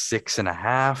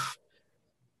 -6.5.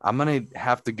 I'm going to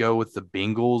have to go with the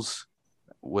Bengals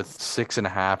with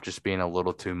 6.5 just being a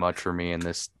little too much for me in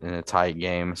a tight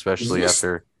game, especially Is this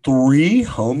after. 3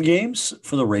 home games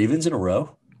for the Ravens in a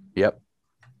row? Yep.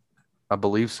 I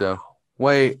believe so.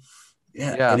 Wait.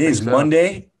 Yeah, Yeah, I it think is so.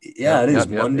 Monday. Yeah, Yep, it is yep,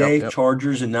 yep, Monday. yep.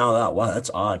 Chargers, and now that. Wow,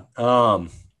 that's odd.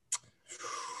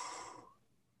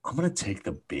 I'm gonna take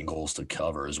the Bengals to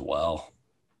cover as well.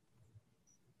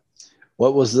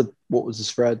 What was the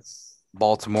spread?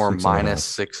 Baltimore 6.5.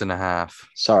 -6.5.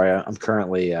 Sorry, I'm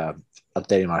currently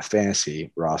updating my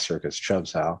fantasy roster because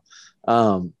Chubb's out.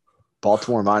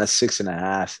 Baltimore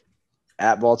 -6.5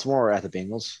 at Baltimore or at the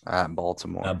Bengals? At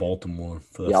Baltimore. At Baltimore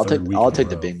for the Yeah, third week. I'll in a take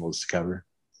the row. Bengals to cover.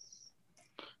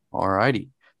 All righty.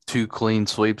 2 clean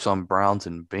sweeps on Browns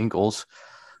and Bengals.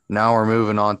 Now we're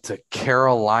moving on to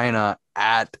Carolina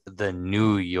at the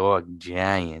New York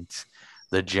Giants.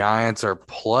 The Giants are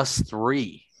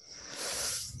 +3.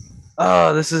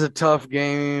 Oh, this is a tough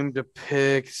game to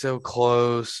pick. So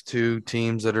close to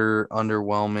teams that are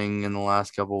underwhelming in the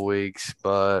last couple of weeks,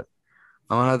 but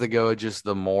I'm going to have to go with just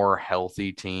the more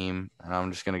healthy team, and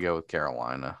I'm just going to go with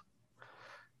Carolina.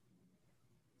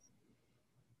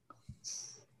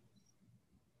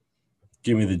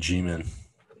 Give me the G-men.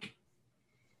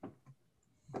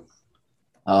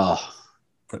 Oh,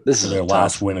 For This is their a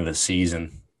last tough- win of the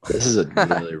season. this is a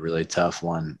really, really tough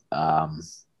one.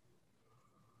 There's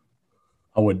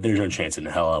no chance in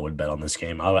hell I would bet on this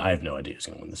game. I have no idea who's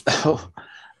going to win this.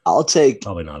 I'll take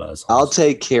Probably not us. I'll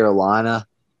take Carolina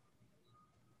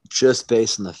just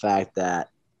based on the fact that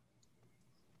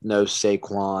no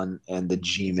Saquon and the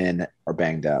G-men are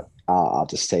banged up. I'll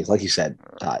just take, like you said,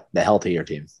 the healthier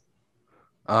team.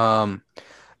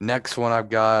 Next one I've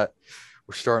got,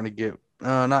 we're starting to get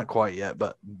not quite yet,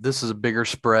 but this is a bigger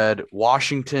spread.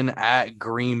 Washington at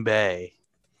Green Bay.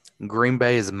 Green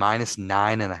Bay is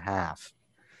 -9.5.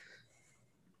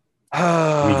 Give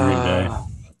me Green Bay.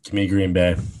 Give me Green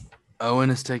Bay. Owen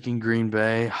is taking Green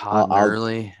Bay hot and I'll-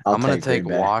 early. I'll I'm going to take take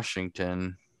Green Bay.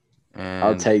 Washington. And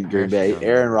I'll take Green Harris Bay. is gonna-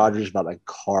 Aaron Rodgers is about to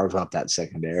carve up that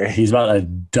secondary. He's about to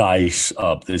dice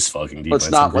up this fucking defense.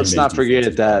 Let's not Green Bay's forget defense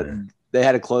is that better. they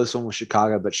had a close one with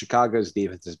Chicago, but Chicago's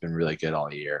defense has been really good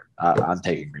all year. I'm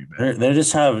taking Green Bay. They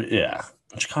just have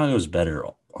Chicago's better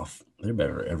off. They're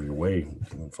better every way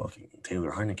than fucking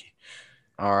Taylor Heineke.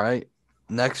 All right.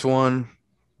 Next one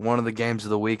of the games of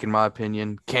the week, in my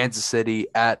opinion. Kansas City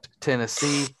at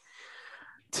Tennessee.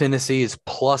 Tennessee is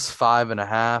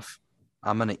 +5.5.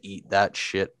 I'm going to eat that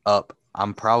shit up.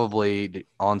 I'm probably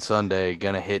on Sunday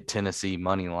going to hit Tennessee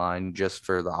money line just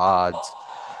for the odds,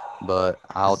 but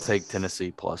I'll take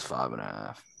Tennessee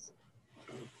 +5.5.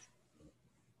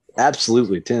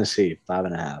 Absolutely, Tennessee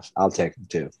 5.5. I'll take them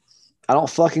too. I don't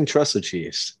fucking trust the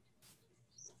Chiefs.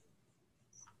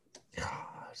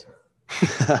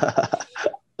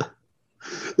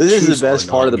 This is Chiefs the best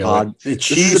are part of not the going- pod. The This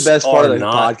Chiefs is the best part of are the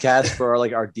not- podcast for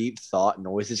our deep thought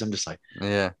noises. I'm just like,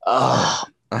 Yeah.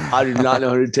 I do not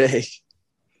know who to take.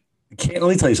 Let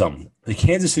me tell you something. The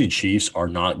Kansas City Chiefs are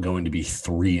not going to be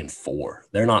 3-4.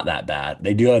 They're not that bad.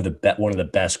 They do have one of the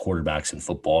best quarterbacks in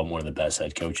football and one of the best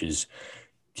head coaches.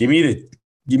 Give me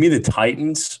the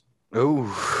Titans. Oh,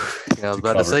 yeah, I was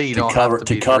about to cover- say you to don't cover- have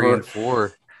to to be cover-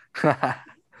 3-4.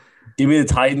 Give me the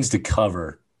Titans to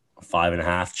cover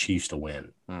 5.5, Chiefs to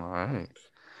win. All right.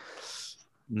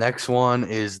 Next one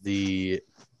is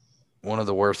one of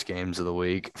the worst games of the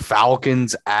week.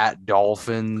 Falcons at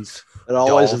Dolphins. It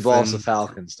always involves the Dolphins.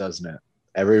 Falcons, doesn't it?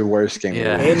 Every worst game.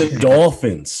 Yeah. And the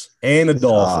Dolphins. They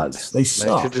They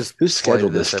suck. should just Who play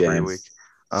scheduled this every game? week.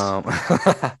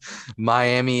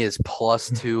 Miami is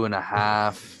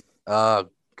 +2.5.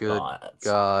 Good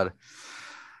God.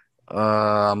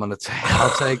 I'll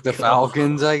take the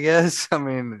Falcons, I guess. I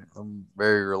mean, I'm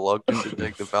very reluctant to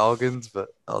take the Falcons, but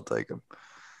I'll take them.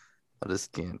 I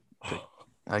just can't.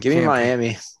 Give me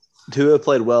Miami. Tua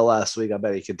played well last week. I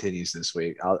bet he continues this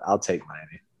week. I'll take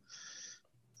Miami.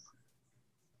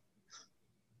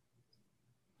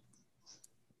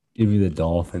 Give me the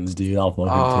Dolphins, dude. I'll fucking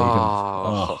take them.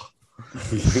 Oh.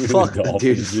 Fuck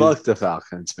the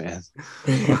Falcons, man.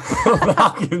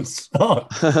 Falcons suck.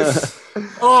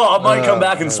 I might come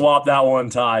back and swap that one,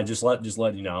 Ty. Just let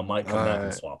you know. I might come back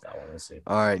and swap that one. Let's see.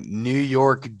 All right. New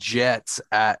York Jets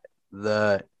at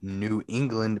the New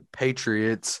England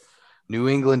Patriots. New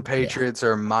England Patriots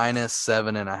are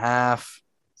 -7.5.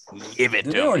 Give it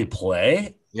Did to they already me.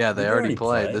 play? Yeah, they already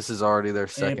played. play? This is already their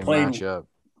second played- matchup.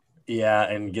 Yeah,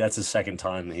 and that's the second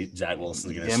time Zach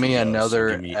Wilson's going to Give me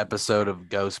another episode of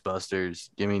Ghostbusters.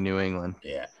 Give me New England.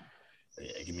 Yeah,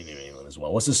 give me New England as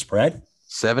well. What's the spread?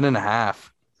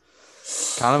 7.5.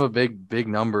 Kind of a big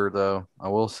number, though, I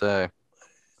will say.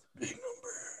 Big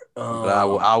number. But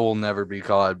I will never be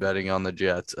caught betting on the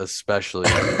Jets, especially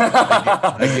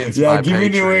against my give me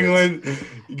New Patriots. England.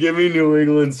 Give me New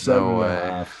England. No way.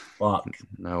 7.5. Fuck.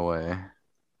 No way.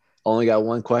 Only got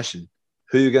one question.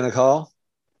 Who you gonna call?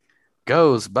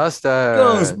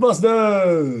 Ghostbusters.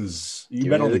 Ghostbusters. You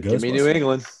bet on the Ghostbusters. Give me New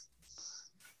England.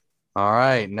 All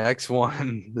right, next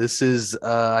one. This is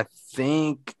this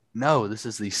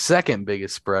is the second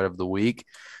biggest spread of the week.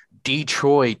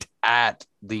 Detroit at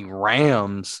the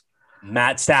Rams.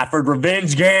 Matt Stafford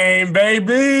revenge game,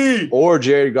 baby. Or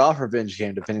Jared Goff revenge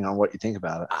game, depending on what you think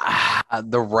about it.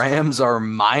 The Rams are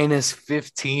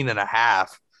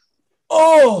 -15.5.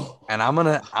 Oh, And I'm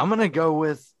gonna go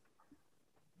with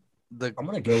I'm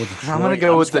gonna go with Detroit. I'm gonna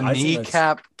go with the I think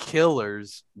kneecap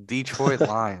killers, Detroit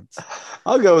Lions.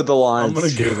 I'll go with the I'm Lions gonna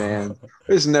too, go, man.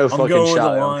 There's no I'm fucking going with the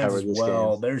shot I don't Lions cover as this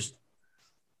well. game. There's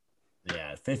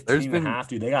 15 and a half,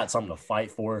 dude. They got something to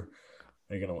fight for.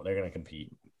 They're gonna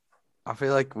compete. I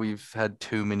feel like we've had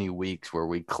too many weeks where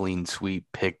we clean sweep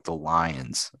pick the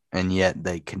Lions, and yet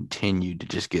they continue to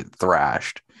just get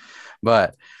thrashed.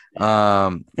 But they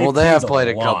have 15's played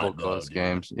a lot, couple though, close dude.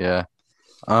 games. Yeah.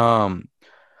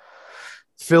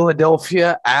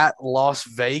 Philadelphia at Las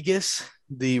Vegas.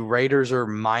 The Raiders are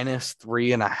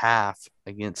 -3.5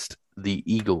 against the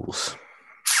Eagles.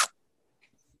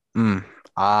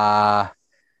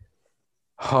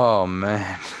 Oh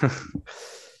man.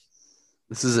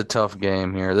 This is a tough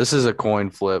game here. This is a coin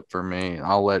flip for me.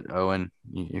 I'll let Owen,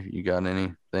 if you got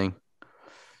anything.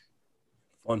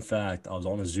 Fun fact, I was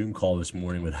on a Zoom call this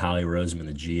morning with Howie Roseman,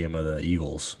 the GM of the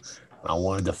Eagles. I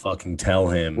wanted to fucking tell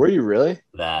him Were you really?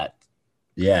 that,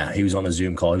 yeah, he was on a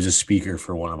Zoom call. He was a speaker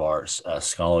for one of our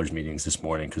scholars meetings this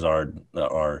morning because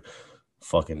our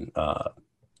fucking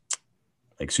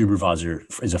supervisor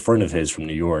is a friend of his from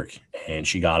New York, and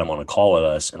she got him on a call with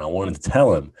us, and I wanted to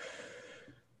tell him,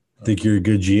 I think you're a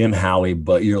good GM, Howie,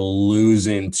 but you're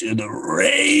losing to the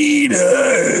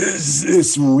Raiders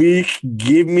this week.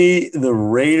 Give me the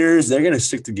Raiders. They're gonna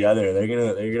stick together. They're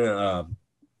gonna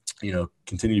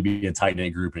continue to be a tight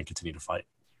knit group and continue to fight.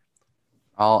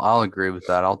 I'll agree with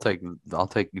that. I'll take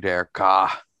Derek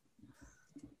Carr.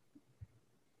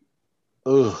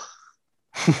 Ooh.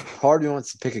 Part of me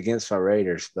wants to pick against my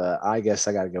Raiders, but I guess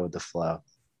I got to go with the flow.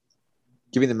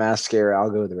 Give me the mascara.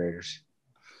 I'll go with the Raiders.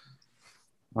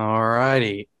 All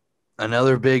righty.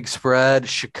 Another big spread.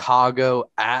 Chicago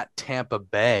at Tampa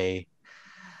Bay.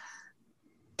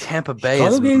 Tampa Bay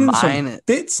is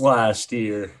fits last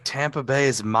year. Tampa Bay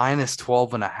is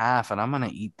 -12.5, and I'm gonna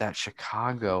eat that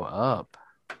Chicago up.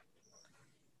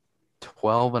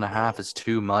 12.5 is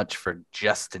too much for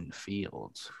Justin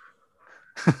Fields.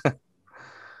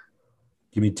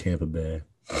 Give me Tampa Bay.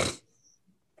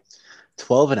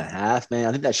 12.5, man.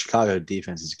 I think that Chicago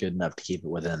defense is good enough to keep it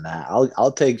within that.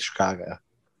 I'll take Chicago.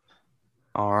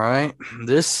 All right.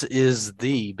 This is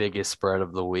the biggest spread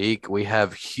of the week. We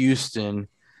have Houston.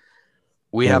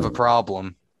 We have a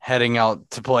problem heading out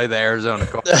to play the Arizona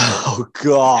Cardinals. Oh,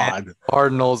 God.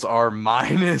 Cardinals are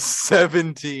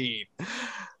 -17.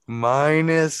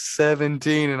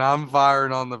 -17, and I'm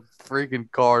firing on the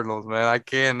freaking Cardinals, man. I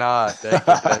cannot take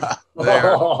it.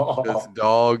 They're just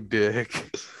dog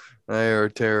dick. They are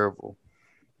terrible.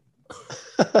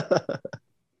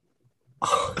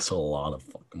 Oh, it's a lot of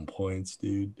fucking points,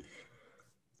 dude.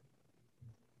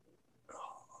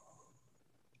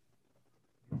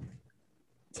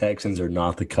 Texans are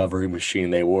not the covering machine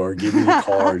they were. Give me the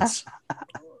cards.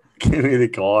 Give me the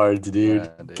cards, dude.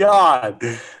 Yeah, dude. God,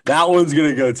 that one's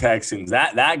gonna go Texans.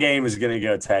 That game is gonna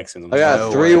go Texans. I got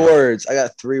No three way.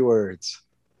 words.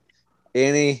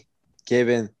 Any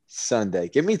given Sunday.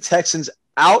 Give me Texans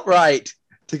outright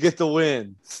to get the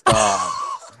win. Stop.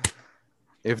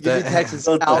 If Give me that Texans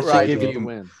Don't touch outright it, to get bro. the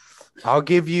win. I'll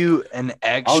give you an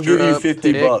extra. I'll give you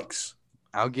 50 pick. bucks.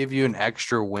 I'll give you an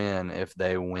extra win if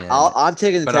they win. I'm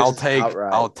taking the but Texans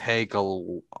outright. I'll take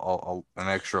an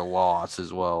extra loss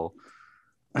as well.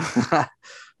 I'm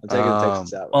taking the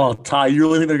Texans outright. Oh, Ty, you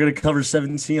really think they're gonna cover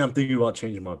 17? I'm thinking about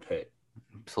changing my pick.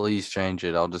 Please change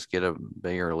it. I'll just get a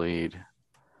bigger lead.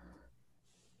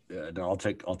 Yeah, no, I'll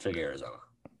take Arizona.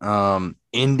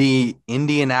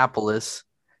 Indianapolis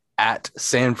at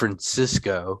San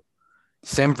Francisco.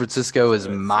 San Francisco is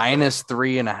minus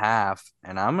 3.5,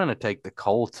 and I'm going to take the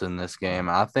Colts in this game.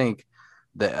 I think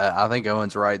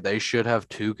Owen's right. They should have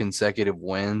 2 consecutive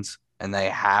wins, and they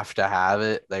have to have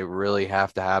it. They really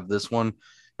have to have this one.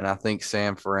 And I think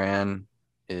San Fran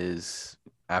is,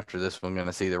 after this one, going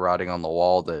to see the writing on the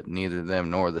wall that neither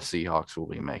them nor the Seahawks will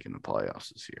be making the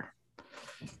playoffs this year.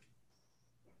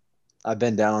 I've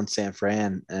been down on San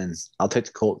Fran, and I'll take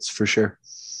the Colts for sure.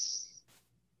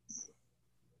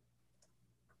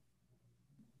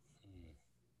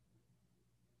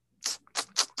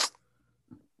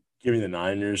 Give me the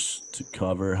Niners to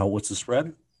cover. What's the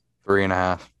spread?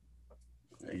 3.5.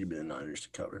 Yeah, give me the Niners to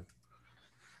cover.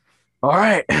 All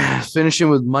right, finishing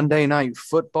with Monday Night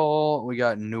Football. We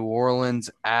got New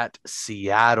Orleans at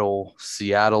Seattle.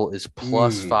 Seattle is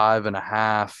plus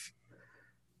 5.5.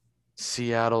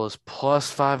 Seattle is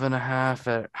plus 5.5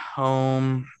 at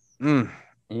home.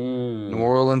 New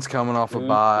Orleans coming off a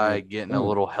bye, getting a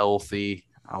little healthy.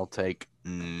 I'll take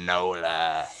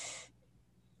NOLA.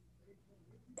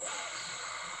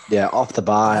 Yeah, off the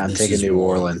bye, I'm This taking is New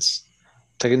one. Orleans.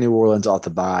 Taking New Orleans off the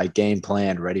bye. Game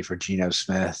plan, ready for Geno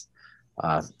Smith.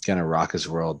 Gonna rock his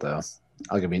world though.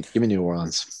 I'll give me New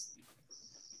Orleans.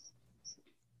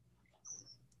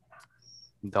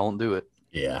 Don't do it.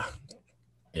 Yeah.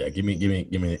 Give me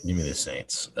the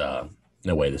Saints.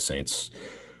 No way the Saints.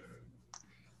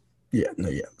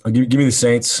 I'll give me the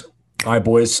Saints. All right,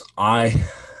 boys. I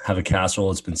have a casserole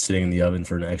that's been sitting in the oven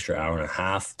for an extra hour and a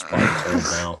half. It's probably cold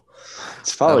now.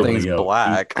 It's That probably. thing's go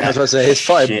black. I was about to say it's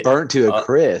probably Shit. burnt to a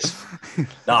crisp.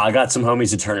 No, I got some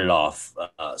homies to turn it off.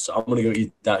 So I'm gonna go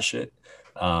eat that shit.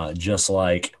 Just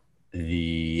like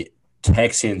the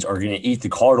Texans are gonna eat the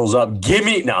Cardinals up. Give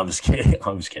me. No, I'm just kidding.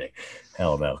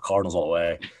 Hell no, Cardinals all the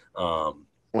way.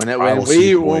 When I will see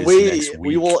you boys next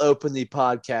we week. will open the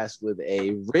podcast with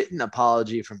a written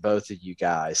apology from both of you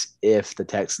guys if the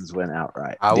Texans win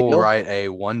outright. I will Deal? write a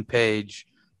 1-page,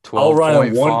 12 I'll write a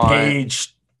point font.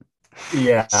 1-page.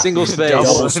 Yeah. Single space.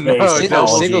 Double space. No, double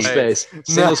single space. space.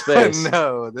 Single space.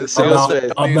 No, this Single is space.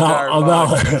 the entire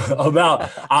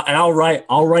podcast. And I'll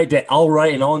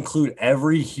write and I'll include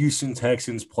every Houston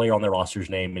Texans player on their roster's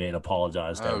name in it and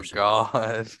apologize to Oh every single one.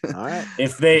 God. All right.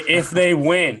 If they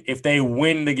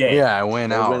win the game. Yeah, I win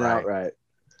They out. win Right. outright.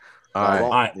 All right. All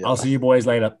right. Yeah. I'll see you boys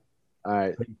later. All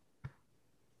right.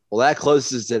 Well, that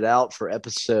closes it out for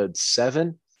episode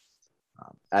 7.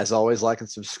 As always, like and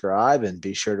subscribe, and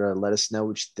be sure to let us know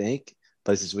what you think,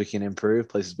 places we can improve,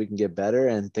 places we can get better,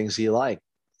 and things you like.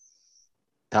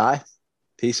 Ty,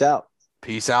 peace out.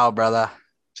 Peace out, brother.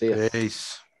 See ya.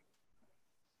 Peace.